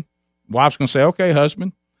 Daddy. Wife's going to say, okay,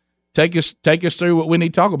 husband, take us through what we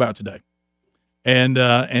need to talk about today. And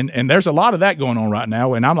there's a lot of that going on right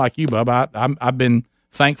now. And I'm like you, Bub. I've been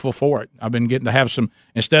thankful for it. I've been getting to have some,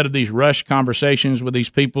 instead of these rush conversations with these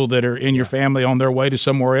people that are in your family on their way to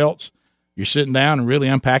somewhere else, you're sitting down and really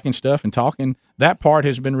unpacking stuff and talking. That part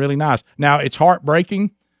has been really nice. Now, it's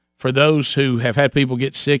heartbreaking for those who have had people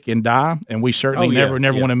get sick and die, and we certainly never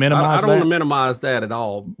want to minimize that. I don't want to minimize that at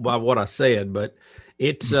all by what I said, but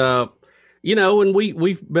it's and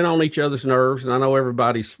we've been on each other's nerves, and I know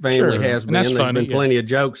everybody's family has been. There's been plenty of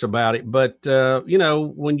jokes about it, but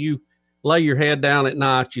when lay your head down at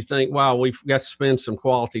night, you think, wow, we've got to spend some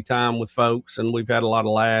quality time with folks, and we've had a lot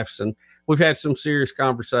of laughs, and we've had some serious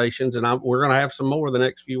conversations, and we're going to have some more the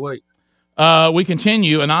next few weeks. We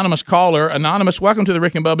continue. Anonymous caller. Anonymous, welcome to the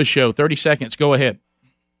Rick and Bubba Show. 30 seconds. Go ahead.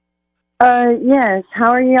 Yes.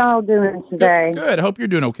 How are y'all doing today? Good. I hope you're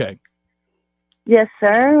doing okay. Yes,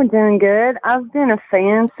 sir. We're doing good. I've been a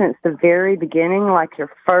fan since the very beginning, like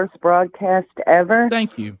your first broadcast ever.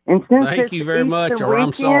 Thank you. And since Thank you very much, or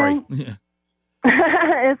I'm sorry. Yeah.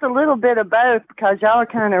 It's a little bit of both because y'all are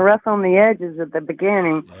kind of rough on the edges at the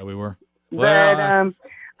beginning. Yeah, we were. But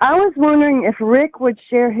I was wondering if Rick would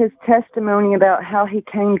share his testimony about how he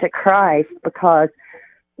came to Christ, because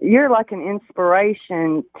you're like an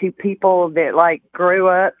inspiration to people that like grew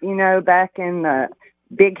up, back in the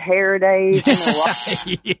big hair days.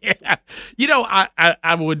 Yeah.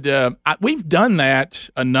 I would, we've done that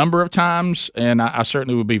a number of times, and I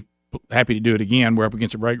certainly would be happy to do it again. We're up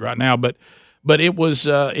against a break right now, but it was,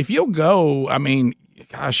 if you'll go, I mean,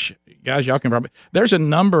 gosh, guys, y'all can probably, there's a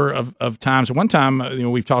number of times. One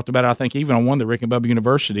time, we've talked about it, I think even on one of the Rick and Bubba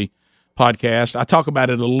University podcast. I talk about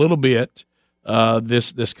it a little bit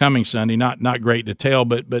this coming Sunday, not great detail,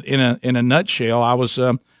 but in a nutshell, I was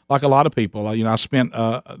like a lot of people. I spent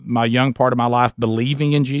my young part of my life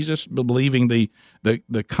believing in Jesus, believing the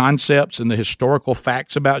concepts and the historical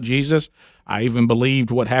facts about Jesus. I even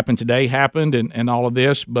believed what happened today happened and all of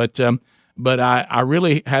this, but I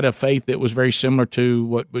really had a faith that was very similar to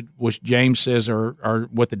what James says or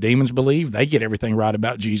what the demons believe. They get everything right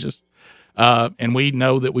about Jesus. And we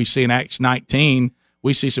know that we see in Acts 19,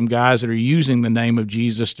 we see some guys that are using the name of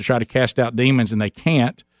Jesus to try to cast out demons, and they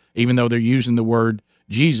can't, even though they're using the word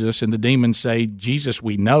Jesus, and the demons say, Jesus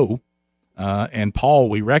we know, and Paul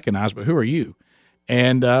we recognize, but who are you?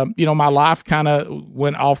 And, my life kind of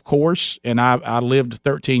went off course, and I lived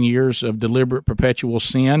 13 years of deliberate perpetual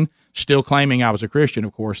sin, still claiming I was a Christian,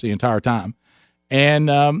 of course, the entire time. And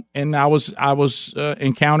I was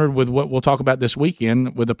encountered with what we'll talk about this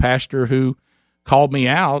weekend with a pastor who called me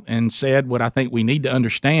out and said what I think we need to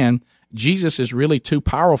understand. Jesus is really too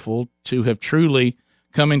powerful to have truly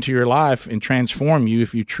come into your life and transform you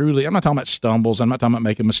if you truly, I'm not talking about stumbles, I'm not talking about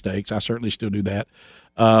making mistakes, I certainly still do that,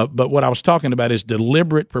 but what I was talking about is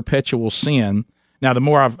deliberate perpetual sin. Now, the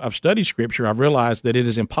more I've studied Scripture, I've realized that it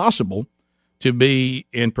is impossible to be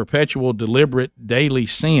in perpetual, deliberate, daily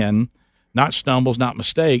sin, not stumbles, not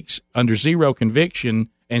mistakes, under zero conviction,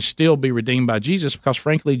 and still be redeemed by Jesus, because,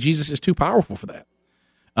 frankly, Jesus is too powerful for that.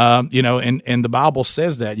 And the Bible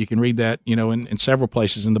says that. You can read that, in several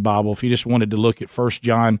places in the Bible. If you just wanted to look at 1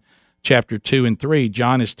 John chapter 2 and 3,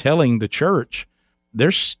 John is telling the church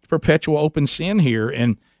there's perpetual open sin here,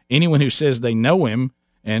 and anyone who says they know him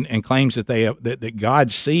and claims that that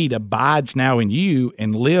God's seed abides now in you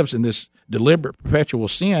and lives in this deliberate perpetual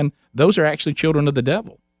sin, those are actually children of the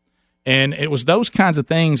devil. And it was those kinds of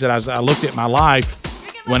things that as I looked at my life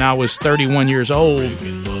when I was 31 years old,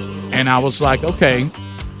 and I was like, okay,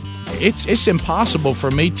 it's impossible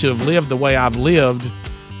for me to have lived the way I've lived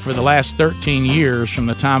for the last 13 years, from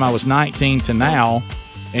the time I was 19 to now,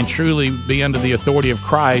 and truly be under the authority of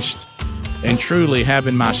Christ and truly have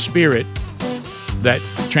in my spirit that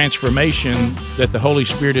transformation that the Holy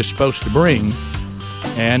Spirit is supposed to bring.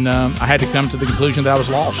 And I had to come to the conclusion that I was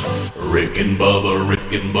lost. Rick and Bubba,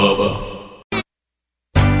 Rick and Bubba.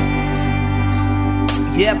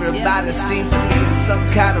 Everybody seems to be in some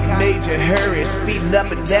kind of major hurry, speeding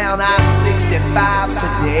up and down I-65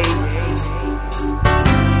 today.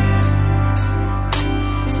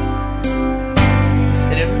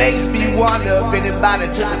 And it makes me wonder if anybody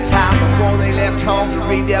took the time before they left home to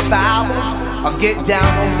read their Bibles or get down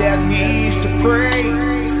on their knees to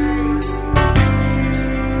pray.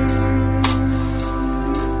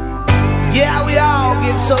 Yeah, we all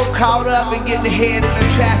get so caught up in getting ahead in the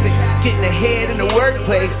traffic, getting ahead in the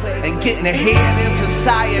workplace, and getting ahead in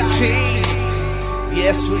society.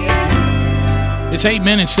 Yes, we are. It's 8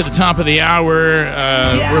 minutes to the top of the hour.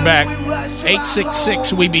 We're back.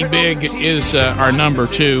 866-WE-BE-BIG is our number,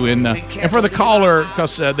 too. And for the caller,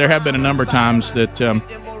 because there have been a number of times that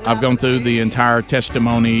I've gone through the entire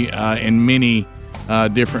testimony in many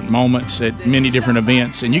different moments at many different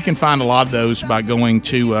events, and you can find a lot of those by going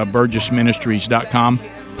to burgessministries.com,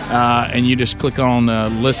 and you just click on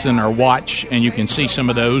listen or watch, and you can see some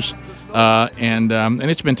of those, and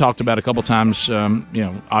it's been talked about a couple times,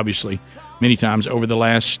 obviously many times over the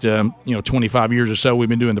last 25 years or so we've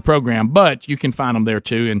been doing the program, but you can find them there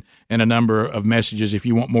too, and a number of messages if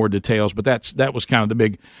you want more details. But that was kind of the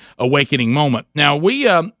big awakening moment. Now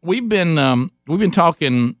we've been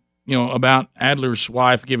talking about Adler's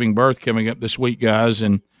wife giving birth coming up this week, guys,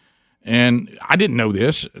 and And I didn't know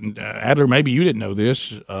this. And, Adler, maybe you didn't know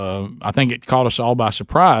this. I think it caught us all by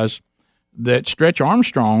surprise that Stretch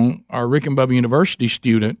Armstrong, our Rick and Bubba University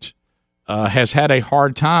student, has had a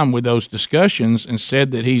hard time with those discussions and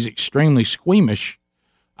said that he's extremely squeamish.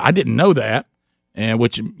 I didn't know that, and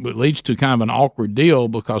which leads to kind of an awkward deal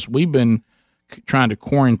because we've been trying to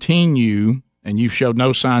quarantine you, and you've showed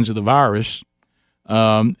no signs of the virus,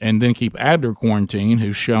 and then keep Adler quarantined,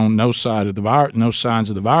 who's shown no signs of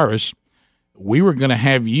the virus. We were going to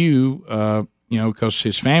have you, because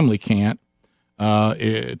his family can't,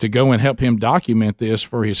 to go and help him document this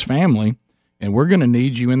for his family. And we're going to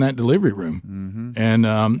need you in that delivery room. And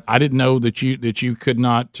I didn't know that you could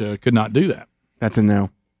not do that. That's a no.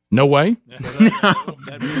 No way.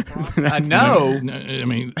 I know. I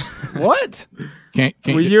mean, what? Can't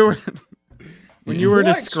when you were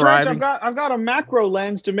describing, Stretch, I've got a macro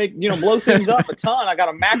lens to make blow things up a ton. I got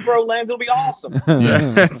a macro lens; it'll be awesome.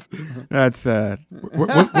 Yeah. that's sad.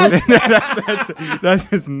 That's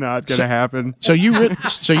just not going to happen. So you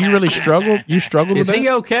really struggled. You struggled with that? Is he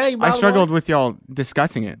okay? I struggled with y'all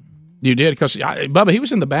discussing it. You did because Bubba, he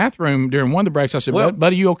was in the bathroom during one of the breaks. I said,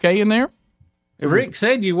 "Buddy, you okay in there?" Rick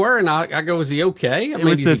said you were, and I go, "Is he okay?" It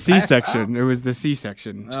was the C-section. It was the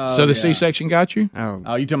C-section. So the C-section got you?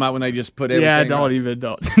 Oh, you talking about when they just put everything? Yeah, don't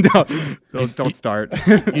start.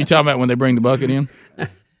 You talking about when they bring the bucket in?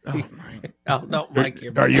 Don't make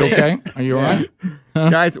your Are you okay? Are you all right?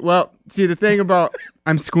 Guys, well, see, the thing about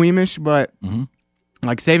I'm squeamish, but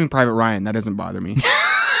like Saving Private Ryan, that doesn't bother me.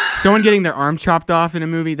 Someone getting their arm chopped off in a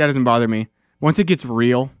movie, that doesn't bother me. Once it gets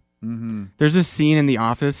real, there's a scene in The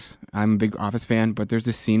Office. I'm a big Office fan, but there's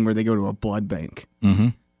a scene where they go to a blood bank.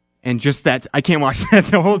 And just that, I can't watch that,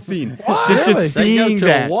 the whole scene. Just seeing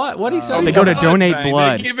that. What? What do you say? They go to donate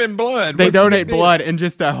blood. They give him blood. They donate blood, and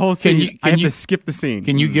just that whole scene, I have to skip the scene.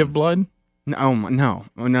 Can you give blood? No.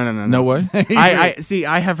 No way? I see,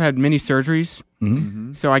 I have had many surgeries,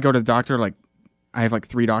 so I go to the doctor, I have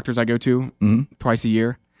 3 doctors I go to twice a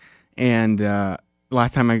year, and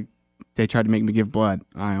last time they tried to make me give blood,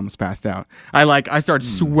 I almost passed out. I started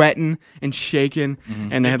sweating and shaking,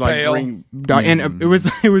 and they had and it was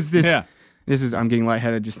this. Yeah. This is I'm getting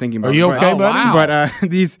lightheaded just thinking about it. Are you okay, buddy?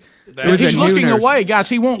 But he's looking away, guys.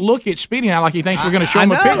 He won't look at Speedy now like he thinks we're going to show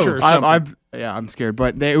him a picture or something. I'm scared.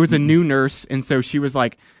 But it was a new nurse, and so she was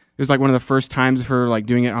it was one of the first times for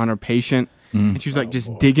doing it on a patient. And she was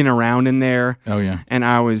just digging around in there. Oh yeah. And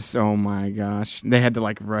I was, oh my gosh, they had to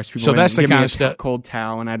rush people. So that's the kind of stuff. Cold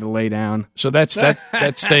towel, and I had to lay down. So that's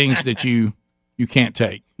things that you can't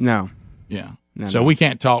take. No. Yeah. So we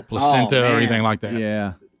can't talk placenta or anything like that.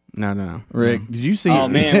 Yeah. No. Rick, did you see? Oh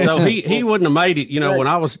man, so he wouldn't have made it.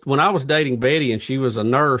 When I was dating Betty and she was a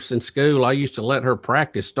nurse in school, I used to let her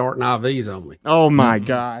practice starting IVs on me. Oh my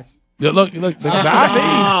gosh. Look, the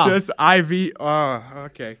IV. This IV. Oh,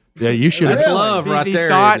 okay. Yeah, you should have. That's love right there.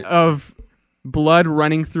 The thought of blood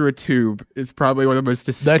running through a tube is probably one of the most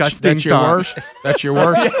disgusting that's your thoughts. worst? That's your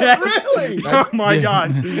worst? Yeah, really? Oh, my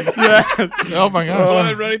God. Yeah. Oh, my God.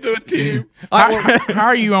 Blood running through a tube. How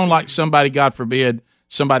are you on somebody, God forbid,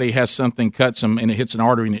 somebody has something, cuts them, and it hits an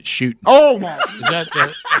artery and it's shooting? Oh, my.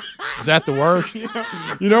 Is that the worst?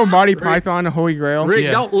 You know Marty Python, the Holy Grail? Rick,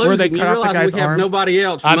 don't lose where they it. cut off the guy's we have arms? nobody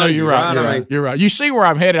else. I know you're right. You're right. You see where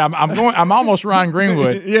I'm headed. I'm almost Ryan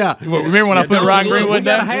Greenwood. Yeah. Remember when I put Ryan Greenwood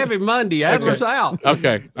down? We gotta have him Monday. Adler's out.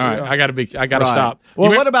 Okay. All right. I gotta stop.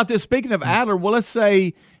 Well, what about this? Speaking of Adler, well, let's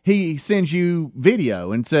say he sends you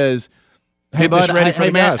video and says, "Hey, bud,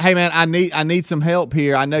 hey man, I need some help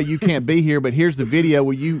here. I know you can't be here, but here's the video.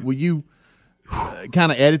 Will you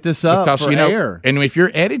kind of edit this up because for air?" And if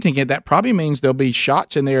you're editing it, that probably means there'll be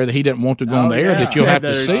shots in there that he doesn't want to go on the air that you'll have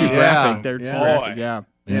to see. Too graphic. They're too graphic.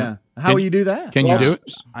 Yeah. How will you do that? Can you do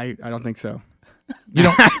it? I don't think so. You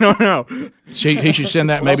don't? I don't know. He should send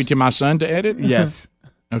that maybe to my son to edit. Yes.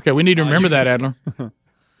 Okay, we need to remember that, Adler.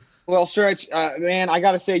 Well, Stretch, man, I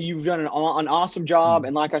got to say you've done an awesome job.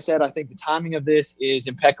 And like I said, I think the timing of this is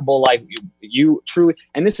impeccable. You truly,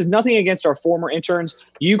 and this is nothing against our former interns.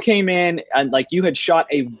 You came in and you had shot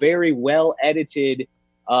a very well edited,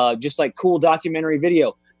 just cool documentary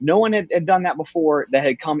video. No one had done that before that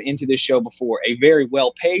had come into this show before. A very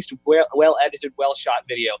well paced, well edited, well shot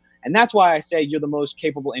video. And that's why I say you're the most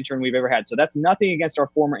capable intern we've ever had. So that's nothing against our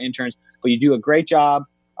former interns, but you do a great job.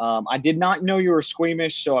 I did not know you were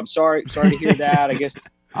squeamish, so I'm sorry to hear that. I guess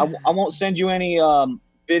I won't send you any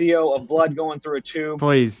video of blood going through a tube.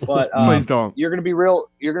 Please, but please don't. You're gonna be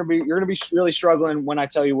really struggling when I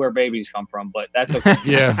tell you where babies come from. But that's okay.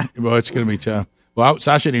 Yeah, well, it's gonna be tough. Well,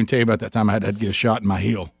 I shouldn't even tell you about that time I had to get a shot in my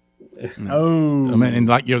heel. I mean, and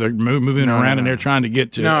like they're moving around and they're trying to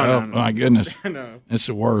get to. No. My goodness, No. It's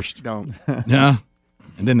the worst. Don't. Yeah,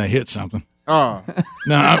 and then they hit something. Oh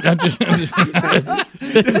no! I'm just this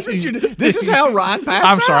is how Ryan passed.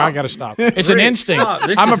 I'm sorry, I got to stop. It's an instinct.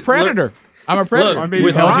 I'm a predator. I'm a predator. Look,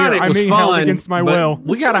 with Ryan, it was fun against my will.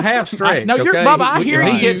 We got a half stretch. No, you're Bubba. I hear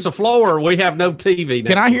you. He hits the floor. We have no TV.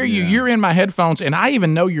 Can I hear you? You're in my headphones, and I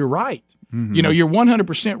even know you're right. Mm-hmm. You know, you're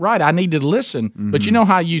 100% right. I need to listen. Mm-hmm. But you know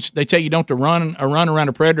how they tell you don't to run around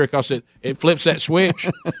a predator because it flips that switch.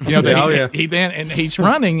 You know, he's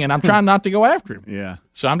running, and I'm trying not to go after him. Yeah.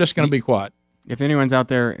 So I'm just going to be quiet. If anyone's out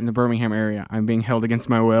there in the Birmingham area, I'm being held against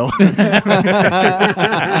my will. Hey,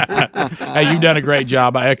 you've done a great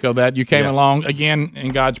job. I echo that. You came along again in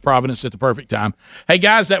God's providence at the perfect time. Hey,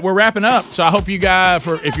 guys, we're wrapping up. So I hope you guys,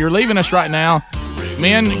 if you're leaving us right now,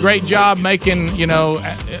 men, great job making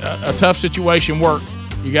a tough situation work.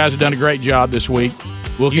 You guys have done a great job this week.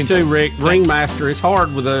 You too, Rick. Ringmaster. It's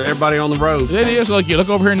hard with everybody on the road. It is. Look, you look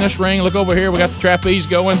over here in this ring. Look over here. We got the trapeze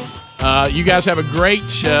going. You guys have a great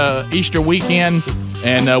Easter weekend,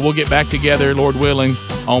 and we'll get back together, Lord willing,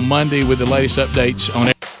 on Monday with the latest updates on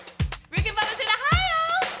it. Rick and Bubba's in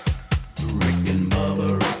Ohio. Rick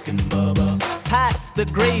and Bubba. Pass the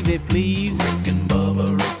gravy, please. Rick and Bubba.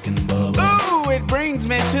 Ooh, it brings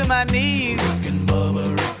me to my knees.